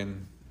of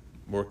working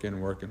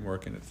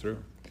it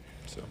through.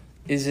 So,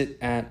 is it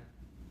at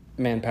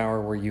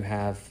Manpower where you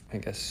have, I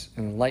guess,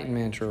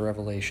 enlightenment or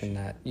revelation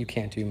that you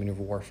can't do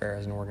maneuver warfare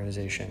as an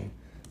organization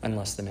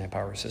unless the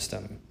Manpower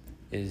system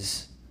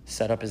is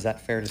set up? Is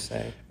that fair to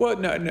say? Well,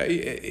 no. I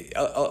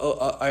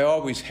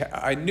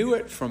knew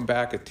it from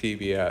back at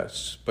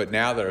TBS, but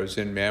now that I was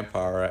in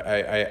Manpower,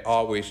 I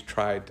always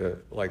tried to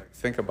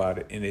think about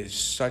it, and it's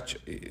such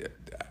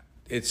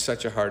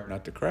a hard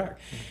nut to crack.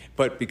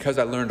 But because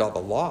I learned all the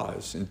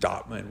laws in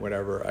DOTMA and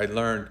whatever, I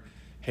learned,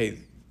 hey,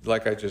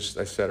 like I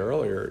said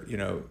earlier,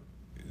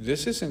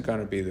 this isn't going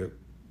to be the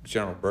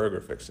General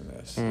Berger fixing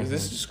this.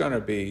 This is going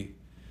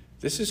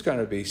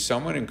to be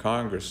someone in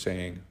Congress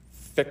saying,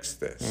 fix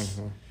this.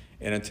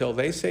 And until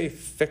they say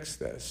fix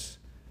this,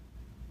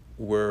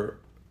 our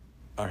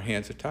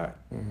hands are tied.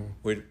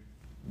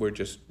 We're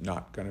just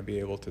not going to be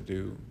able to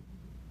do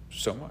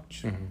so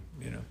much.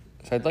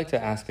 So I'd like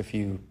to ask a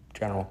few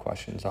general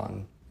questions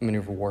on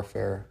maneuver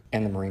warfare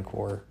and the Marine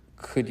Corps.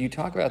 Could you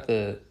talk about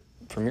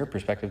from your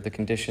perspective, the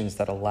conditions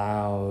that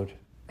allowed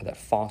or that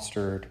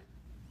fostered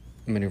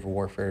maneuver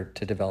warfare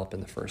to develop in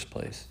the first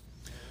place?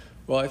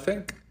 Well, I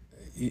think,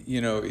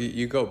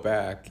 you go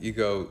back,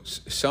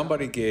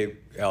 somebody gave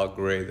Al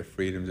Gray the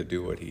freedom to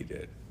do what he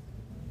did.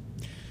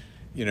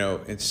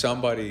 And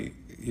somebody,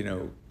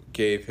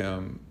 gave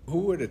him, who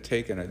would have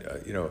taken a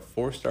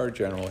 4-star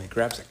general, he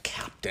grabs a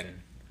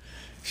captain,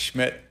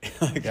 Schmidt,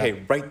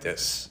 hey, write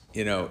this,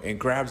 and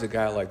grabs a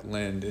guy like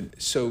Lind. And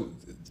so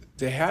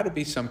there had to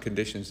be some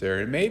conditions there.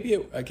 And maybe,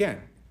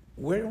 again,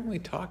 we're only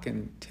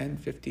talking 10,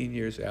 15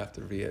 years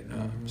after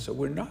Vietnam. So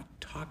we're not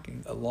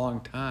talking a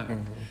long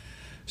time.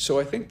 So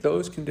I think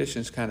those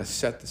conditions kind of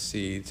set the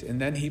seeds, and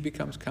then he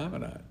becomes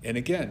commandant. And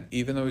again,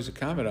 even though he's a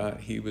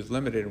commandant, he was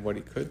limited in what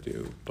he could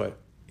do, but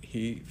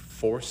he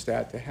forced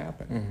that to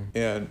happen.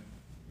 And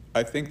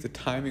I think the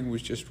timing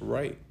was just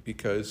right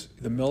because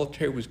the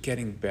military was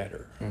getting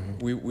better.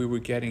 We were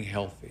getting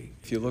healthy.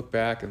 If you look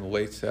back in the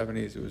late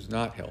 70s, it was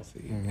not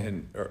healthy.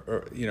 And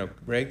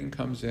Reagan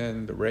comes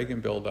in, the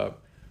Reagan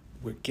buildup,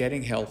 we're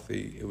getting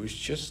healthy. It was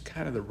just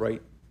kind of the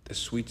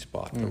sweet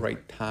spot, the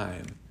right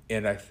time.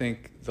 And I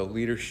think the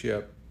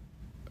leadership,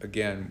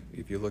 again,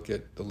 if you look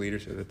at the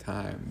leaders at the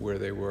time, where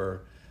they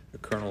were, the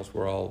colonels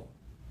were all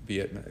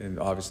Vietnam, and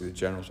obviously the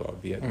generals were all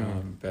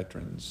Vietnam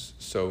veterans.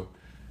 So,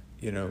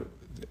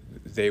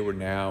 they were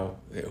now,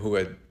 who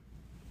had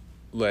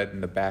led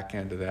in the back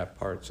end of that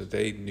part, so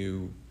they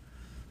knew,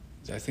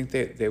 I think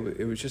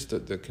it was just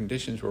the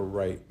conditions were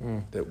right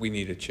that we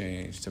need to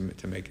change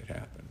to make it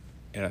happen.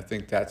 And I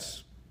think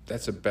that's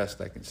the best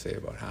I can say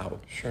about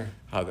how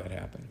that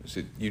happened. It was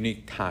a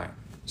unique time.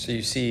 So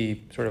you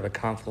see sort of a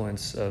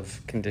confluence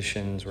of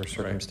conditions or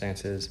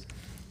circumstances,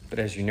 but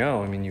as you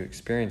know, I mean, you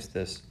experienced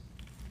this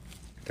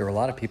there were a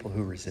lot of people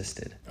who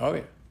resisted. Oh,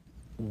 yeah.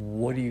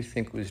 What do you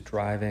think was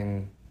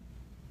driving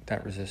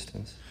that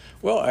resistance?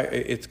 Well,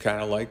 it's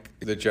kind of like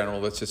the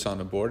general that sits on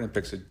the board and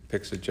picks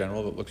a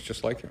general that looks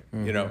just like him.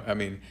 You know, I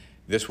mean,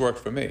 this worked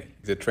for me.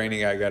 The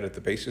training I got at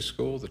the basic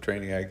school, the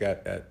training I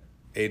got at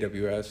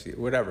AWS,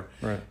 whatever.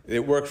 Right.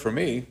 It worked for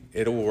me.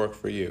 It'll work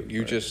for you.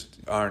 You just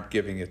aren't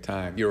giving it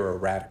time. You're a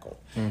radical.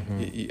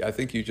 I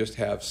think you just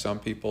have some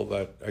people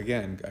that,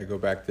 again, I go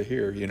back to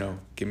here, you know,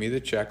 give me the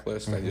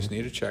checklist. I just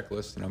need a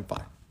checklist and I'm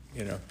fine.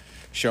 You know,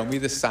 show me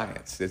the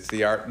science. It's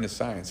the art and the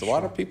science. A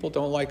lot of people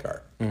don't like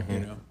art, you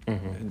know,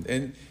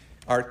 and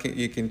art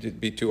you can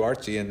be too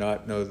artsy and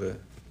not know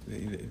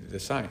the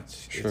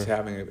science. Sure.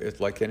 It's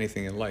like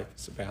anything in life.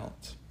 It's a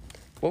balance.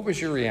 What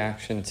was your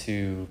reaction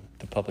to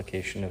the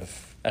publication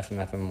of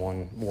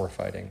FMFM1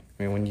 Warfighting?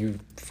 I mean, when you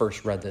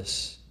first read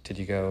this, did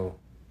you go,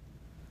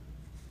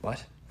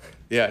 what?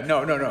 Yeah,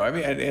 no. I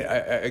mean,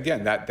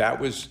 again, that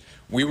was,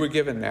 we were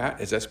given that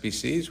as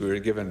SBCs. We were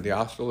given the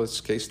Austerlitz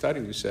case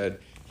study. We said,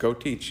 go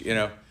teach, you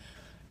know.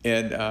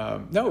 And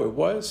no, it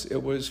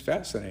was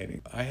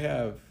fascinating. I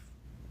have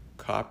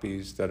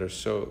copies that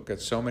are got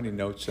so many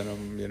notes in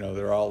them, you know,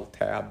 they're all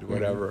tabbed,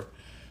 whatever.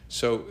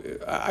 So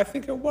I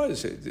think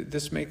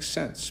this makes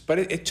sense. But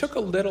it took a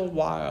little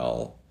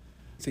while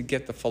to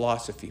get the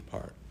philosophy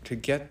part, for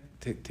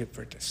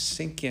it to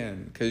sink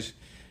in. Because,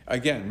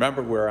 again,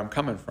 remember where I'm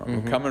coming from.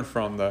 I'm coming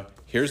from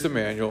here's the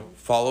manual,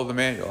 follow the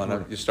manual.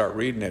 And you start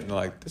reading it and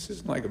like, this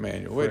isn't like a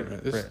manual. Wait a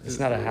minute. It's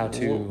not a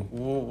how-to.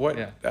 What?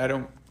 Yeah.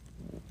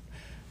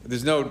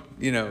 There's no,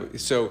 you know,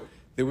 so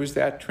there was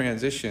that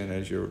transition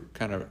as you're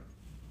kind of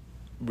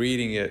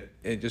reading it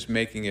and just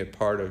making it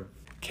part of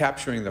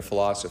capturing the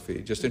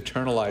philosophy, just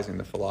internalizing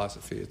the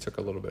philosophy. It took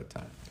a little bit of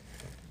time.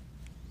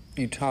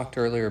 You talked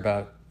earlier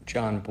about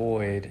John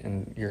Boyd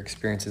and your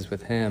experiences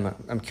with him.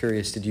 I'm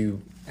curious, did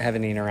you have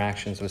any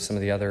interactions with some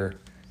of the other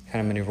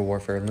kind of maneuver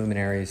warfare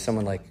luminaries,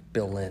 someone like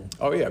Bill Lynn?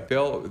 Oh, yeah,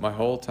 Bill, my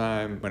whole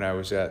time when I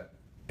was at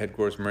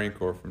Headquarters Marine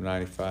Corps from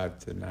 95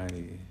 to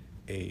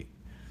 98,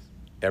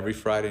 every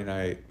Friday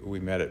night we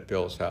met at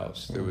Bill's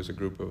house. There was a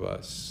group of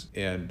us,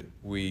 and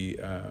we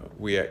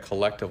had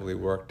collectively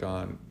worked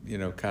on, you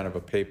know, kind of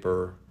a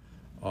paper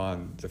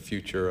on the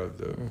future of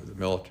the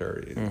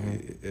military,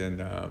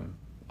 and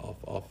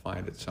I'll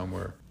find it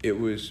somewhere. It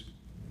was,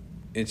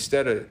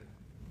 instead of,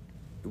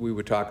 we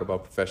would talk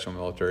about professional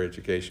military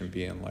education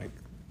being like,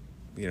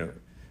 you know,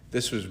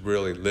 this was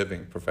really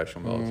living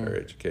professional military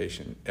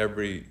education.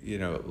 Every, you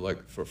know,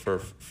 like for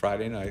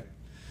Friday night,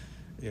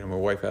 you know, my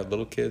wife had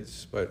little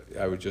kids, but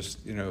I would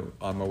just, you know,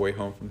 on my way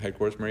home from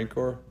Headquarters Marine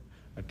Corps,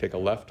 I'd take a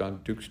left on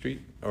Duke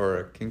Street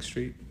or King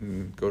Street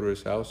and go to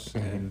his house,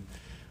 and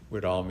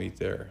we'd all meet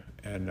there.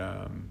 And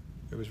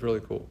it was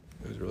really cool.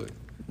 It was really.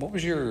 What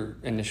was your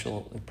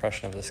initial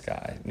impression of this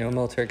guy? No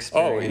military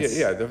experience.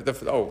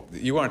 Oh, yeah.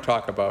 You want to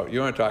talk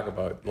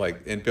about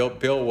like, and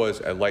Bill was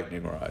a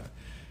lightning rod,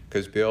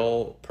 because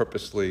Bill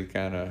purposely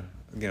kind of,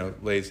 you know,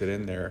 lays it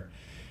in there.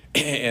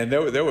 And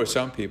there were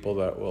some people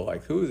that were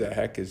like, who the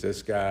heck is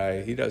this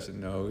guy? He doesn't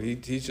know.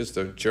 He's just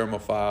a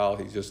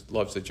Germophile. He just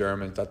loves the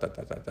Germans, ...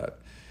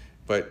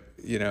 But,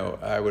 you know,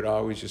 I would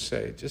always just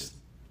say, just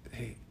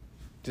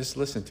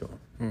listen to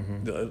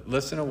him.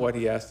 Listen to what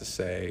he has to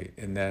say,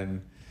 and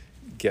then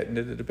get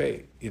into the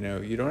debate. You know,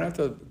 you don't have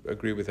to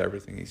agree with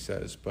everything he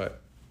says,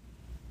 but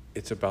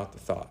it's about the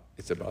thought.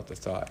 It's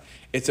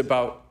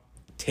about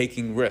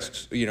taking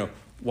risks. You know,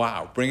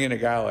 wow, bring in a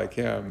guy like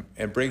him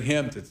and bring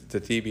him to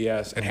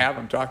TBS and have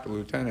him talk to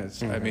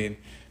lieutenants. I mean,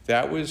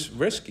 that was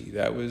risky.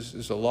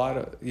 There's a lot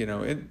of, you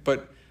know,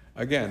 but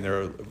again,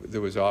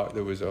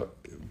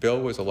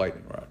 Bill was a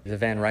lightning rod. The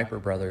Van Riper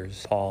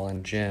brothers, Paul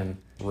and Jim,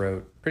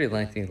 wrote a pretty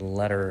lengthy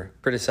letter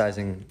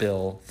criticizing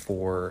Bill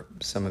for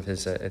some of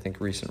his, I think,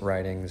 recent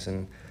writings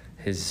and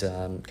his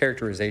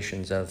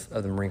characterizations of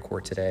the Marine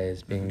Corps today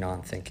as being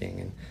non-thinking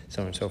and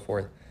so on and so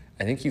forth.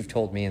 I think you've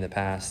told me in the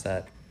past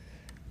that,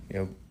 you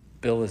know,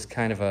 Bill is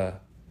kind of a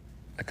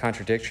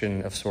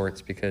contradiction of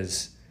sorts,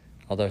 because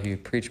although he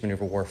preached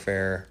maneuver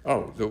warfare.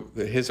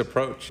 His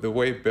approach, the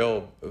way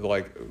Bill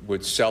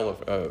would sell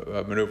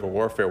a maneuver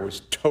warfare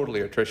was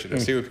totally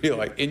atrocious. He would be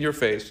like, in your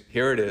face,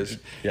 here it is.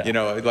 Yeah. You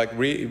know, like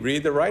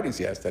read the writings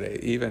yesterday.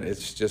 Even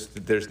it's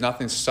just, there's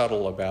nothing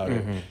subtle about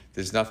it.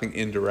 There's nothing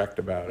indirect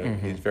about it.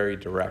 He's very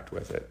direct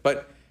with it.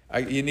 But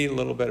you need a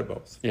little bit of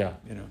both. Yeah.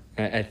 You know,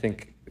 I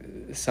think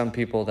some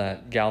people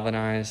that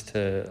galvanize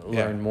to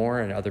learn more,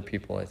 and other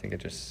people, I think it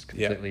just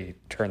completely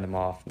turned them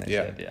off, and they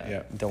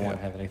said, don't want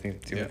to have anything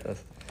to do with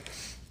this.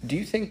 Do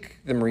you think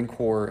the Marine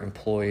Corps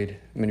employed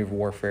maneuver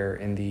warfare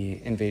in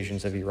the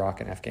invasions of Iraq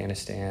and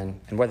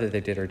Afghanistan, and whether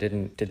they did or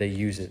didn't, did they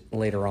use it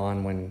later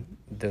on when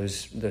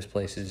those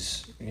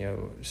places, you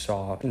know,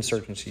 saw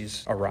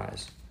insurgencies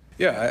arise?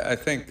 Yeah, I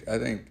think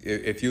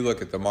if you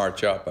look at the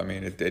march up, I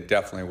mean, it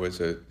definitely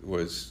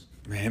was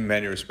in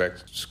many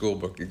respects school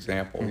book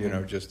example. You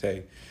know, just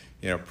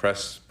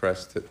press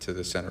to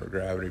the center of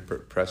gravity,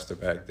 press to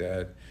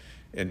Baghdad,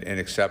 and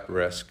accept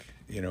risk.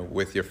 You know,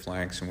 with your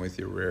flanks and with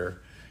your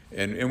rear,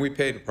 and we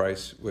paid a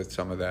price with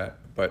some of that.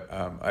 but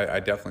I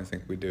definitely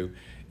think we do.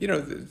 You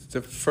know,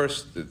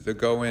 the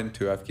go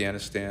into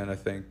Afghanistan, I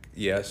think,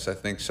 yes. I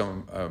think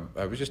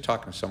I was just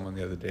talking to someone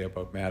the other day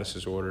about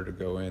Mattis's order to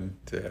go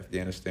into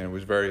Afghanistan. It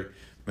was very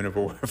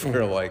maneuver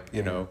warfare-like,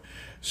 you know.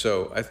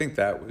 So I think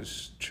that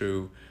was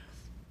true.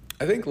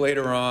 I think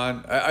later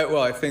on,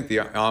 I think the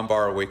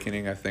Anbar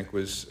awakening, I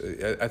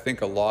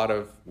think a lot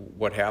of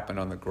what happened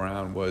on the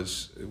ground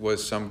was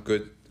some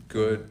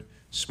good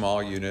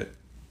small unit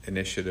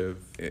initiative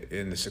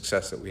in the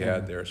success that we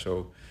had there.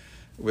 So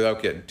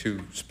without getting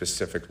too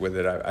specific with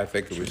it, I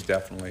think it was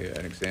definitely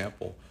an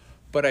example.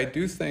 But I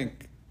do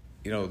think,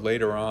 you know,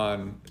 later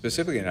on,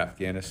 specifically in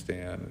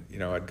Afghanistan, you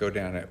know, I'd go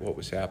down at what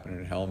was happening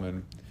in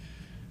Helmand.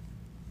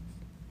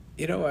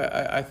 You know,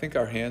 I think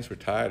our hands were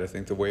tied. I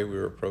think the way we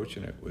were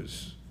approaching it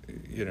was,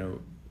 you know,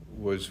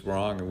 was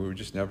wrong, and we were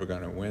just never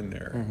going to win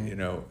there. You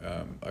know,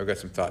 I've got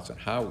some thoughts on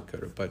how we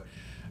could have, but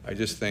I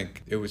just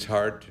think it was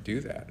hard to do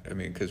that. I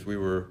mean, because we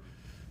were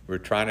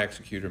trying to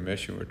execute our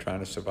mission, we were trying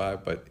to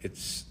survive, but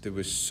there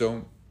was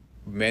so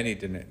many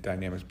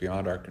dynamics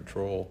beyond our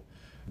control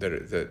that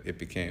it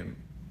became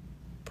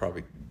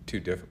probably too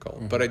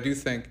difficult. But I do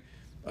think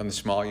on the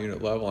small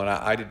unit level, and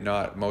I did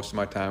not, most of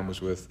my time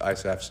was with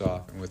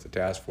ISAF-SOF and with the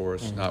task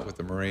force, not with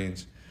the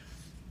Marines.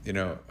 You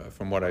know,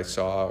 from what I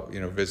saw,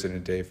 you know,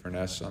 visiting Dave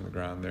Furness on the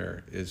ground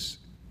there, is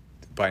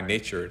by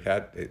nature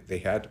they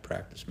had to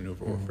practice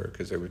maneuver warfare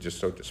because they were just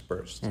so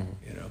dispersed,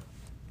 you know.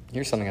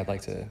 Here's something I'd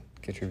like to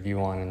get your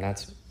view on, and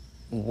that's,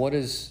 what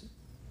is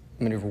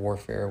maneuver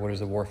warfare? What does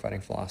the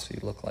warfighting philosophy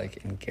look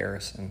like in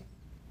garrison?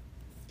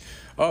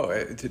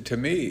 Oh, to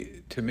me,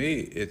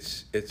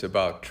 it's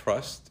about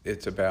trust.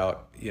 It's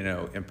about, you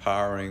know,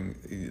 empowering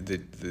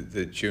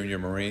the junior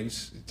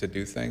Marines to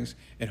do things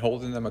and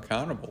holding them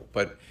accountable.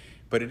 But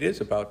it is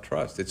about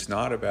trust. It's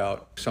not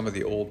about some of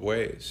the old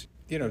ways.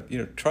 You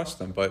know, trust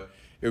them. But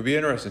it would be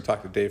interesting to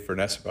talk to Dave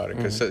Furness about it,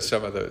 because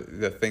some of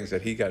the things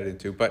that he got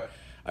into. But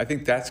I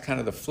think that's kind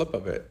of the flip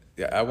of it.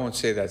 I won't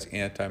say that's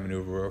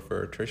anti-maneuver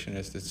warfare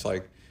attritionist. It's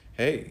like,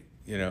 hey,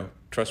 you know,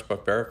 trust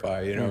but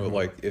verify. You know,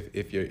 like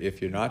if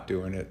you're not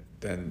doing it,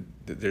 then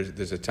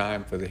there's a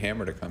time for the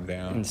hammer to come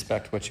down.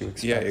 Inspect what you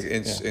expect.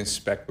 Yeah,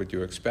 inspect what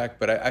you expect.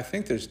 But I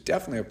think there's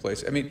definitely a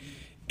place. I mean,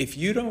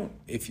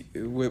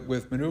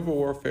 with maneuver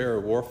warfare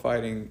or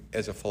warfighting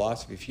as a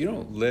philosophy, if you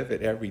don't live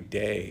it every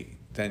day,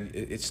 then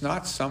it's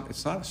not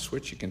a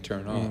switch you can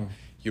turn on.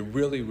 You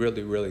really,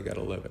 really, really got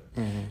to live it.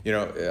 You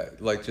know,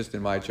 like just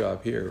in my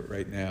job here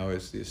right now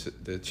as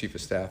the chief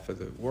of staff for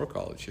the War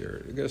College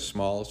here. You got a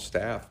small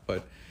staff,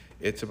 but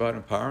it's about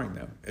empowering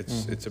them.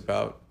 It's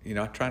about, you're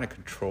not trying to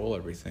control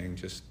everything.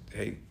 Just,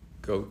 hey,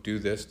 go do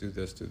this, do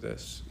this, do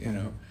this. You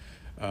know,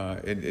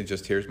 and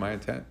just here's my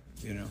intent.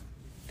 You know,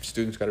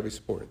 students got to be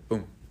supported.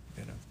 Boom.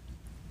 You know.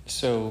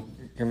 So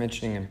you're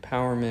mentioning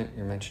empowerment.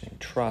 You're mentioning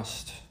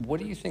trust. What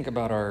do you think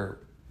about our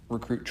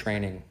recruit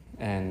training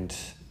and,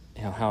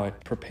 you know, how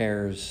it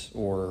prepares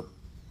or,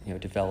 you know,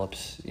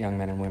 develops young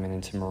men and women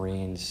into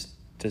Marines?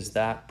 Does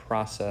that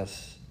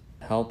process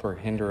help or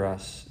hinder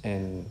us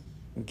in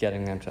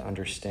getting them to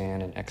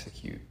understand and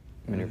execute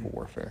maneuver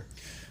warfare?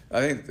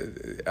 I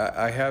think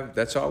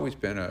that's always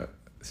been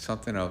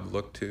something I've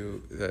looked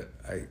to that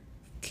I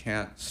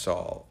can't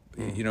solve,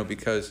 you know,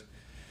 because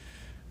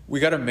we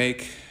got to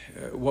make,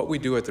 what we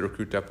do at the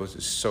recruit depots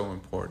is so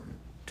important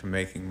to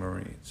making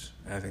Marines.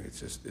 I think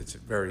it's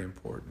very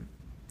important.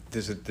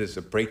 There's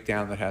a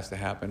breakdown that has to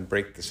happen,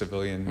 break the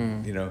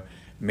civilian, you know,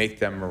 make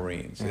them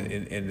Marines,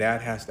 and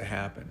that has to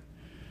happen.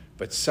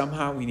 But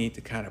somehow we need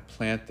to kind of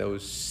plant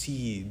those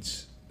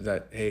seeds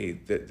that, hey,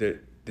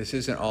 this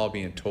isn't all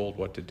being told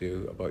what to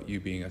do about you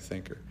being a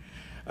thinker.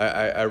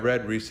 I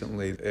read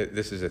recently,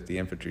 this is at the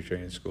infantry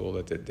training school,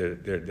 that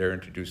they're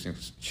introducing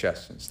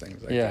chess and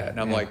things like that.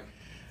 And I'm like,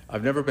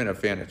 I've never been a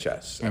fan of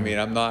chess. I mean,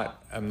 I'm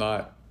not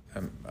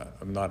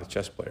a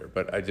chess player,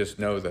 but I just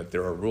know that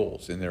there are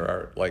rules and there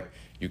are, like,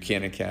 you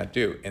can and can't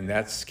do, and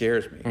that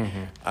scares me.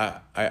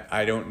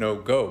 I don't know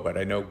Go, but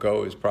I know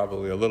Go is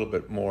probably a little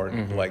bit more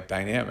like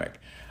dynamic.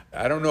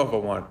 I don't know if I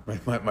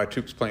want my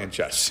troops playing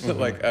chess.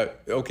 Like,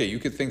 okay, you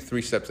could think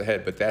 3 steps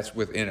ahead, but that's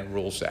within a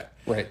rule set.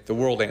 Right. The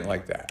world ain't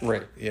like that.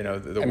 Right. You know,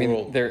 the mean,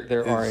 world.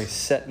 there are a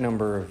set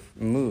number of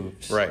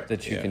moves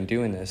that you can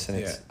do in this, and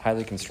it's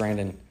highly constrained.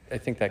 And I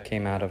think that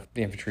came out of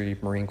the Infantry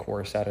Marine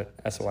course out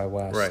at SOI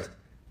West. Right.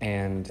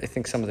 And I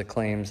think some of the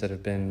claims that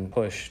have been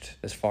pushed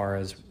as far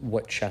as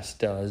what chess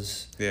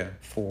does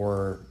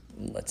for,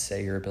 let's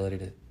say, your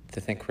ability to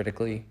think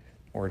critically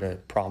or to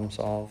problem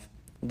solve,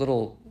 a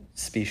little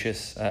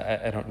specious.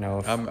 I don't know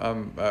if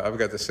I've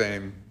got the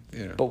same,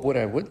 you know. But what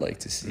I would like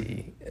to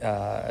see,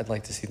 I'd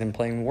like to see them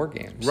playing war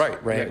games. Right.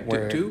 Yeah.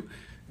 Where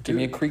give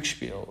me a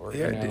Kriegspiel or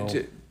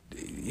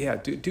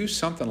do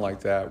something like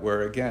that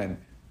where, again,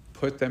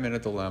 put them in a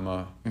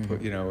dilemma,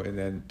 you know, and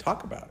then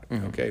talk about it.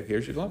 Okay,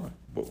 here's your dilemma.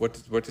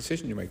 What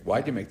decision you make?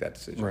 Why'd you make that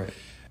decision? Right.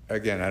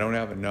 Again, I don't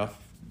have enough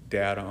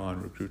data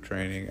on recruit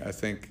training. I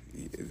think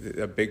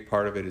a big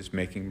part of it is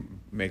making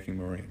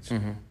Marines.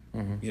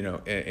 You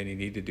know, and you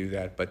need to do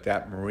that. But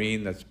that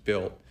Marine that's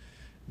built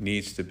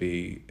needs to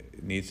be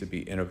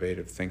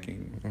innovative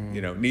thinking.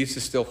 You know, needs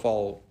to still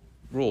follow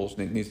rules.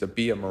 Needs to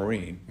be a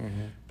Marine,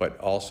 but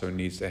also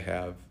needs to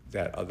have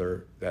that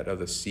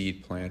other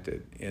seed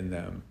planted in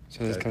them.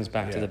 So this comes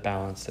back to the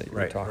balance that you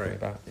were talking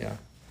about. Yeah.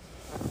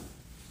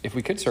 If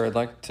we could, sir, I'd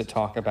like to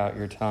talk about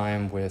your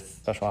time with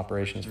Special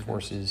Operations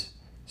Forces.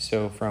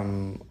 So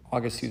from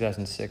August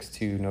 2006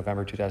 to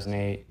November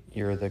 2008,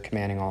 you're the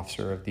commanding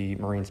officer of the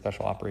Marine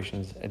Special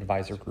Operations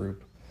Advisor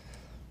Group.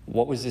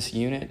 What was this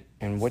unit,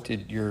 and what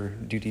did your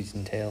duties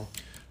entail?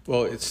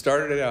 Well, it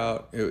started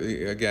out,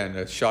 again,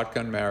 a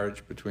shotgun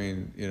marriage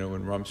between, you know,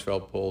 when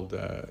Rumsfeld pulled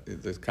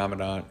the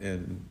commandant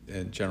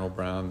and General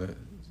Brown, the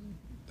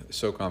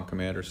SOCOM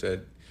commander,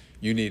 said,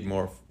 you need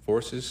more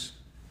forces,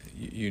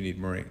 you need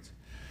Marines.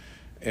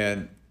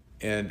 And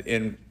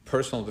in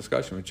personal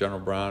discussion with General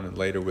Brown and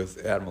later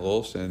with Admiral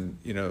Olson,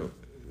 you know,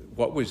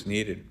 what was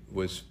needed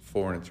was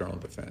foreign internal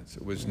defense.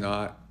 It was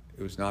not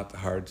the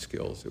hard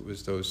skills, it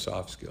was those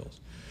soft skills.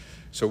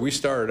 So we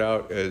started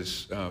out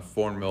as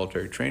Foreign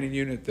Military Training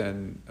Unit,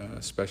 then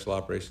Special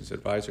Operations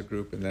Advisor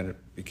Group, and then it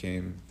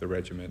became the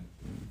regiment,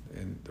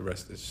 and the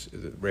rest is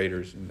the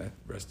Raiders, and that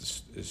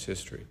rest is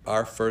history.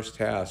 Our first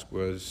task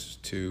was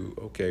to,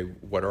 okay,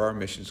 what are our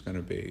missions going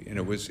to be? And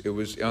it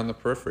was on the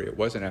periphery. It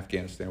wasn't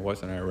Afghanistan, it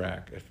wasn't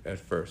Iraq at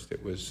first.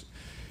 It was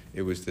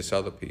this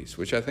other piece,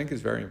 which I think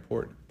is very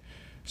important.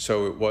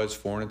 So it was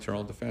foreign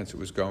internal defense. It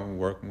was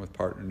working with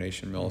partner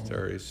nation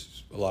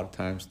militaries. A lot of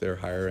times they're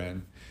higher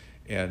end,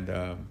 and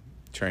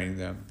training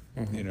them,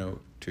 you know,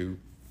 to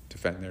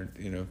defend their,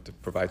 you know, to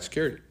provide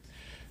security.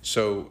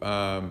 So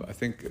I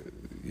think,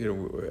 you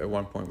know, at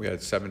one point we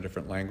had 7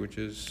 different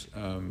languages.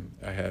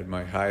 I had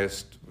my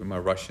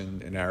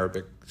Russian and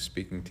Arabic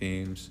speaking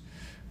teams.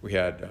 We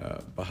had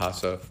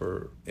Bahasa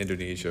for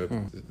Indonesia,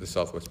 the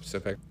Southwest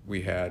Pacific.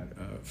 We had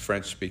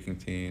French speaking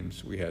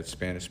teams. We had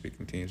Spanish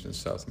speaking teams in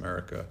South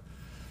America.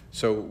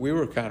 So we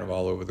were kind of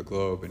all over the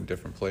globe in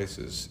different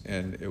places,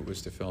 and it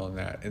was to fill in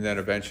that. And then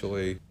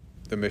eventually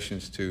the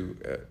missions to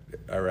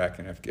Iraq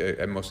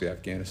and mostly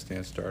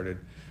Afghanistan started,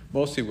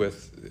 mostly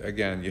with,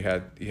 again, you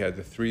had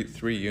the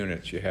three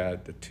units. You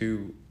had the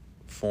 2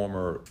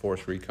 former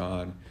Force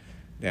Recon,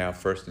 now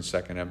 1st and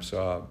 2nd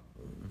MSOB,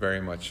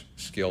 very much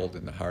skilled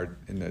in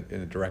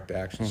the direct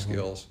action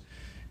skills,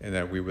 and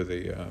then we were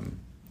the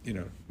you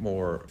know,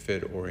 more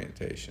FID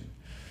orientation.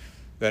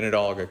 Then it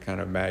all got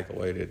kind of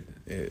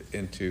amalgamated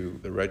into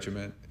the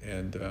regiment,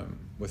 and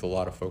with a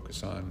lot of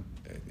focus on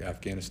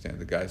Afghanistan.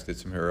 The guys did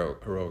some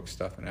heroic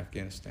stuff in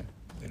Afghanistan.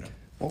 You know.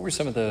 What were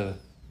some of the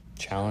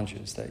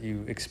challenges that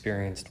you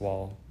experienced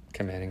while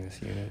commanding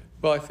this unit?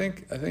 Well, I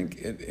think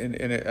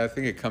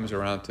it comes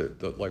around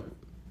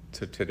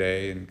to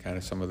today, and kind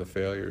of some of the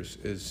failures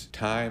is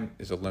time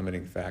is a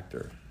limiting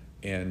factor,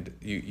 and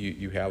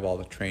you have all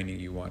the training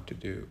you want to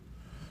do.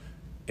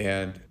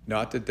 And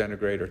not to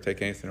denigrate or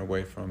take anything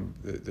away from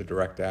the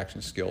direct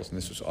action skills, and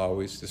this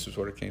is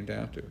what it came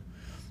down to.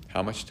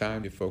 How much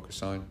time do you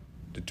focus on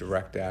the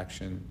direct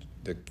action,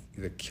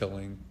 the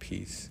killing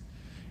piece,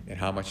 and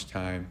how much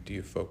time do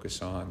you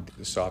focus on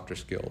the softer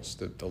skills,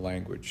 the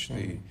language,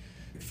 the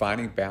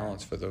finding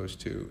balance for those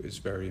two is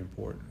very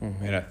important.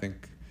 And I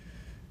think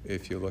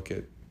if you look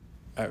at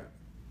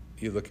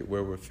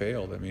where we've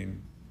failed, I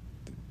mean,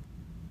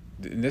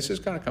 and this is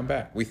going to come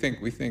back. We think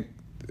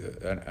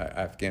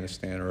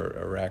Afghanistan or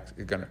Iraq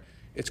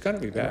it's gonna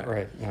be back.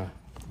 Right. Yeah.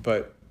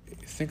 But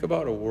think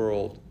about a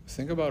world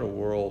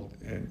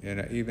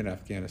in even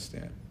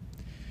Afghanistan.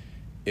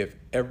 If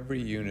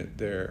every unit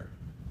there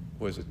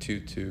was a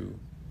Tutu,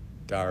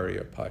 Dari,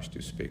 or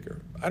Pashto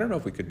speaker, I don't know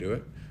if we could do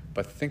it,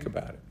 but think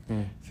about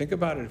it. Think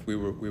about it if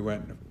we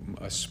went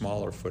a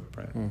smaller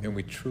footprint and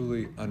we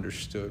truly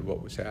understood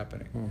what was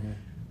happening.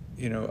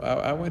 You know,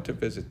 I went to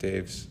visit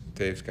Dave's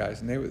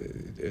guys, and they were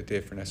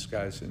Dave Furness's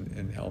guys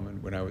in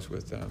Helmand when I was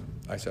with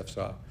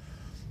ISAF-SOF,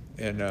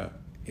 and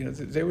you know,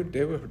 they were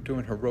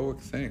doing heroic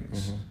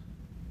things.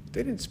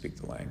 They didn't speak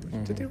the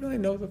language. Did they really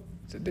know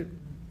Did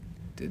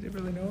they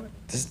really know it?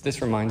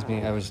 This reminds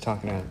me. I was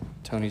talking to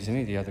Tony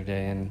Zinni the other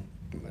day, and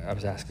I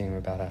was asking him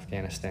about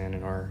Afghanistan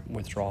and our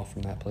withdrawal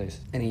from that place,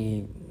 and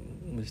he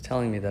was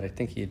telling me that I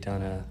think he had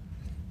done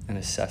an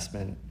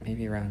assessment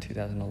maybe around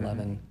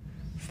 2011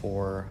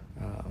 for.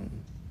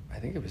 I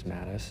think it was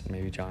Mattis,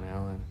 maybe John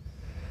Allen.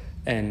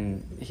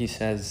 And he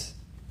says,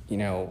 you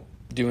know,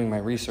 doing my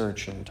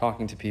research and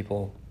talking to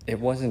people, it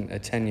wasn't a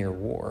 10-year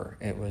war.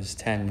 It was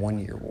 10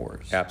 one-year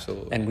wars.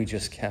 Absolutely. And we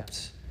just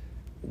kept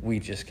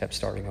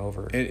starting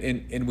over.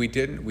 And we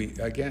didn't,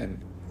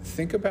 again,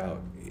 think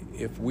about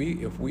if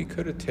we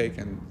could have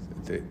taken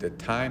the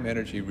time,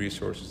 energy,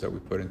 resources that we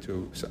put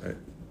into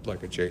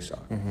like a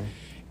JSOC,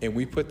 and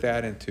we put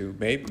that into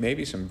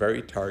maybe some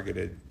very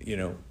targeted, you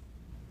know,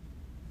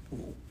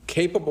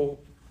 capable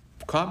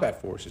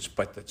combat forces,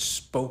 but that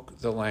spoke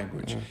the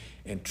language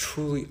and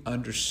truly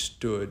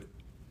understood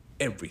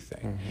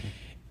everything.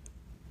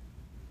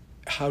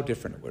 How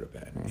different it would have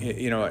been.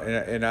 You know,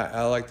 and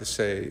I like to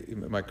say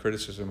my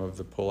criticism of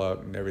the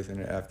pullout and everything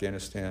in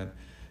Afghanistan,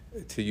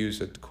 to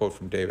use a quote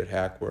from David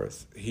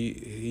Hackworth, he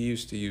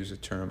used to use the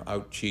term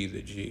out-G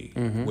the G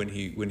when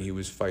he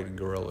was fighting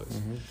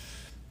guerrillas.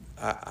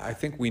 I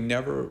think we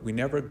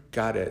never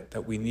got it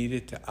that we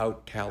needed to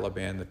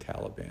out-Taliban the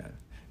Taliban.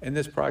 And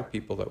there's probably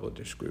people that will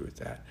disagree with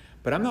that.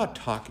 But I'm not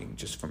talking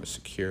just from a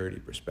security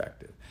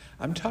perspective.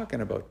 I'm talking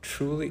about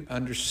truly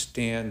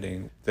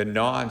understanding the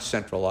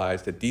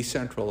non-centralized, the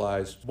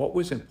decentralized, what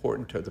was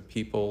important to the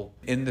people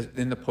in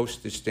the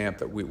postage stamp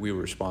that we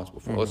were responsible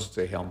for. Let's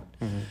say helmet.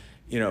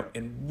 You know,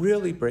 and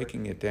really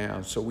breaking it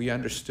down so we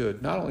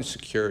understood not only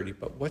security,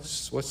 but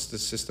what's the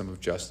system of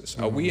justice?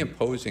 Are we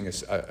imposing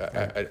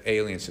an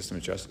alien system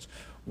of justice?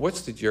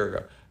 What's the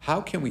jirga? How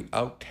can we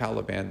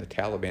out-Taliban the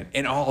Taliban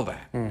in all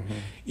that?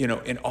 You know,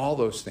 in all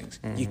those things.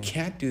 You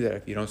can't do that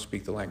if you don't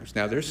speak the language.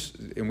 Now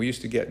and we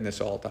used to get in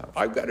this all the time.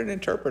 I've got an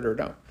interpreter,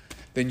 no.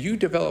 Then you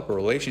develop a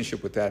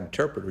relationship with that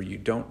interpreter, you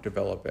don't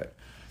develop it.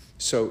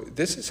 So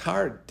this is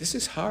hard. This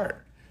is hard.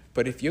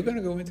 But if you're going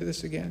to go into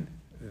this again,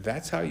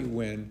 that's how you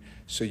win,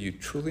 so you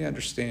truly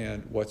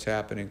understand what's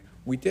happening.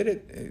 We did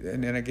it,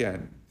 and then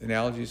again,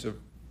 analogies are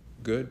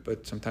good,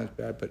 but sometimes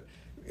bad, but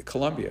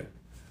Colombia,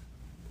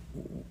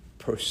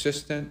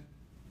 persistent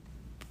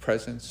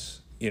presence,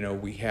 you know,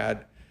 we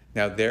have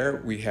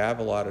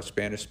a lot of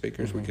Spanish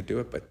speakers, we could do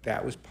it, but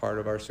that was part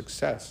of our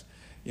success.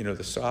 You know,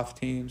 the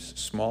soft teams,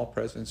 small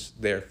presence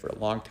there for a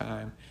long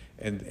time,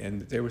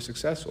 and they were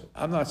successful.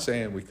 I'm not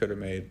saying we could have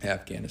made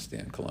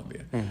Afghanistan,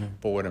 Colombia,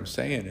 but what I'm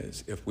saying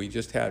is if we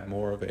just had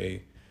more of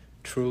a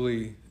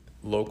truly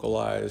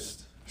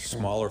localized,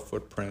 smaller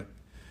footprint,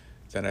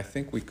 then I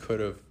think we could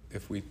have,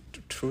 if we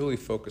truly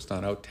focused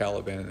on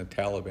out-Taliban the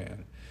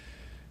Taliban,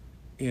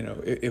 you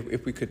know,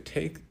 if we could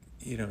take,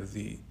 you know,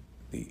 the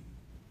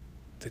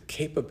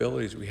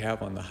capabilities we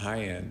have on the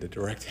high end, the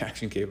direct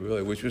action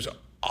capability, which was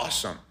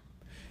awesome.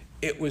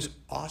 It was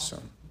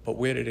awesome, but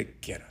where did it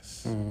get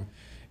us?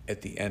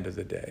 At the end of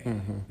the day.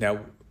 Now,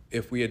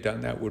 if we had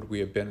done that, would we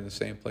have been in the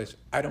same place?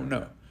 I don't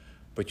know.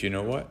 But you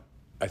know what?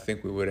 I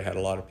think we would have had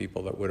a lot of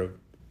people that would have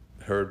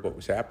heard what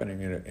was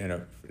happening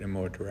in a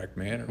more direct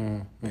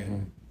manner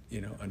and,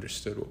 you know,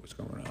 understood what was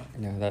going on.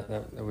 Yeah,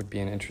 that would be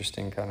an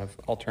interesting kind of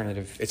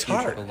alternative it's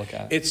future hard. To look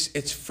at. It's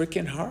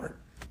freaking hard.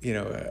 You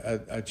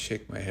know, I'd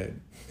shake my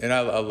head. And I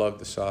love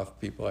the soft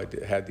people I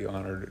had the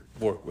honor to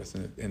work with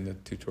in the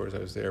 2 tours I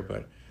was there,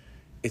 but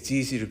it's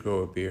easy to grow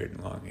a beard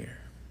and long hair.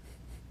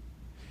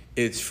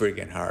 It's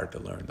friggin' hard to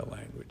learn the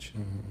language,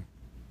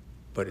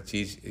 but it's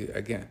easy.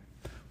 Again,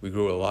 we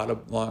grew a lot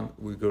of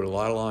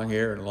long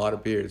hair and a lot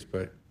of beards,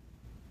 but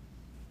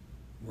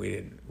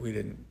we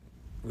didn't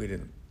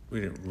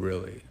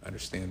really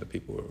understand the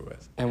people we were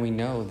with. And we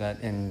know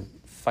that in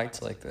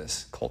fights like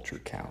this, culture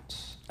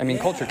counts. I mean,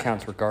 culture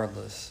counts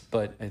regardless,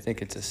 but I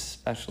think it's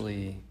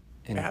especially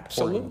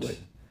important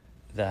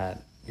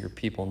that your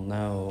people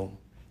know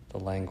the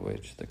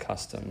language, the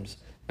customs,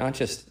 not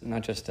just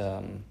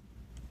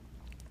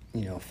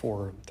you know,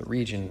 for the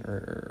region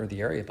or the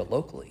area, but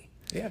locally.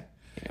 Yeah,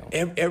 you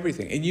know.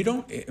 Everything. And you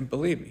don't, and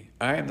believe me,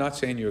 I am not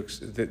saying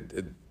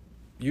that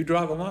you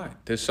draw the line.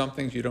 There's some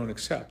things you don't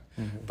accept.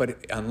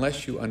 But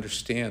unless you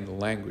understand the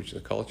language,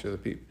 the culture of the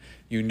people,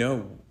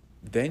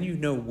 then you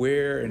know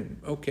where, and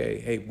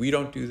okay, hey, we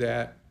don't do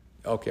that.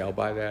 Okay, I'll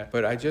buy that.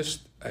 But I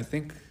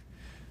think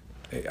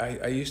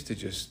I used to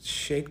just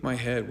shake my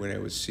head when I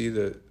would see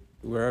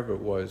wherever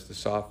it was, the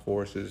soft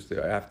forces,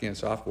 the Afghan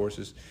soft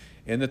forces,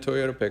 in the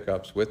Toyota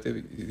pickups with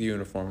the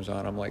uniforms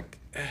on. I'm like,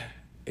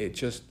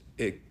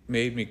 it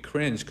made me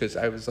cringe, because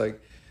I was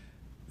like,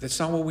 that's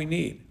not what we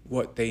need.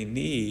 What they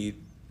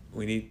need,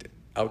 we need to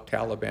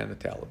out-Taliban the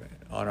Taliban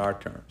on our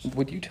terms.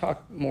 Would you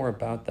talk more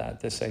about that,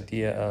 this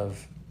idea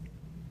of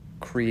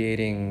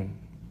creating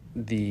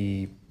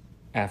the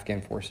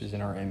Afghan forces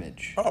in our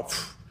image? Oh,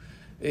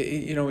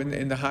 you know,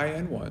 in the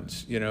high-end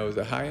ones, you know,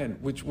 the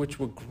high-end, which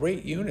were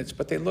great units,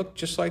 but they looked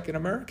just like an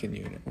American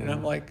unit. And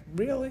I'm like,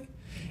 really?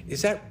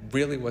 Is that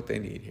really what they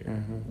need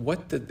here?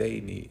 What do they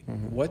need?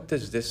 What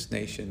does this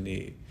nation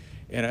need?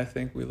 And I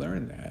think we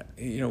learned that.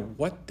 You know,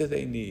 what do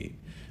they need?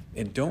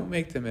 And don't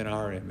make them in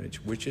our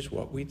image, which is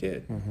what we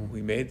did.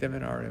 We made them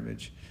in our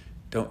image.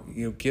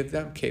 Don't, give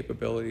them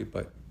capability,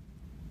 but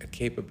a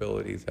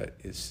capability that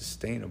is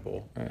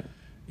sustainable. Right.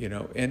 You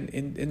know, and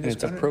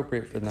it's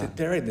appropriate for them.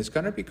 There's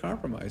going to be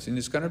compromise, and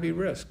there's going to be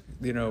risk.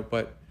 You know,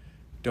 but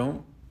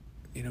don't,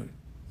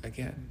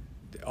 again,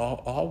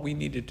 all we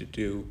needed to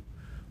do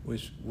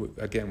was,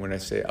 again, when I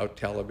say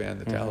out-Taliban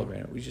the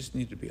Taliban, we just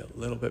need to be a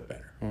little bit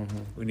better.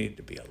 We need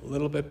to be a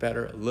little bit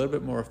better, a little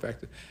bit more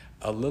effective,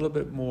 a little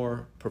bit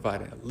more,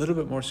 providing a little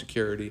bit more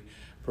security,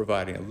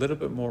 providing a little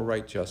bit more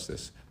right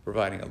justice,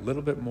 providing a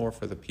little bit more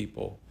for the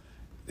people,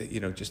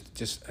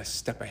 just a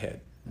step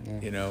ahead.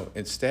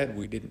 Instead,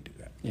 we didn't do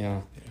that.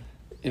 Yeah.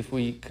 If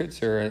we could,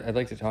 sir, I'd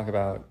like to talk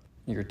about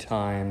your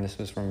time. This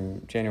was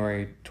from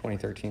January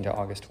 2013 to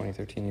August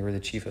 2013. You were the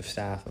chief of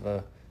staff of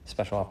a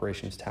Special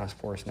Operations Task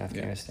Force in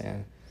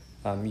Afghanistan.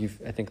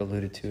 You've, I think,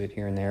 alluded to it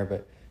here and there,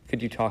 but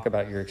could you talk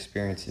about your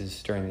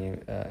experiences during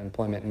the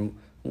employment, and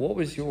what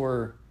was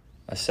your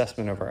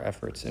assessment of our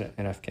efforts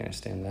in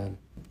Afghanistan then?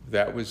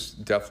 That was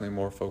definitely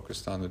more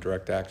focused on the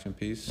direct action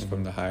piece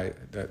from the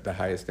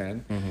highest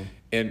end,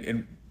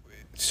 and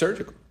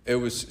surgical. It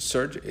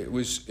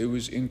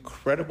was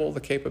incredible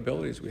the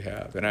capabilities we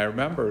have. And I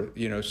remember,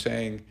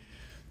 saying,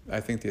 I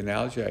think the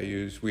analogy I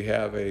use, we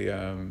have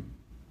a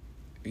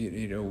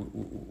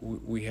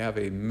we have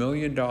 $1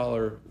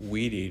 million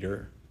weed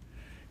eater,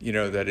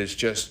 that is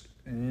just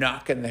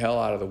knocking the hell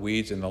out of the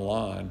weeds in the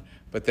lawn.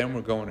 But then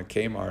we're going to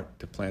Kmart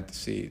to plant the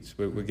seeds.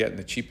 We're getting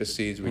the cheapest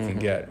seeds we can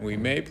get. We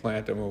may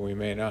plant them or we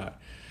may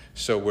not.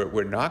 So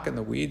we're knocking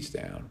the weeds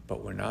down,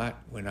 but we're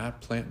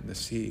not planting the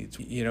seeds.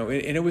 And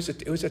it was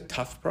a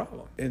tough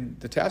problem. And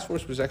the task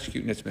force was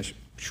executing its mission.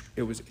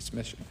 It was its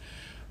mission.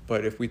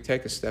 But if we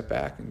take a step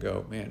back and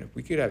go, man, if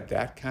we could have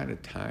that kind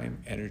of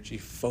time, energy,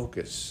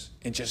 focus,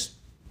 and just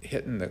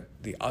hitting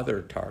the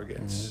other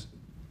targets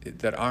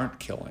that aren't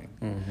killing,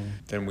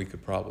 then we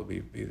could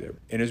probably be there.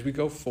 And as we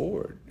go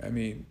forward,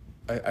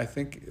 I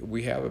think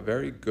we have a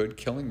very good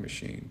killing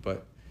machine,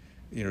 but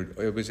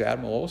it was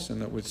Admiral Olson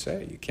that would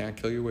say, you can't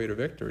kill your way to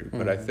victory.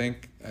 But I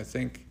think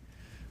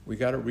we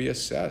got to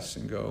reassess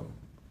and go,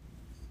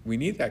 we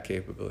need that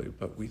capability,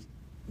 but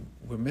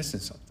we're missing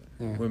something.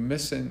 We're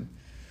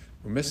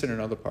missing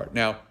another part.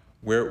 Now,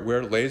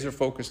 we're laser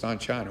focused on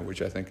China,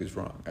 which I think is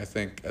wrong. I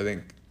think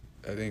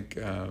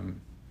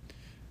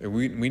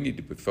we need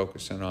to be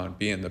focusing on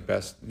being the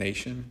best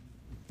nation,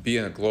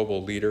 being a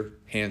global leader,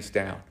 hands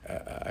down.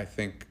 I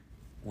think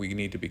we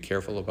need to be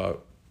careful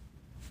about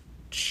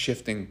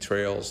shifting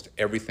trails to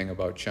everything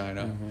about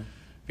China,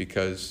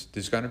 because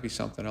there's going to be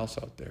something else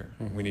out there.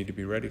 We need to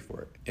be ready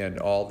for it, and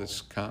all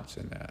this counts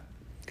in that.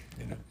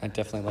 I'd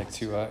definitely like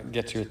to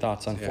get to your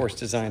thoughts on Force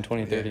Design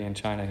 2030 in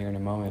China here in a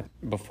moment.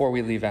 Before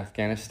we leave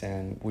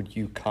Afghanistan, would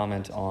you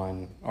comment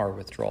on our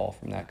withdrawal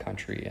from that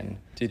country? And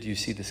did you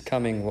see this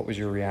coming? What was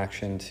your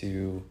reaction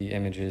to the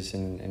images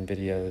and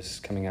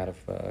videos coming out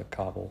of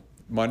Kabul?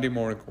 Monday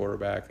morning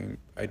quarterbacking,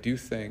 I do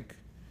think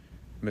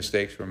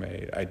mistakes were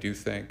made. I do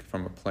think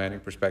from a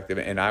planning perspective,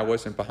 and I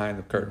wasn't behind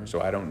the curtain,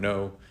 so I don't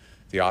know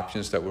the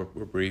options that were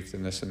briefed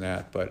and this and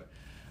that, but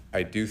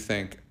I do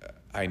think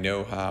I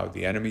know how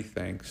the enemy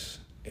thinks,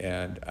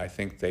 and I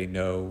think they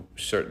know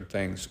certain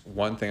things.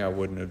 One thing I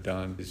wouldn't have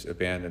done is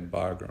abandon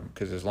Bagram,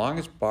 because as long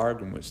as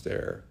Bagram was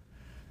there,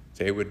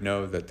 they would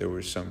know that there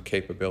were some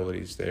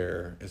capabilities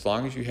there. As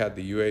long as you had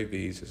the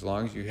UAVs, as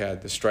long as you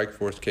had the strike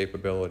force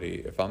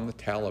capability, if I'm the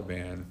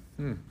Taliban,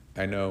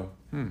 I know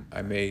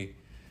I may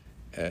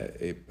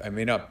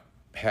not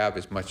have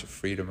as much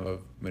freedom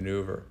of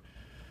maneuver.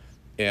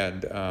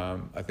 And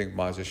I think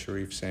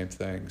Mazar-i-Sharif, same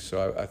thing.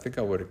 So I think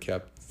I would have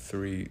kept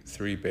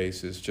three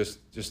bases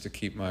just to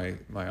keep my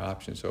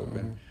options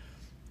open.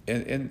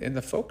 And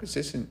the focus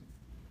isn't,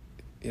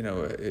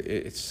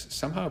 it's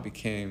somehow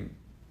became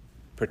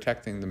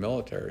protecting the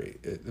military.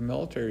 The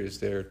military is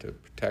there to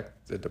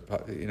protect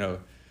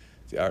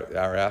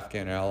our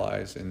Afghan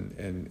allies and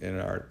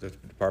the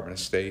Department of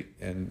State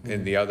and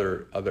the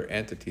other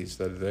entities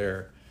that are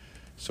there.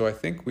 So I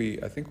think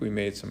we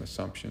made some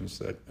assumptions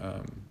that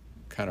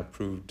kind of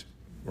proved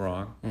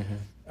wrong.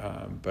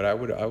 But I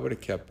would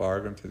have kept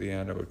Bagram to the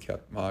end. I would have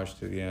kept Maj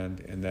to the end.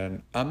 And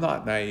then I'm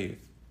not naive.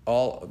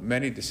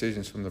 Many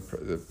decisions from the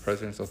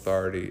president's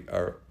authority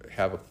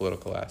have a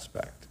political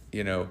aspect.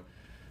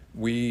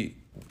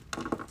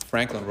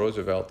 Franklin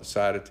Roosevelt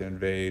decided to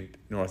invade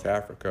North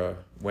Africa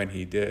when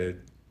he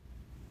did,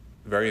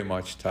 very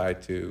much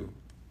tied to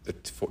the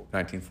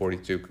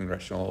 1942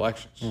 congressional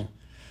elections.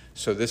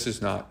 So this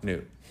is not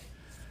new.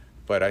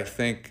 But I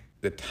think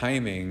the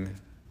timing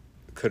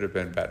could have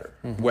been better,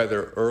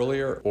 whether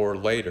earlier or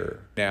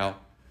later. Now,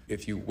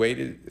 if you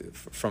waited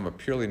from a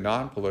purely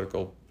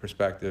non-political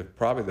perspective,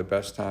 probably the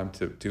best time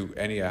to do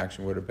any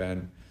action would have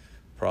been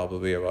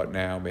probably about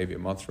now, maybe a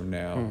month from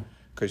now,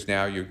 because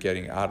now you're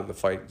getting out of the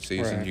fighting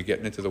season, you're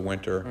getting into the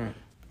winter.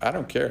 I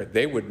don't care.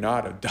 They would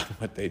not have done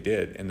what they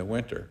did in the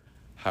winter.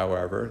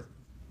 However,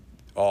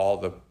 all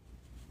the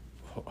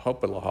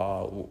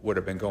hoopla would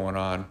have been going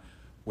on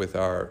with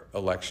our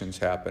elections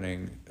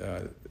happening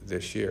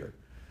this year.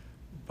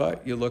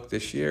 But you look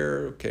this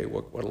year, okay,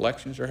 what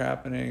elections are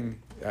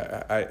happening?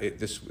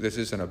 This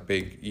isn't a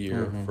big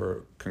year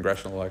for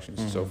congressional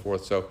elections and so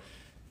forth. So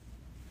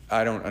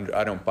I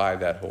don't buy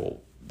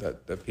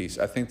that piece.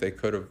 I think they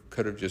could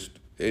have just,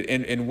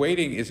 and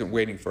waiting isn't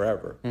waiting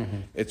forever.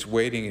 It's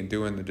waiting and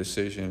doing the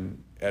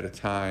decision at a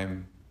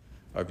time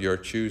of your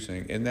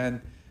choosing, and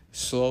then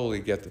slowly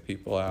get the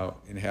people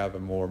out and have a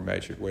more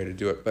measured way to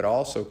do it, but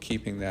also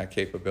keeping that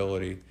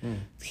capability to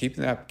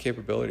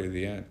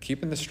the end,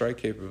 keeping the strike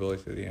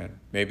capability to the end.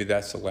 Maybe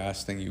that's the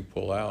last thing you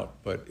pull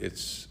out, but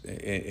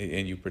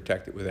and you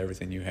protect it with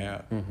everything you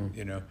have.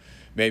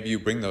 Maybe you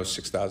bring those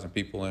 6,000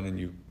 people in and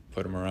you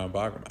put them around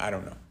Bagram. I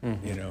don't know,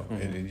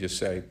 and you just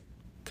say,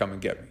 come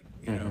and get me,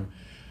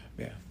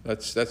 Yeah,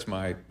 that's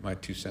my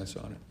 2 cents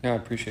on it. Yeah, I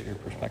appreciate your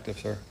perspective,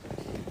 sir.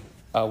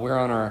 We're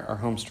on our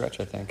home stretch,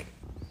 I think.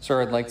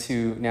 Sir, I'd like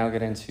to now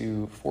get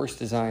into Force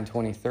Design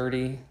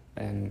 2030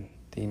 and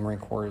the Marine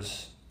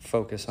Corps'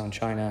 focus on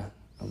China.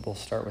 We'll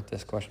start with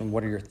this question.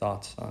 What are your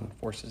thoughts on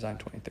Force Design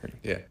 2030?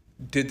 Yeah.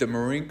 Did the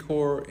Marine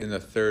Corps in the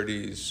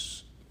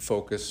 30s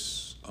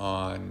focus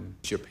on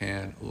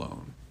Japan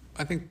alone?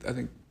 I think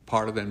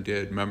part of them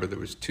did. Remember, there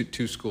was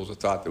two schools of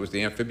thought. There was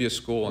the amphibious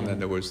school, and then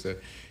there was the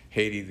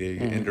Haiti,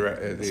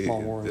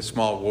 the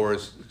small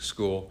wars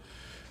school.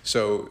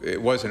 So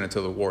it wasn't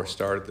until the war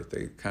started that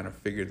they kind of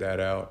figured that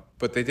out.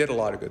 But they did a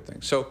lot of good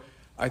things. So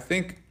I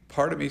think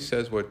part of me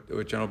says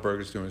what General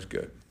Berger's doing is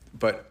good.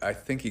 But I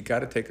think you got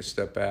to take a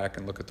step back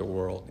and look at the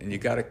world, and you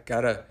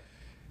gotta.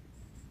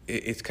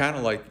 It's kind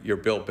of like you're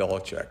Bill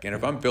Belichick, and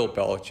if I'm Bill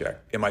Belichick,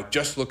 am I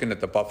just looking at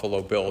the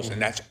Buffalo Bills,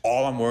 and that's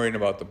all I'm worrying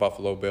about, the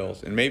Buffalo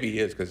Bills? And maybe he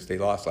is because they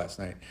lost last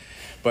night,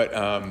 but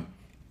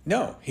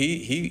no,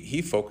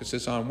 he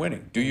focuses on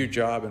winning. Do your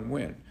job and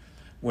win.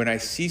 When I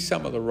see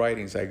some of the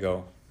writings, I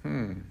go,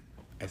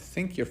 I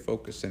think you're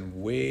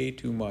focusing way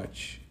too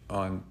much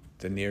on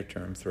the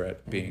near-term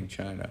threat being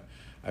China.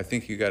 I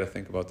think you got to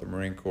think about the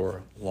Marine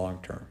Corps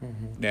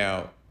long-term.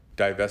 Now,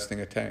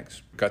 divesting of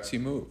tanks, gutsy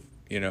move.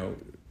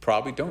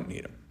 Probably don't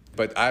need them.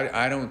 But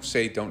I don't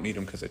say don't need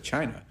them because of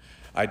China.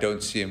 I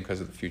don't see them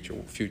because of the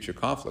future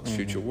conflicts,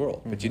 future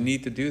world. But you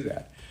need to do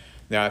that.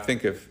 Now, I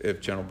think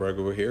if General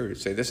Berger were here, he'd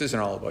say, this isn't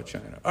all about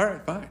China. All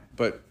right, fine.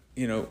 But,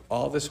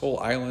 all this whole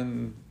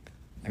island...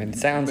 I mean, it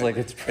sounds like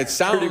it's it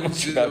sounds pretty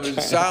much about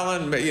China.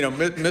 Silent,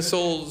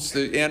 missiles,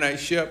 the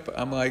anti-ship.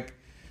 I'm like,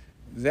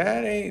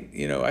 that ain't,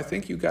 I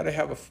think you got to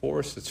have a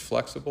force that's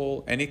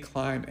flexible, any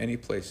climb, any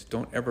place.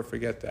 Don't ever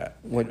forget that.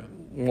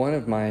 One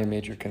of my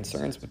major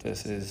concerns with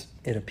this is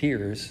it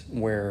appears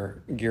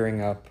we're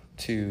gearing up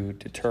to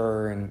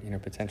deter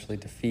and potentially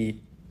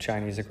defeat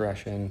Chinese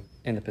aggression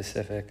in the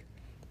Pacific.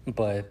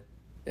 But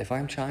if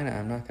I'm China,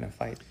 I'm not going to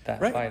fight that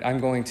fight.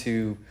 I'm going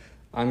to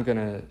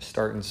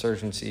start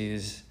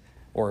insurgencies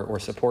or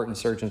support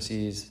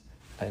insurgencies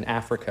in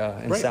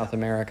Africa, in South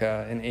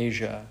America, in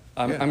Asia.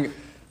 The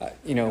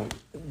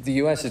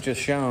U.S. has just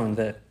shown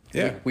that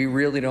we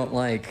really don't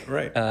like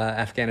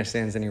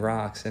Afghanistan's and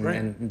Iraq's,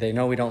 and they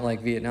know we don't like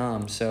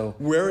Vietnam. So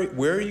where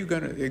are you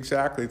going to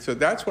exactly? So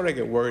that's what I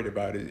get worried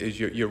about is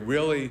you're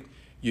really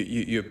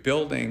you're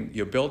building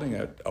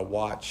a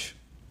watch,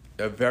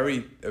 a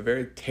very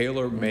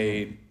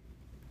tailor-made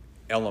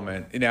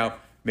element. Now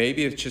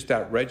maybe it's just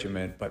that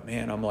regiment, but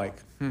man, I'm like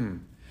I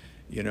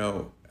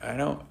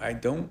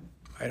don't.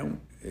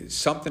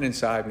 Something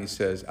inside me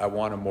says I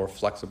want a more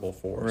flexible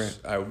force.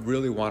 I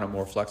really want a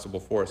more flexible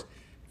force.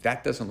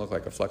 That doesn't look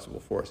like a flexible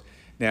force.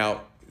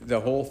 Now,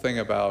 the whole thing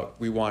about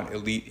we want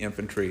elite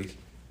infantry,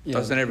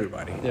 doesn't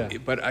everybody? Yeah.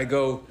 But I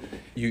go,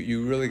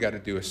 you really got to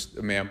do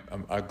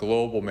a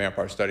global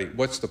manpower study.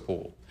 What's the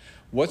pool?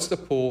 What's the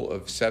pool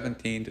of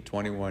 17 to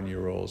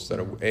 21-year-olds that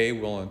are A,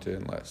 willing to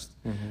enlist?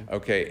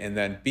 Okay, and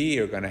then B,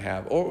 are going to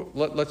have,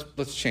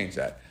 let's change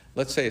that.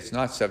 Let's say it's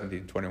not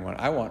 17, 21.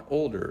 I want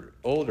older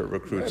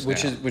recruits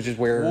which now. is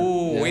where.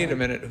 Wait a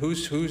minute.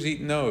 Who's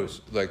eating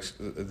those? Like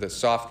the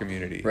soft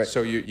community. Right.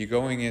 So you're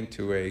going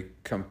into a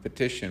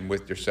competition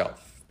with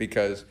yourself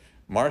because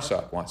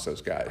MARSOC wants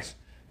those guys.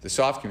 The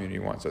soft community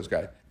wants those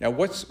guys. Now,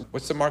 what's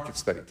the market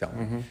study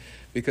telling me?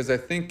 Because I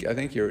think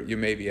you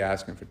may be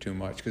asking for too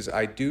much. Because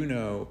I do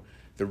know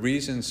the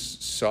reason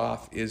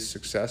soft is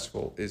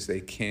successful is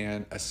they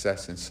can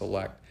assess and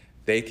select.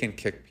 They can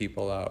kick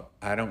people out.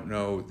 I don't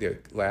know the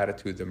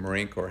latitude the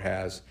Marine Corps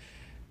has.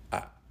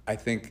 I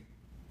think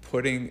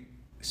putting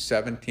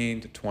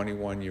 17 to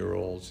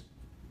 21-year-olds,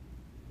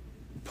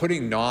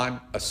 putting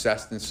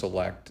non-assessed and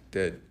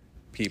selected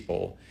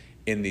people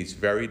in these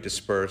very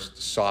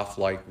dispersed,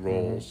 soft-like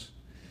roles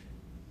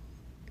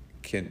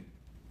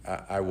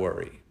I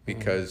worry,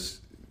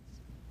 because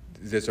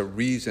there's a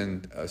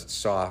reason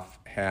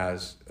soft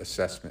has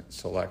assessment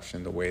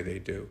selection the way they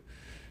do.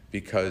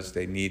 Because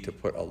they need to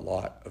put a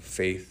lot of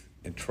faith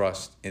and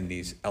trust in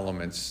these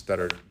elements that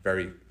are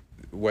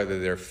whether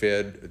they're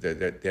FID,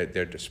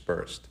 they're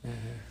dispersed.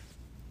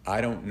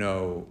 I don't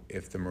know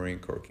if the Marine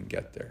Corps can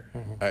get there.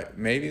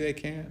 Maybe they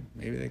can,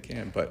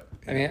 but...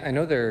 I mean, I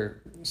know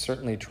they're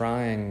certainly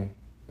trying,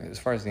 as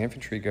far as the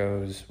infantry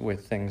goes,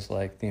 with things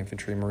like the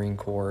Infantry Marine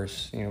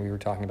Course, we were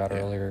talking about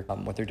earlier,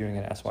 what they're doing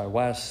at SY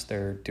West,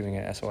 they're doing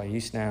it at SY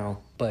East now,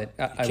 but...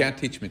 You can't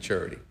teach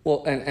maturity.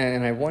 Well,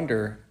 and I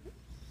wonder...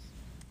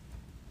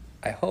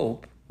 I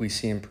hope we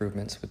see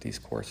improvements with these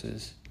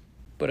courses,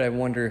 but I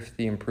wonder if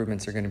the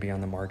improvements are going to be on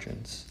the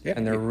margins. Yeah.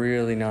 And they're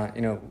really not,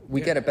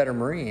 we get a better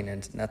Marine,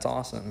 and that's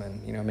awesome.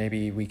 And,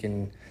 maybe we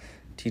can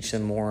teach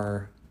them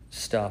more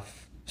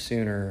stuff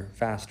sooner,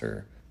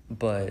 faster.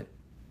 But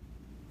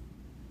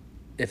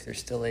if they're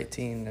still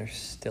 18, they're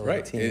still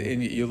 18.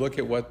 And you look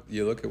at what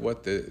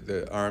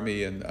the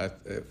Army and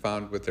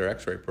found with their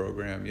X-ray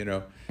program.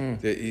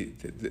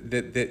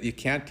 That you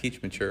can't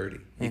teach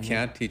maturity. You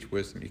can't teach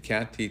wisdom. You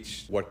can't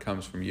teach what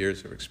comes from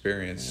years of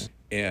experience.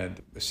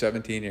 And a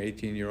 17 or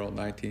 18-year-old,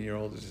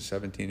 19-year-old is a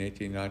 17,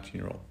 18,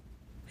 19-year-old,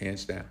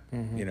 hands down.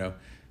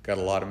 Got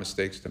a lot of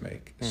mistakes to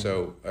make.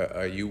 So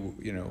are you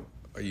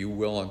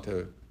willing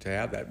to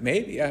have that?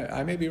 Maybe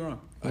I may be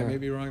wrong. I may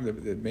be wrong.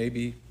 That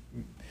maybe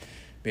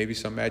maybe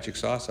some magic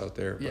sauce out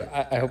there. Yeah,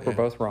 But, I hope we're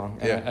both wrong.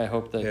 And Yeah. I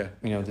hope that,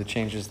 Yeah. the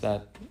changes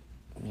that,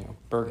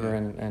 Berger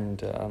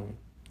and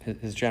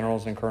his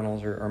generals and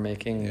colonels are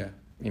making,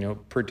 Yeah.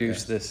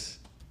 produce Yeah. this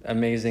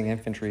amazing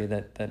infantry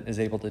that is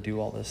able to do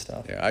all this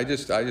stuff. Yeah, I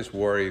just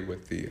worry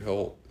with the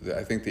whole.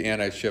 I think the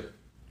anti-ship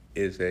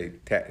is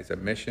a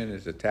mission,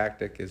 is a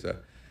tactic,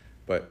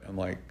 but I'm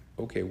like,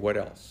 okay, what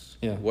else?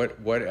 Yeah.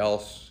 What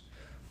else?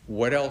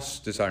 What else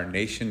does our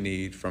nation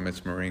need from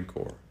its Marine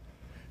Corps?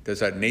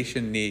 Does our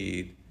nation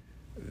need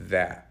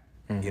that?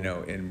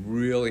 And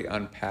really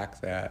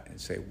unpack that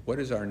and say, what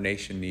does our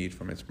nation need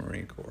from its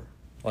Marine Corps?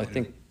 Well, I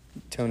think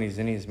Tony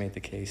Zinni has made the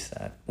case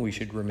that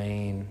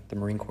the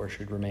Marine Corps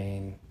should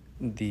remain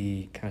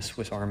the kind of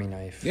Swiss Army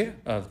knife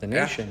of the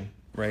nation,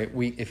 right?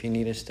 If you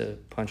need us to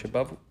punch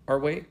above our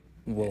weight,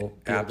 we'll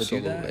be able to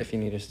do that. If you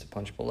need us to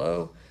punch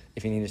below,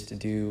 if you need us to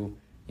do,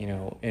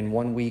 in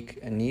 1 week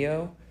a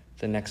NEO,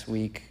 the next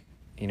week,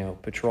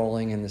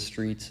 patrolling in the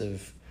streets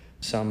of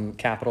some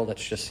capital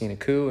that's just seen a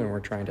coup and we're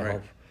trying to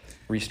help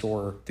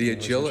restore the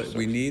agility.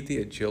 We need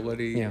the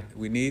agility. Yeah.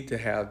 We need to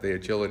have the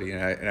agility,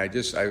 and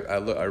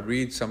I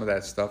read some of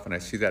that stuff, and I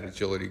see that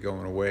agility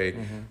going away.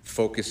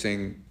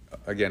 Focusing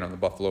again on the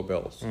Buffalo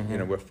Bills.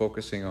 We're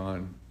focusing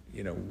on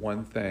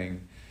one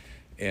thing,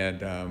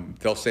 and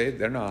they'll say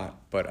they're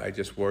not, but I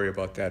just worry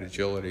about that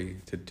agility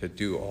to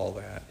do all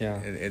that. Yeah.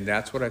 And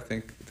that's what I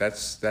think.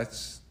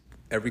 That's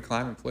every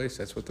climb and place.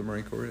 That's what the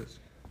Marine Corps is.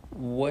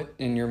 What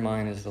in your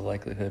mind is the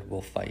likelihood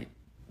we'll fight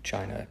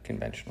China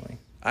conventionally?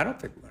 I don't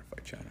think we're going to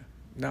fight China.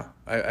 No,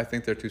 I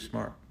think they're too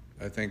smart.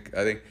 I think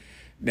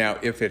now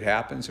if it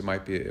happens,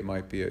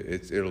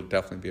 it'll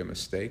definitely be a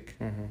mistake.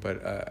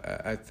 But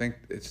I think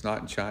it's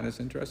not in China's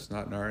interest. It's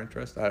not in our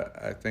interest.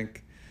 I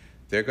think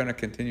they're going to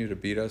continue to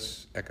beat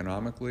us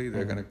economically.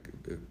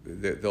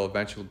 They'll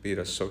eventually beat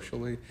us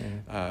socially.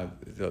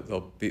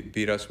 They'll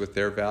beat us with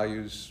their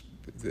values.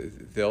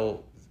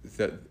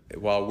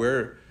 While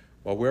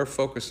we're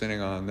focusing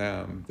on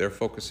them, they're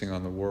focusing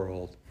on the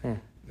world.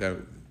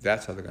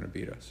 That's how they're going to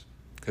beat us,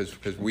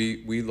 because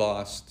we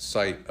lost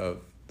sight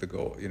of the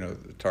goal,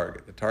 the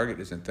target. The target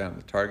isn't them.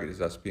 The target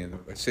is us being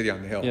a city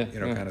on the hill,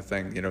 kind of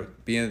thing.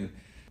 Being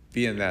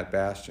that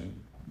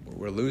bastion.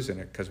 We're losing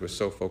it because we're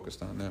so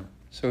focused on them.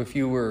 So if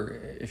you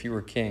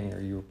were king or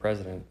you were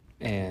president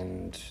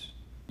and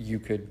you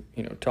could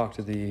talk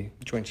to the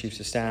Joint Chiefs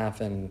of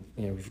Staff and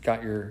you've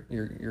got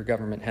your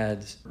government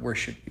heads, where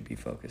should we be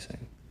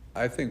focusing?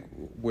 I think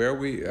where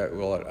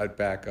I'd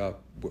back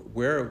up.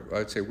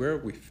 I'd say where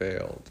have we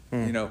failed?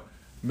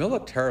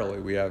 Militarily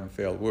we haven't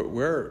failed.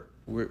 We're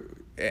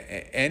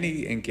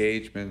any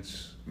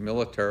engagements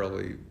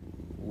militarily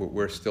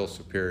we're still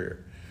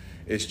superior.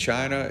 Is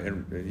China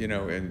and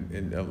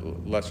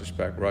in less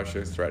respect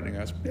Russia threatening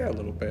us? Yeah, a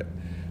little bit.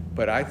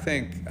 But I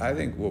think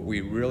what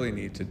we really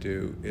need to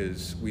do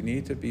is we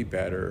need to be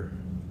better.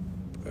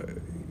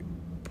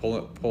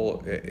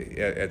 Pull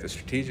at the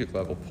strategic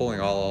level,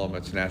 pulling all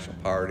elements of national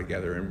power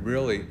together, and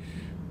really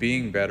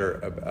being better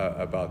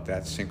about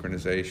that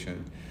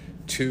synchronization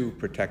to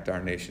protect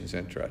our nation's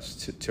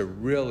interests. To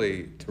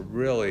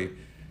really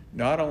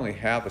not only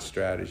have a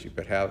strategy,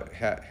 but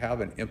have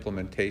an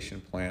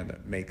implementation plan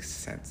that makes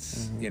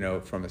sense,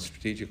 from a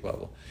strategic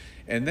level.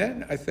 And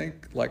then I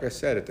think, like I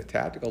said, at the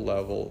tactical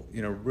level,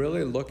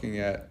 really looking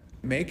at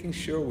making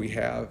sure we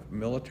have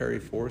military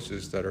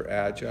forces that are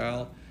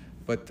agile,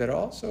 but that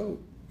also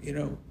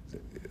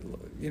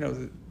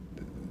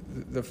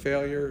the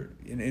failure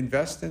in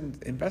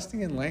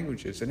investing in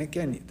languages, and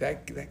again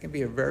that can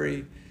be a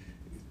very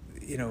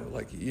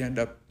like you end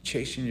up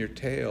chasing your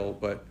tail,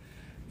 but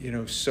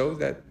so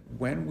that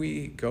when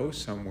we go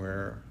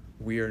somewhere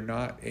we are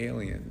not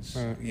aliens,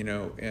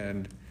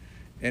 and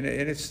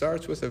it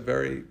starts with a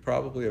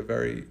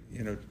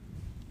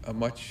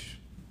much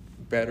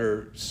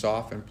better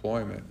SOF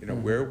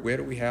employment. Where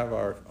do we have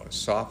our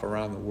SOF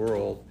around the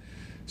world,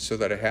 so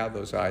that I have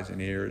those eyes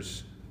and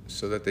ears,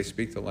 so that they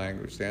speak the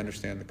language, they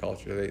understand the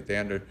culture, they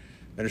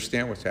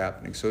understand what's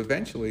happening. So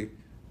eventually,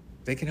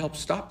 they can help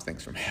stop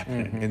things from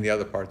happening in the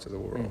other parts of the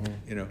world.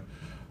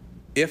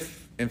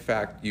 If in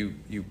fact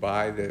you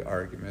buy the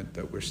argument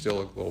that we're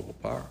still a global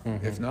power.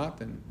 If not,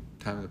 then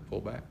time to pull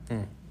back.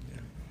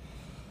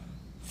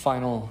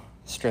 Final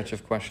stretch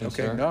of questions.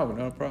 Okay, sir.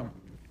 no problem.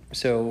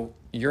 So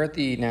you're at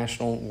the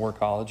National War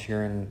College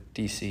here in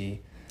DC.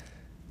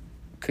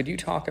 Could you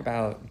talk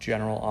about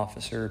general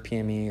officer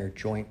PME or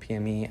joint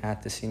PME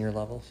at the senior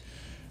levels?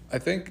 I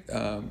think,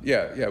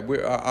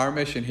 our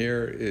mission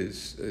here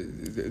is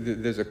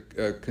there's a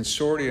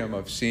consortium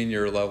of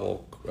senior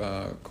level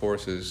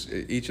courses.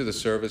 Each of the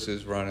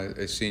services run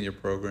a senior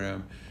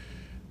program.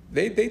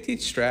 They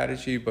teach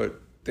strategy,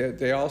 but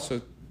they're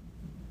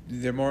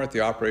more at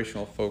the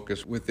operational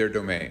focus with their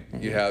domain.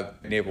 You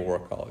have Naval War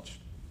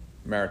College,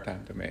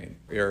 Maritime Domain,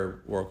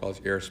 Air War College,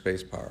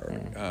 Airspace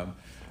Power.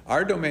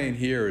 Our domain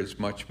here is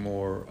much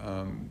more,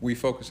 we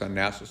focus on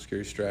national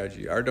security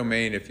strategy. Our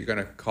domain, if you're going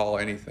to call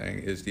anything,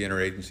 is the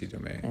interagency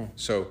domain.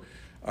 So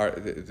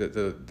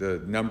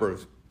the number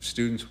of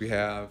students we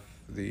have,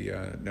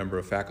 number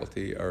of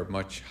faculty are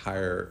much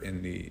higher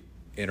in the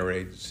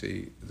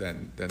interagency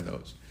than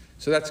those.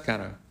 So that's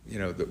kind of, you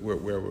know, where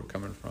we're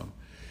coming from.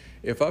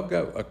 If I've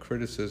got a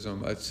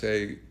criticism, I'd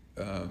say,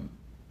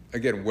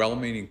 again,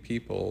 well-meaning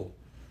people,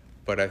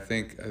 but I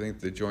think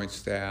the Joint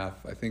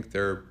Staff, I think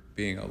they're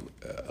being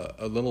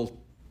a little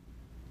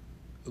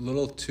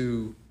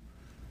too,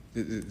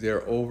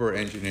 they're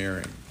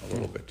over-engineering a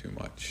little bit too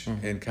much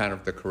in kind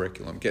of the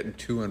curriculum, getting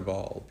too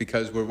involved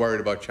because we're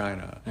worried about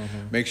China.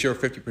 Make sure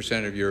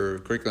 50% of your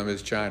curriculum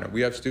is China.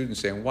 We have students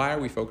saying, why are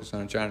we focused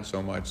on China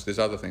so much? There's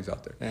other things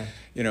out there. Yeah.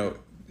 You know,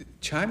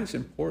 China's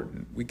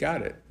important. We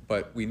got it,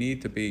 but we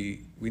need to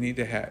be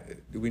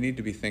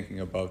thinking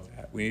above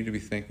that. We need to be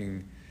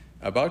thinking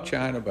about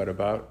China, but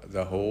about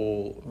the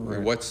whole,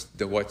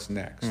 what's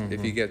next.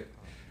 If you get,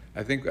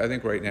 I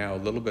think right now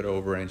a little bit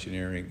over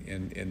engineering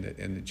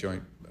in the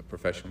joint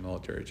professional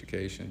military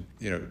education.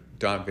 You know,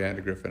 Don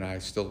Vandergriff and I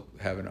still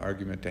have an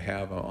argument to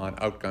have on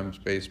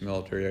outcomes-based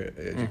military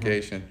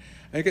education.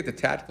 I think at the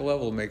tactical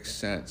level it makes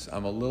sense.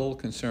 I'm a little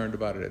concerned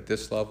about it at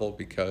this level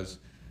because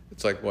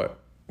it's like, what,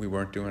 we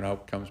weren't doing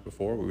outcomes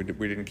before? We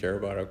didn't care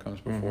about outcomes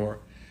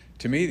before?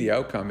 To me, the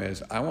outcome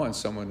is I want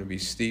someone to be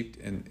steeped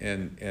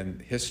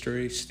in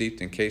history,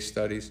 steeped in case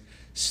studies,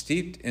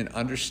 steeped in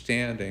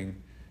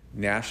understanding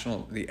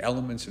the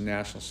elements of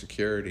national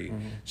security,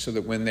 so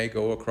that when they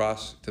go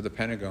across to the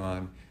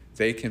Pentagon,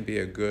 they can be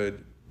a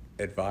good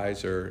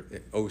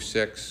advisor,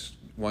 06,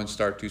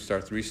 1-star, 2-star,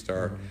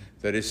 3-star,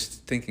 that is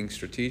thinking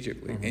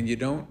strategically. And you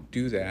don't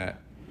do that,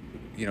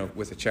 you know,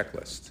 with a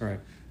checklist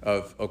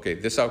of, okay,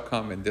 this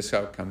outcome and this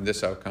outcome,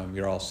 this outcome,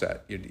 you're all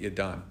set, you're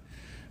done.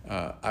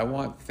 I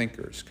want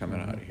thinkers coming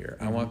out of here.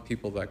 I want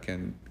people that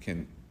can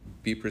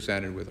be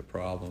presented with a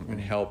problem and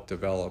help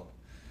develop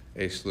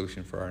a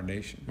solution for our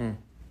nation.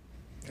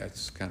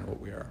 That's kind of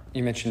what we are.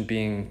 You mentioned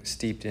being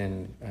steeped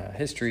in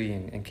history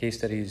and case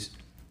studies.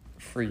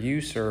 For you,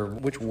 sir,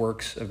 which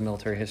works of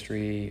military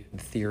history and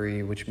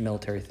theory, which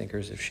military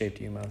thinkers have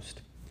shaped you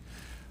most?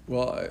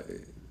 Well,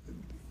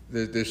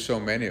 there's so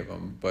many of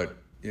them, but,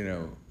 you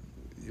know,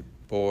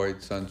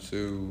 Boyd, Sun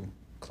Tzu,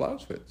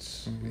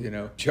 Clausewitz, you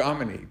know,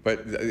 Jomini,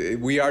 but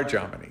we are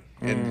Jomini.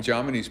 And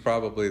Jomini's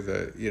probably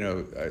the, you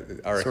know,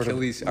 our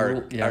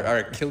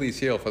Achilles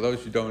heel. For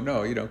those who don't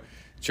know, you know,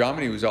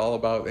 Jomini was all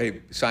about,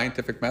 hey,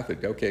 scientific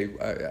method. Okay,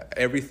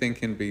 everything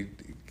can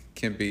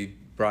be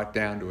brought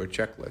down to a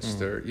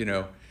checklist. Or, you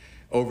know,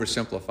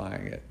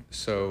 oversimplifying it.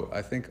 So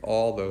I think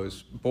all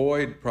those,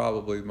 Boyd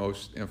probably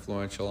most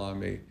influential on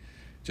me,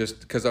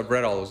 just because I've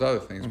read all those other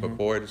things. But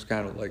Boyd is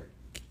kind of like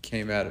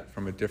came at it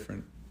from a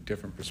different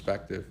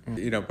perspective.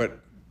 You know, but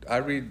I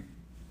read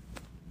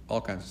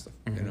all kinds of stuff.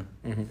 You know.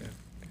 Yeah.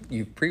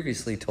 You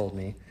previously told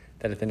me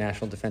that at the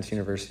National Defense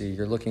University,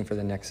 you're looking for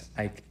the next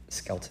Ike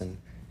Skelton.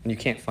 And you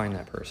can't find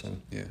that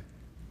person. Yeah.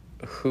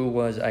 Who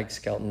was Ike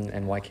Skelton,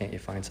 and why can't you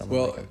find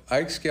someone like him?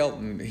 Ike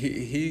Skelton,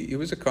 he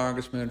was a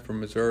congressman from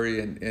Missouri,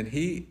 and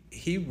he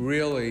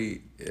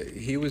really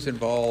was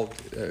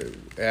involved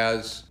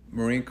as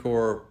Marine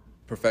Corps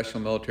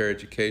professional military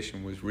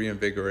education was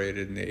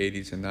reinvigorated in the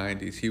 80s and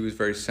 90s. He was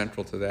very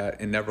central to that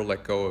and never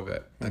let go of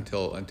it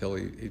until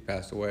he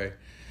passed away.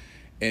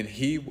 And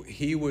he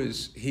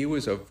was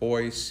a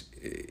voice,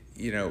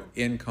 you know,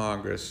 in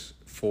Congress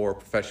for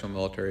professional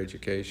military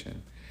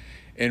education.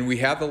 And we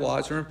have the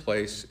laws are in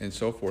place and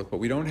so forth, but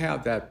we don't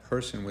have that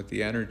person with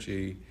the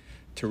energy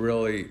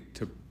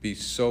to be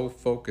so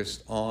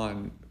focused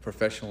on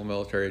professional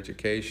military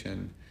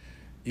education,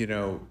 you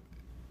know,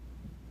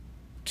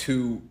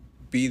 to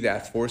be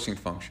that forcing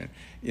function.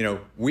 You know,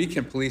 we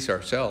can police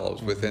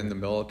ourselves within the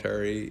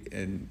military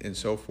and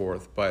so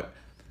forth, but,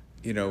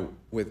 you know,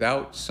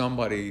 without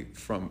somebody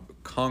from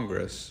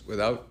Congress,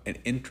 without an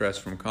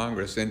interest from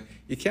Congress, then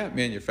you can't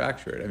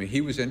manufacture it. I mean, he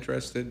was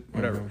interested,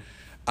 whatever.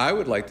 I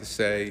would like to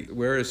say,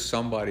 where is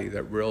somebody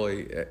that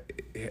really,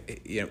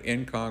 you know,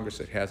 in Congress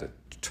that has a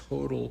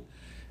total,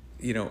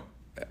 you know,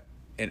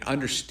 an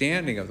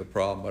understanding of the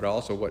problem, but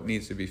also what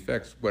needs to be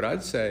fixed. What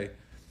I'd say,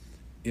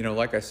 you know,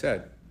 like I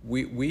said,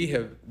 we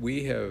have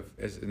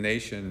as a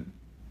nation,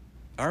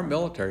 our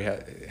military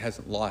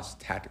hasn't lost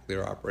tactically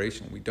or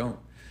operationally. We don't.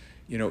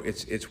 You know,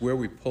 it's where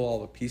we pull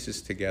all the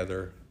pieces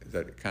together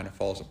that it kind of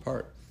falls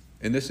apart.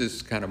 And this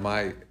is kind of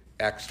my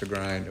axe to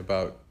grind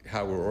about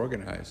how we're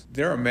organized.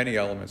 There are many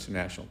elements of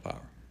national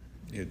power.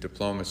 You know,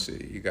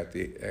 diplomacy, you got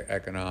the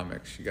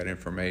economics, you got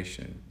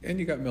information, and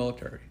you got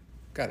military.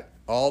 Got it.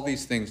 All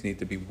these things need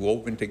to be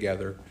woven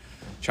together.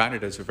 China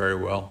does it very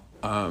well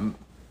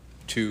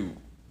to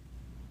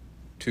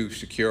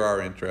secure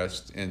our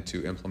interests and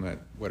to implement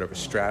whatever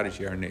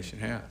strategy our nation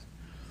has.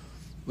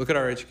 Look at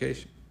our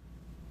education.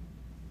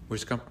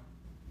 Where's it come from?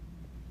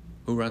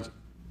 Who runs it?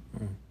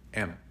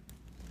 M.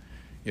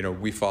 You know,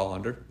 we fall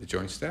under the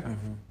Joint Staff.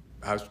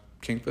 I was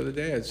king for the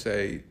day. I'd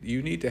say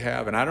you need to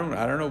have, and I don't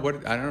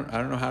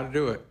know how to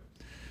do it,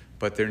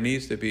 but there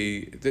needs to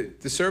be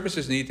the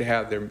services need to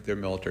have their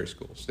military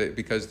schools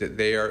because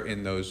they are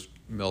in those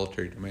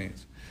military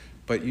domains.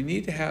 But you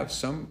need to have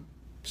some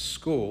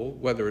school,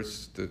 whether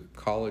it's the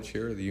college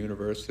here or the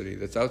university,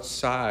 that's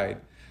outside,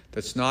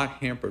 that's not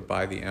hampered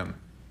by the M,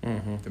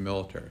 the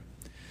military,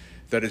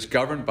 that is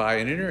governed by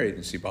an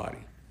interagency body,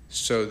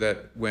 so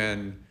that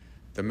when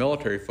the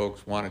military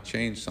folks want to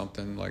change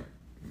something like,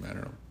 I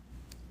don't know,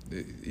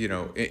 you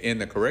know, in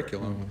the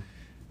curriculum,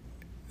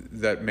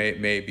 that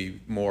may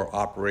be more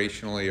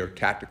operationally or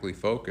tactically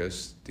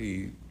focused,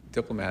 the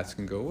diplomats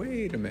can go,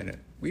 wait a minute,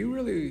 we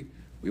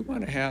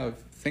want to have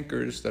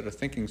thinkers that are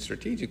thinking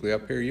strategically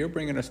up here. You're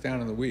bringing us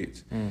down in the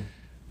weeds.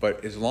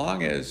 But as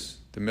long as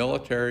the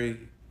military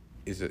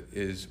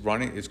is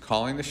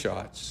calling the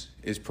shots,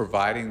 is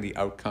providing the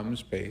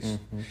outcomes based,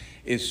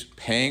 is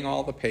paying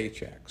all the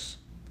paychecks,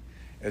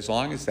 as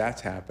long as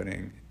that's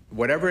happening,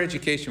 whatever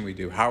education we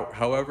do,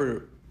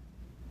 however,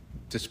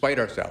 despite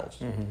ourselves,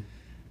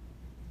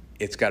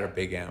 it's got a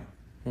big M,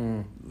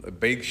 a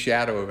big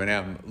shadow of an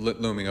M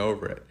looming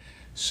over it.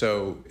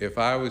 So if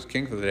I was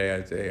king for the day,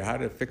 I'd say how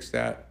to fix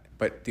that.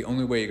 But the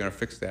only way you're going to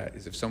fix that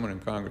is if someone in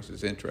Congress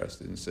is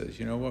interested and says,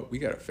 you know what, we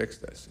got to fix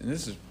this. And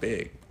this is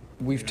big.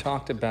 We've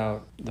talked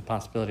about the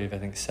possibility of, I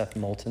think, Seth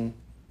Moulton,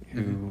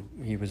 who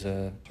he was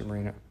a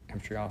Marine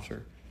infantry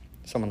officer.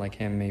 Someone like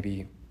him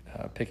maybe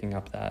picking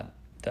up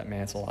that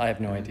mantle. I have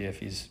no idea if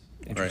he's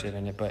interested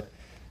in it, but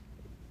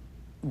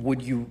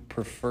would you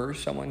prefer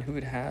someone who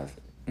would have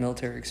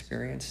military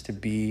experience to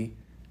be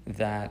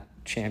that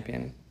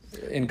champion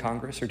in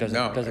Congress, or doesn't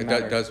matter? No,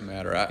 it doesn't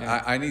matter.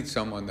 I need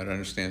someone that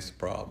understands the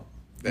problem,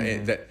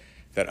 that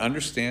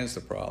understands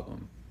the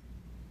problem,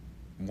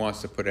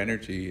 wants to put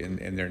energy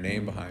and their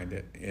name behind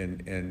it,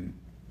 and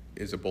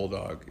is a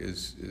bulldog,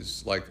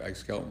 is like Ike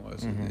Skelton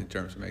was in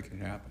terms of making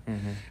it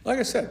happen. Like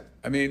I said,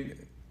 I mean,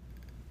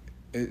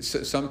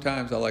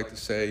 sometimes I like to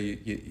say,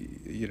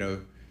 you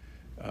know,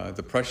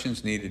 the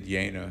Prussians needed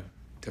Jena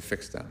to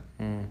fix them.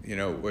 You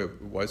know,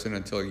 it wasn't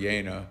until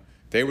Jena.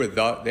 They were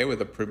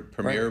the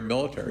premier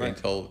military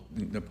until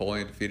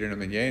Napoleon defeated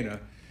them in Jena,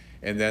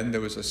 and then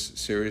there was a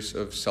series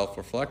of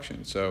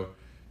self-reflection. So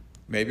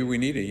maybe we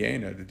need a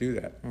Jena to do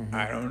that.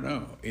 I don't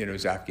know. You know,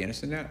 is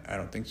Afghanistan that? I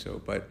don't think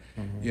so. But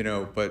you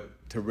know, but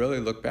to really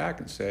look back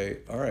and say,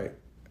 all right,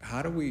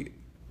 how do we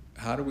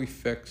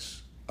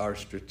fix our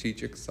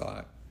strategic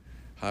thought?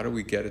 How do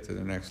we get it to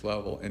the next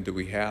level? And do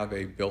we have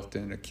a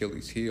built-in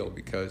Achilles heel?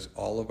 Because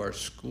all of our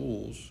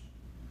schools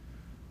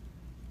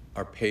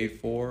are paid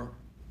for,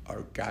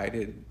 are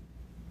guided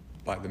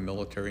by the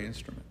military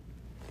instrument.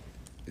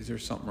 Is there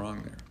something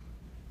wrong there?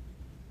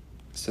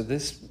 So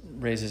this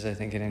raises, I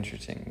think, an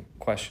interesting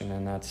question,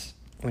 and that's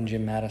when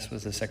Jim Mattis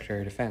was the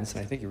Secretary of Defense,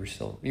 and I think you were.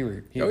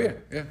 Yeah.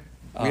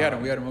 We had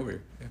him over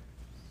here. Yeah.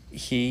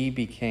 He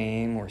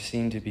became, or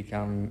seemed to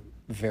become,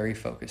 very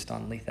focused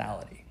on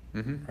lethality,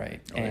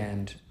 right? Oh,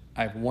 and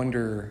I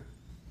wonder,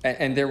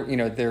 and there, you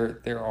know,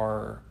 there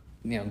are,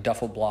 you know,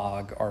 Duffel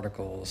blog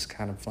articles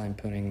kind of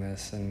lampooning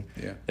this, and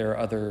there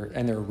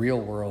are real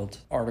world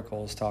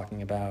articles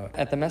talking about,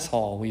 at the mess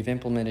hall we've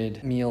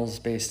implemented meals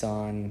based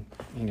on,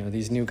 you know,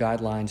 these new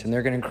guidelines, and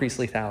they're going to increase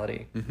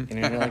lethality. You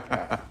know, you're like,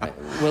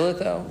 will it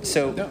though?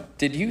 So no.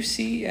 Did you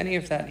see any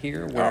of that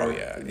here? Where,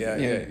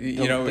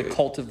 You know, the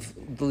cult of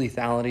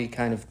lethality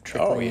kind of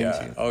trickling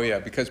into. Oh yeah,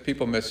 because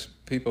people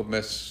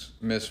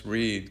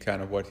misread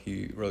kind of what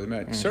he really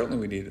meant. Certainly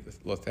we needed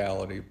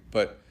lethality,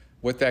 but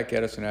what that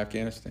get us in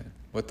Afghanistan?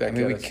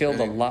 We killed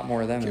a lot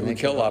more of them. We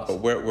killed a lot, but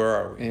where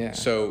are we? Yeah.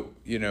 So,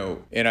 you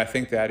know, and I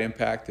think that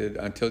impacted,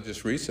 until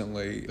just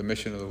recently, the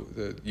mission of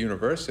the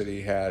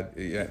university had,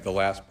 the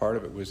last part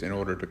of it was in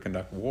order to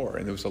conduct war.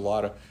 And there was a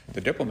lot of, the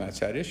diplomats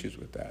had issues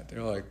with that.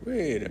 They're like,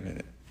 wait a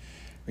minute.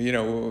 You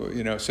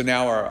know, so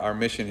now our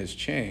mission has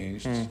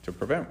changed to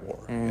prevent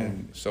war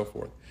and so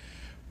forth.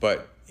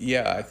 But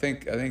yeah, I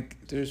think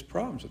there's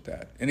problems with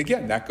that. And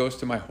again, that goes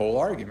to my whole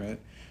argument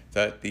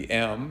that the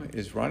M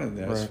is running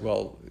this. Right.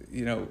 Well,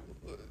 you know,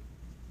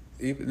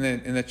 even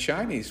and the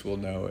Chinese will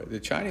know it. The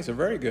Chinese are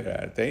very good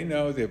at it. They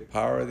know the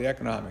power of the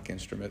economic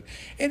instrument.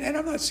 And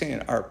I'm not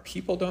saying our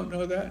people don't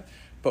know that,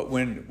 but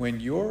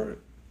when your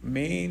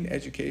main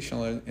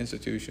educational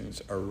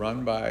institutions are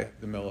run by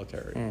the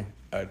military,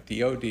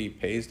 DOD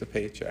pays the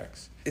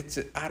paychecks, it's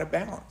out of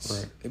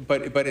balance.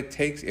 Right. But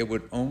it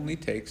would only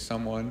take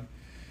someone,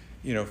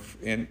 you know,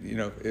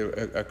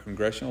 a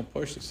congressional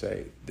push to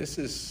say, this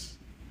is,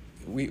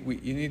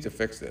 you need to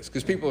fix this.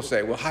 Because people will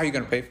say, well, how are you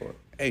going to pay for it?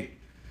 Hey,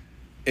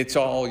 it's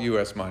all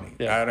U.S. money.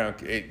 Yeah.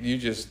 You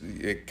just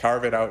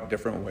carve it out in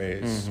different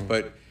ways.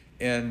 But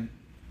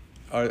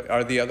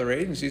are the other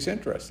agencies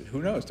interested?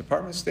 Who knows?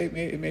 Department of State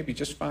may be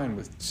just fine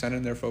with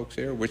sending their folks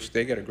here, which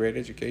they get a great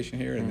education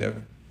here, and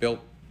they've built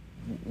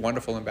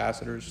wonderful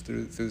ambassadors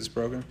through this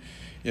program.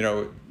 You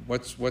know,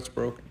 what's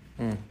broken?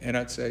 And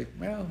I'd say,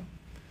 well,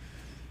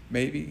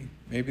 maybe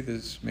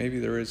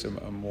there is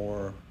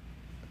a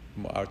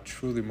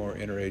truly more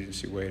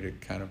interagency way to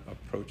kind of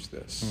approach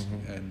this.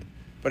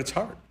 But it's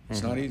hard.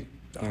 It's not easy.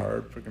 It's a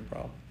hard freaking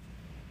problem.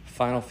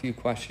 Final few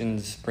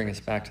questions bring us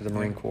back to the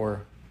Marine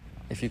Corps.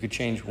 If you could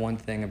change one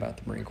thing about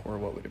the Marine Corps,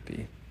 what would it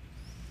be?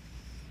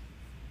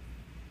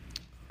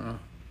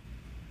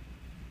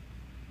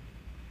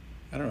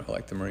 I don't know. I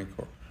like the Marine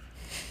Corps.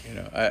 You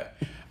know,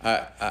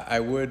 I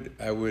would,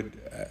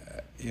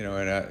 you know,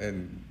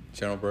 and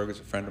General Berger's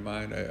a friend of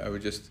mine. I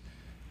would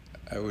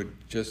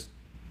just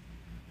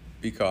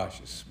be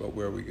cautious about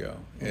where we go,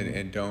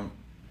 and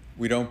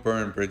we don't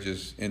burn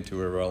bridges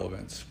into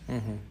irrelevance.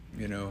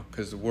 You know,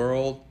 because the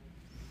world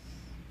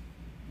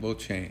will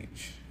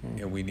change,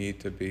 and we need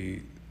to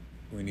be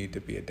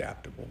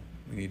adaptable.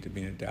 We need to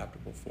be an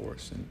adaptable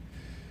force, and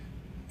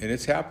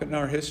it's happened in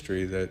our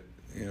history that,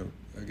 you know,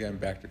 again,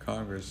 back to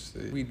Congress,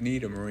 we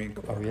need a Marine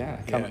Corps. Oh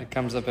yeah, it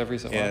comes up every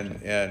so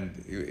often.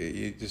 And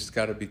you just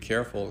got to be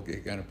careful. You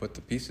got to put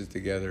the pieces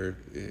together.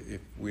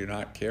 If we're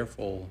not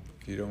careful,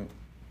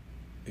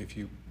 if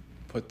you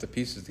put the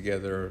pieces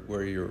together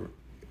where you're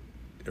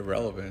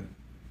irrelevant,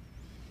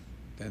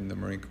 then the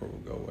Marine Corps will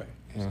go away.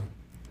 Yeah.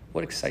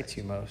 What excites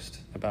you most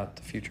about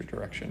the future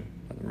direction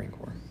of the Marine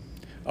Corps?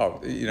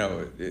 Oh, you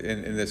know,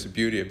 and this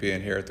beauty of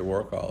being here at the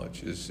War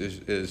College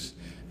is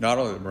not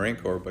only the Marine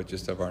Corps, but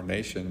just of our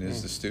nation,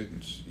 is the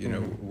students. You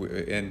know,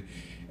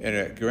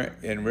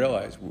 and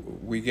realize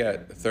we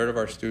get a third of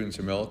our students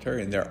are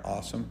military, and they're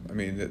awesome. I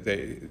mean,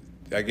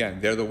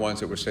 they're the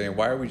ones that were saying,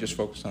 why are we just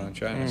focusing on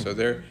China? So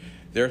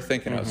they're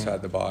thinking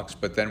outside the box.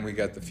 But then we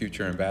got the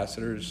future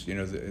ambassadors. You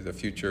know, the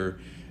future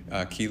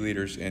key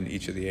leaders in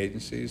each of the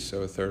agencies.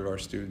 So a third of our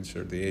students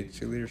are the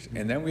agency leaders.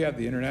 And then we have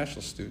the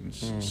international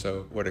students.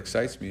 So what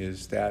excites me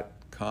is that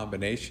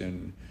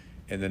combination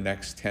in the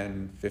next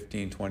 10,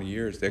 15, 20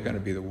 years, they're going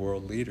to be the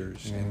world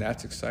leaders. And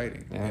that's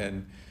exciting.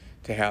 And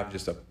to have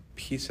just a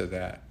piece of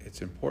that,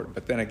 it's important.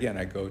 But then again,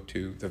 I go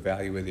to the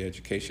value of the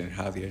education and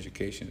how the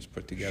education is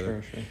put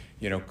together. Sure.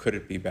 You know, could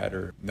it be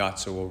better, not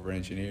so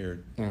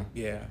over-engineered?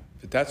 Yeah,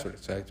 but that's what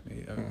excites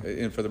me.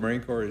 And for the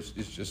Marine Corps, is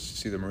just to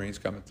see the Marines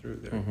coming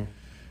through.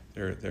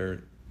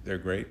 They're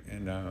great,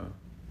 and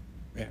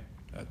yeah,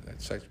 that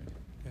excites me.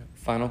 Yeah.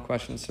 Final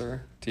question,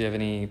 sir. Do you have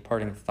any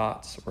parting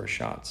thoughts or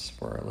shots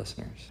for our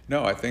listeners?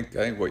 No, I think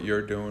what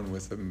you're doing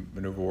with the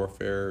maneuver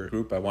warfare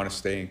group, I want to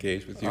stay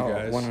engaged with you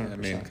guys. 100%. I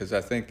mean, because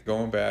I think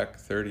going back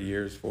 30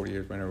 years, 40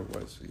 years, whenever it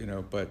was, you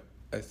know, but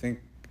I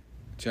think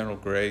General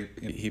Gray,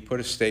 he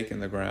put a stake in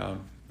the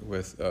ground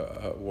with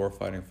a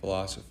warfighting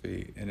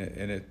philosophy, and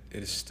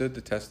it stood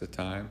the test of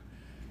time.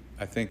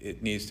 I think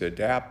it needs to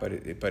adapt, but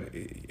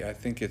I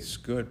think it's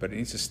good, but it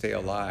needs to stay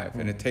alive.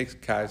 And it takes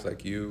guys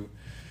like you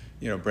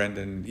know,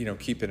 Brendan, you know,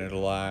 keeping it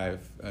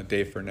alive,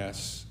 Dave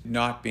Furness,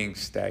 not being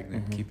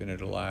stagnant, keeping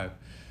it alive.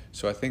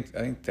 So I think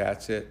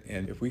that's it.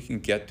 And if we can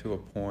get to a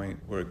point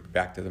where,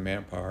 back to the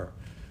manpower,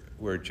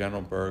 where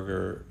General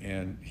Berger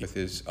and with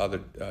his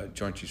other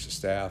Joint Chiefs of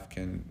Staff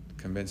can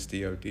convince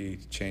DOD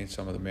to change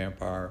some of the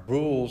manpower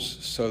rules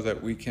so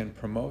that we can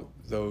promote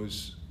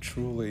those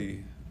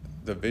truly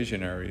the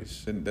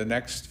visionaries. And the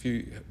next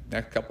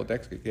couple of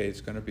decades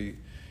is going to be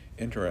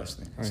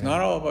interesting. It's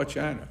not all about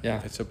China.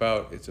 Yeah. It's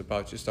about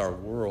just our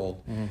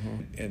world,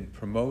 and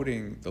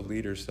promoting the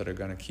leaders that are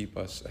going to keep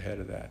us ahead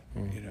of that.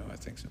 You know, I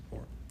think is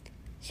important.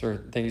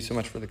 Sir, thank you so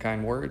much for the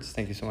kind words.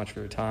 Thank you so much for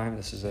your time.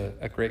 This is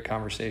a great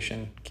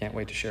conversation. Can't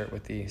wait to share it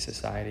with the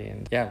society.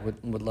 And yeah,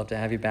 would love to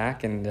have you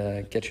back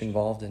and get you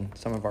involved in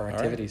some of our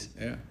activities.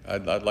 All right.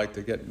 Yeah, I'd like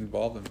to get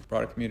involved in the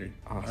product community.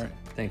 Awesome. All right.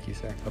 Thank you,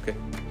 sir. Okay.